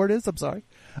whatever that word is. I'm sorry.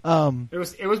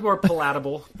 It was more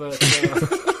palatable, but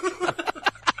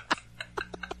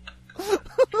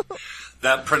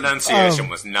That pronunciation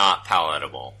was not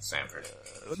palatable, Sanford.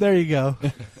 There you go.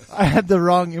 I had the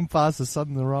wrong emphasis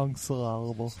on the wrong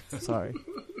syllable. Sorry.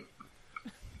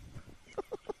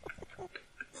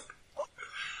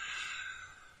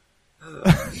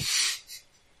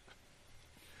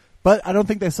 But I don't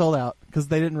think they sold out because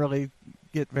they didn't really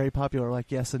get very popular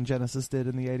like Yes and Genesis did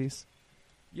in the 80s.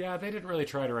 yeah, they didn't really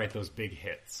try to write those big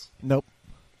hits. Nope.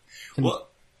 And, Well,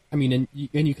 I mean, and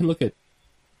you can look at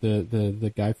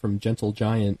the guy from Gentle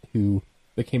Giant who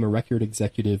became a record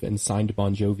executive and signed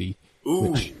Bon Jovi.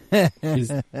 ooh, Which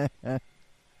is,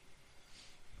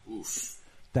 oof.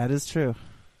 That is true.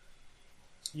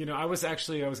 You know, I was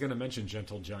going to mention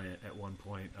Gentle Giant at one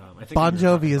point. I think Bon we were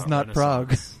talking Jovi is about not prog.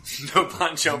 Renaissance. No,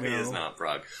 Bon Jovi No. is not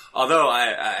prog. Although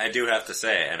I do have to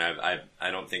say, and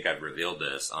I don't think I've revealed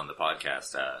this on the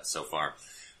podcast so far,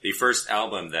 the first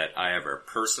album that I ever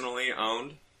personally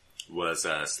owned was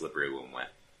Slippery When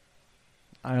Wet.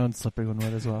 I own Slippery When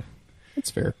Wet as well.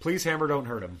 that's fair. Please Hammer, Don't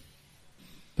Hurt Him.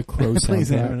 The Crow Please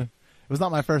soundtrack. Hammer. It was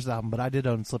not my first album, but I did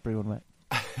own Slippery When Wet.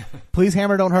 Please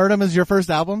Hammer, Don't Hurt Him is your first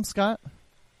album, Scott?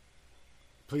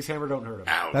 Please Hammer, Don't Hurt Him.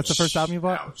 Ouch. That's the first album you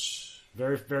bought? Ouch.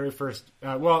 Very, very first.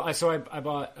 I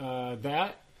bought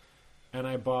that, and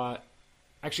I bought.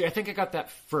 Actually, I think I got that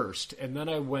first, and then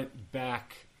I went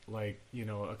back, a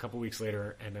couple weeks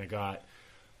later, and I got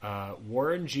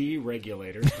Warren G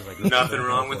Regulators. 'cause I grew up Nothing in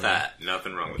wrong with California. that.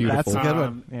 Nothing wrong with Beautiful. That's a good one.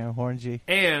 Um, Yeah, Warren G.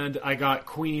 And I got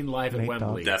Queen live at Nate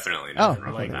Wembley. that. Definitely Oh, nothing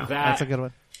wrong like with that. that. That's a good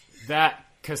one. That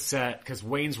cassette because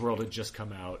Wayne's World had just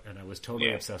come out, and I was totally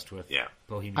Yeah. obsessed with Yeah.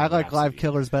 Bohemian I like Live Rhapsody.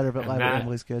 Killers better, but And Live that- at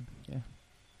Emily's good. Yeah,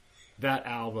 That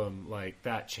album, like,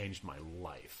 that changed my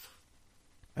life.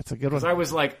 that's a good Because one.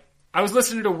 I was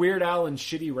listening to Weird Al and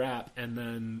shitty rap, and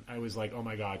then I was like, oh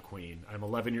my god, Queen. I'm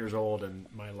 11 years old, and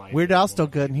my life... Weird is Al's still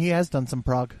one- good, and he has done some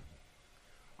prog.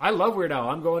 I love Weird Al.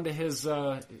 I'm going to his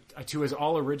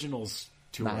All Originals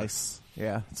tour. Nice.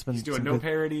 Yeah, it's been He's doing some no good,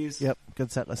 parodies. Yep,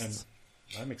 good set lists.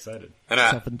 And I'm excited. And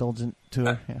Self-indulgent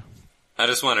tour. Yeah. I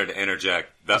just wanted to interject.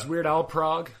 Is Weird Al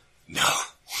Prague? No.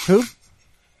 Who?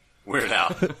 Weird Al.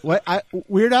 What?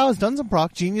 Weird Al has done some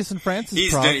prog. Genius in France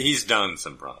is prog. He's done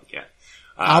some prog, yeah.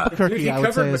 Albuquerque, He I would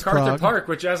covered say, is MacArthur prog. Park,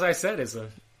 which, as I said, is a...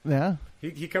 Yeah.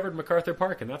 He covered MacArthur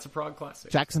Park, and that's a Prague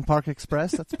classic. Jackson Park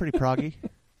Express. That's pretty proggy.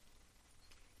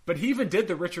 But he even did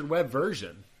the Richard Webb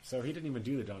version, so he didn't even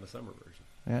do the Donna Summer version.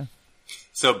 Yeah.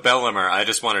 So, Bellimer, I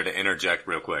just wanted to interject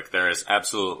real quick. There is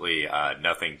absolutely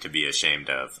nothing to be ashamed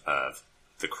of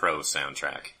the Crow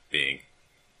soundtrack being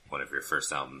one of your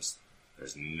first albums.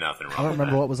 There's nothing wrong I don't with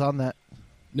remember that. what was on that.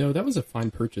 No, that was a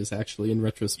fine purchase, actually, in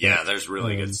retrospect. Yeah, there's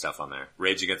really Um, good stuff on there.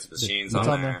 Rage Against the Machines What's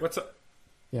on on there. there? What's up?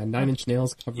 Yeah, Nine Inch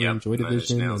Nails covering Yep, Joy Nine Inch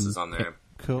Division, Nails and is on there.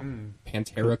 Cool.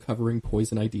 Pantera covering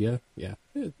Poison Idea. Yeah,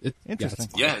 Interesting.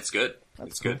 Yeah, it's good.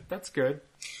 It's good. That's good.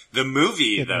 The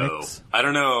movie, Good though, mix. I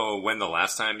don't know when the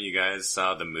last time you guys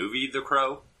saw the movie The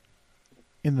Crow.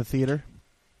 In the theater.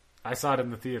 I saw it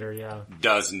in the theater, yeah.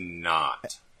 Does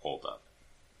not hold up.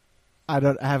 I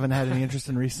haven't had any interest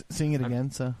in seeing it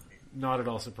again, so. Not at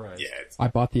all surprised. Yeah, it's, I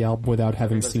bought the album without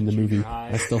having Everybody's seen the junior movie.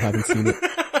 high. I still haven't seen it.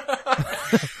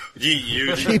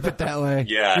 you Keep it that way.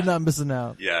 Yeah. You're not missing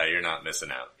out. yeah, you're not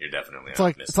missing out. You're definitely It's not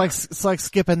like missing out. it's like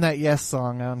skipping that Yes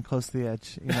song on Close to the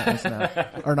Edge. You're not missing out.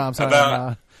 Or no, I'm sorry,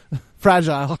 About-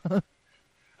 Fragile.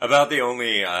 About the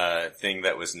only thing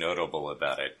that was notable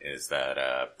about it is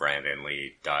that Brandon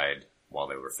Lee died while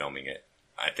they were filming it.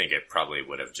 I think it probably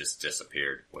would have just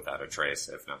disappeared without a trace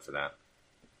if not for that.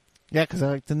 Yeah, because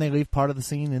didn't they leave part of the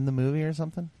scene in the movie or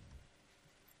something?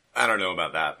 I don't know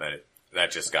about that, but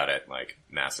that just got it like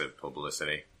massive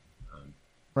publicity.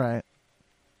 Right.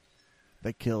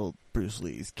 They killed Bruce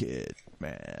Lee's kid,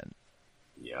 man.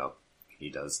 Yep, he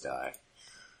does die.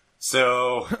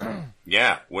 So,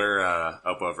 yeah, we're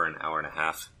up over an hour and a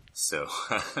half. So,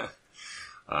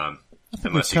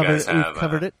 unless you guys have We've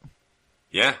covered it.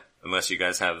 yeah, unless you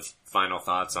guys have final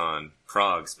thoughts on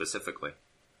Prague specifically.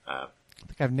 I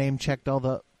think I've name checked all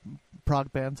the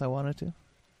prog bands I wanted to.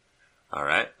 All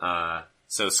right.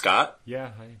 So Scott,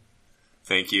 Yeah,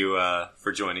 thank you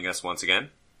for joining us once again.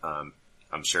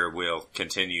 I'm sure we'll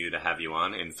continue to have you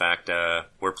on. In fact,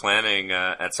 we're planning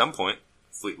at some point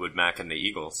Fleetwood Mac and the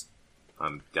Eagles.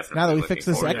 I'm definitely Now that we looking fixed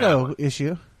this forward to echo that one.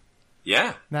 issue,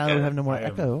 Yeah. now that yeah, we have no more I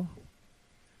am- echo,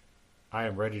 I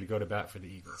am ready to go to bat for the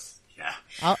Eagles.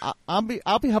 Yeah. I'll be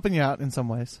helping you out in some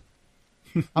ways.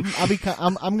 I'm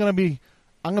gonna be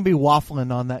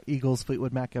waffling on that Eagles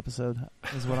Fleetwood Mac episode.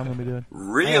 Is what I'm gonna be doing. I have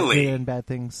Really? good and bad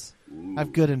things. I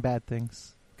have good and bad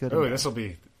things. Good. Oh, and bad. this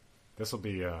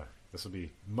will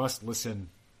be must listen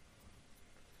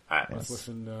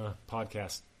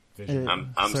podcast vision.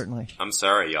 I'm Certainly. I'm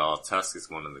sorry, y'all. Tusk is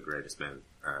one of the greatest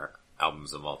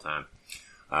albums of all time.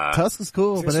 Tusk is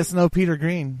cool, but it's no Peter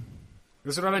Green.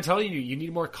 This is what I've been telling you. You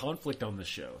need more conflict on this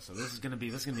show. So this is gonna be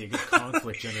a good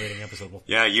conflict generating episode. We'll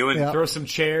Yeah, you and Yeah. throw some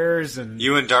chairs and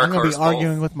you and Dark I'm gonna Horse be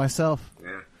arguing both. with myself.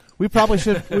 Yeah. We probably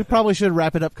should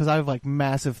wrap it up because I have like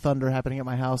massive thunder happening at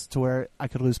my house to where I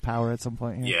could lose power at some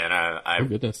point. Yeah, and Oh,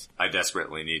 goodness. I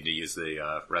desperately need to use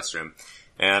the restroom.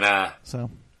 And So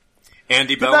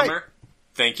Andy Good night. Bellimer,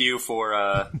 thank you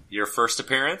for your first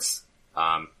appearance.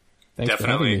 Thanks for having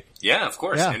Definitely. me. Yeah, of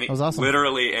course. Yeah, that was awesome.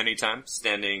 Literally anytime.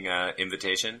 Standing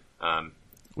invitation.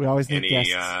 we always need Any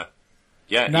guests.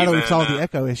 yeah, now that we've even, solved the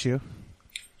echo issue.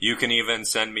 you can even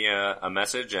send me a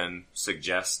message and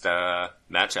suggest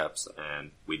matchups,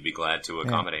 and we'd be glad to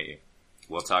accommodate you.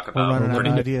 We'll talk We're about running out pretty,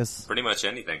 of ideas. pretty much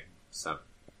anything. So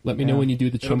Let me know when you do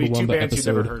the it'll be two Chumbawamba bands you've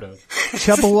never episode. heard of.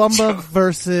 Chumbawamba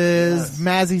versus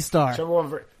Mazzy Star.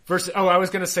 Chumbawamba versus. Oh, I was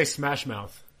gonna say Smash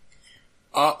Mouth.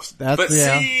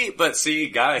 but see,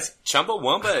 guys,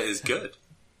 Chumbawamba is good.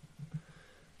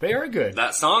 They are good.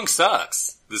 That song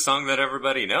sucks. The song that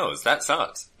everybody knows, that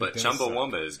sucks. But does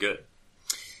Chumbawamba is good.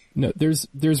 No, there's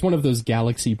one of those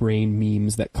Galaxy Brain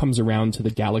memes that comes around to the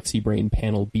Galaxy Brain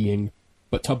panel being,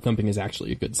 but Tub Thumping is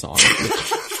actually a good song.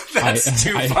 which That's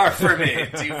too far for me.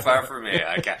 Too far for me.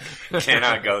 I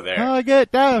cannot go there. I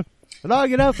get down, and I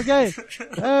get up again. Is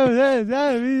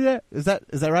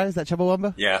that right? Is that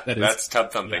Chumbawamba? Yeah, That is- that's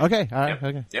Tub Thumping. Okay, all right, Yep.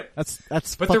 okay. Yep. That's. But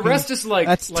fucking, the rest is like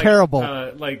that's terrible.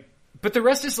 Like But the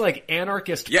rest is like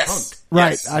anarchist Yes. punk.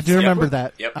 Right, Yes. I do remember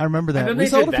that. Yep. I remember that. And then We they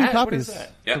sold did a few that? What copies is that?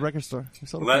 at Yep. the record store. We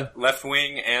sold a few.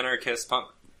 Left-wing anarchist punk.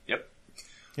 Yep.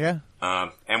 Yeah,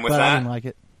 And with but I that, didn't like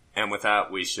it.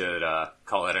 we should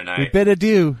call it a We night. bid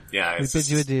adieu. Yeah, We bid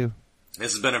you adieu.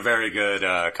 This has been a very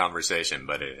good conversation,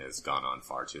 but it has gone on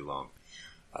far too long.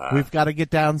 We've got to get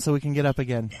down so we can get up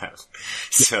again.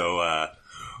 So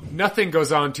Nothing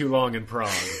goes on too long in Prague.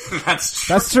 that's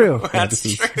true. That's true. That's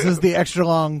this is true. This is the extra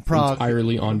long prog.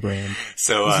 entirely on brand.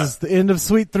 So This is the end of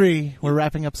Suite 3. We're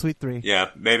wrapping up Suite 3. yeah,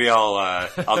 maybe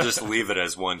I'll just leave it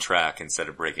as one track instead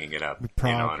of breaking it up in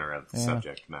Prog. honor of the Yeah.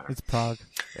 subject matter. It's prog.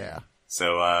 Yeah.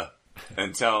 So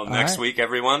until next right. week,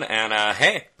 everyone, and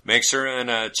hey, make sure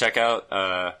and check out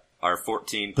our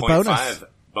 14.5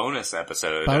 bonus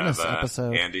episode Bonus of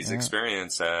episode, Andy's yeah.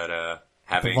 experience at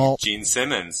having vault. Gene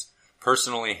Simmons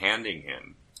personally handing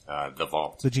him the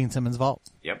vault. The Gene Simmons Vault.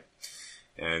 Yep.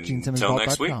 And until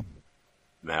next week, GeneSimmonsVault.com.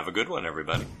 have a good one,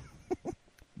 everybody.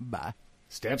 Bye.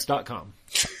 Stamps.com.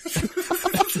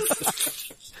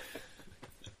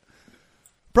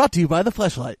 Brought to you by The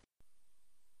Fleshlight.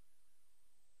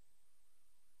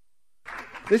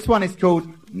 This one is called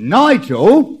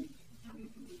Nigel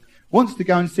Wants to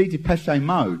Go and See Depeche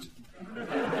Mode.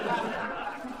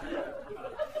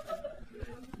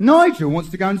 Nigel wants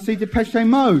to go and see Depeche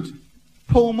Mode.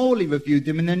 Paul Morley reviewed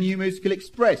them in the New Musical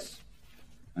Express.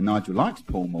 And Nigel likes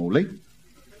Paul Morley.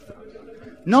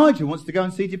 Nigel wants to go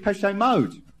and see Depeche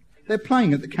Mode. They're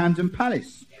playing at the Camden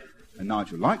Palace. And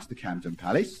Nigel likes the Camden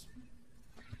Palace.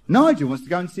 Nigel wants to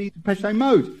go and see Depeche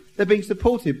Mode. They're being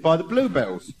supported by the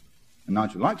Bluebells. And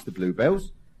Nigel likes the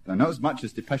Bluebells, though not as much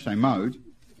as Depeche Mode.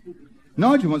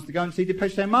 Nigel wants to go and see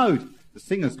Depeche Mode. The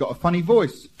singer's got a funny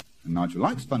voice. And Nigel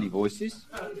likes funny voices.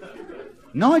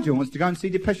 Nigel wants to go and see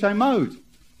Depeche Mode.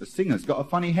 The singer's got a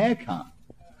funny haircut.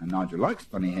 And Nigel likes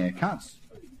funny haircuts.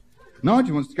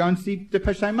 Nigel wants to go and see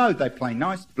Depeche Mode. They play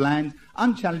nice, bland,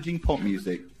 unchallenging pop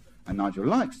music. And Nigel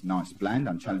likes nice, bland,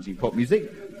 unchallenging pop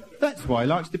music. That's why he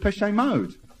likes Depeche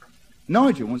Mode.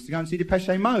 Nigel wants to go and see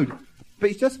Depeche Mode. But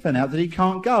he's just found out that he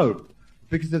can't go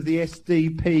because of the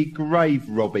SDP grave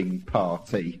robbing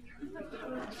party.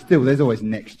 Still, there's always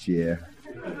next year.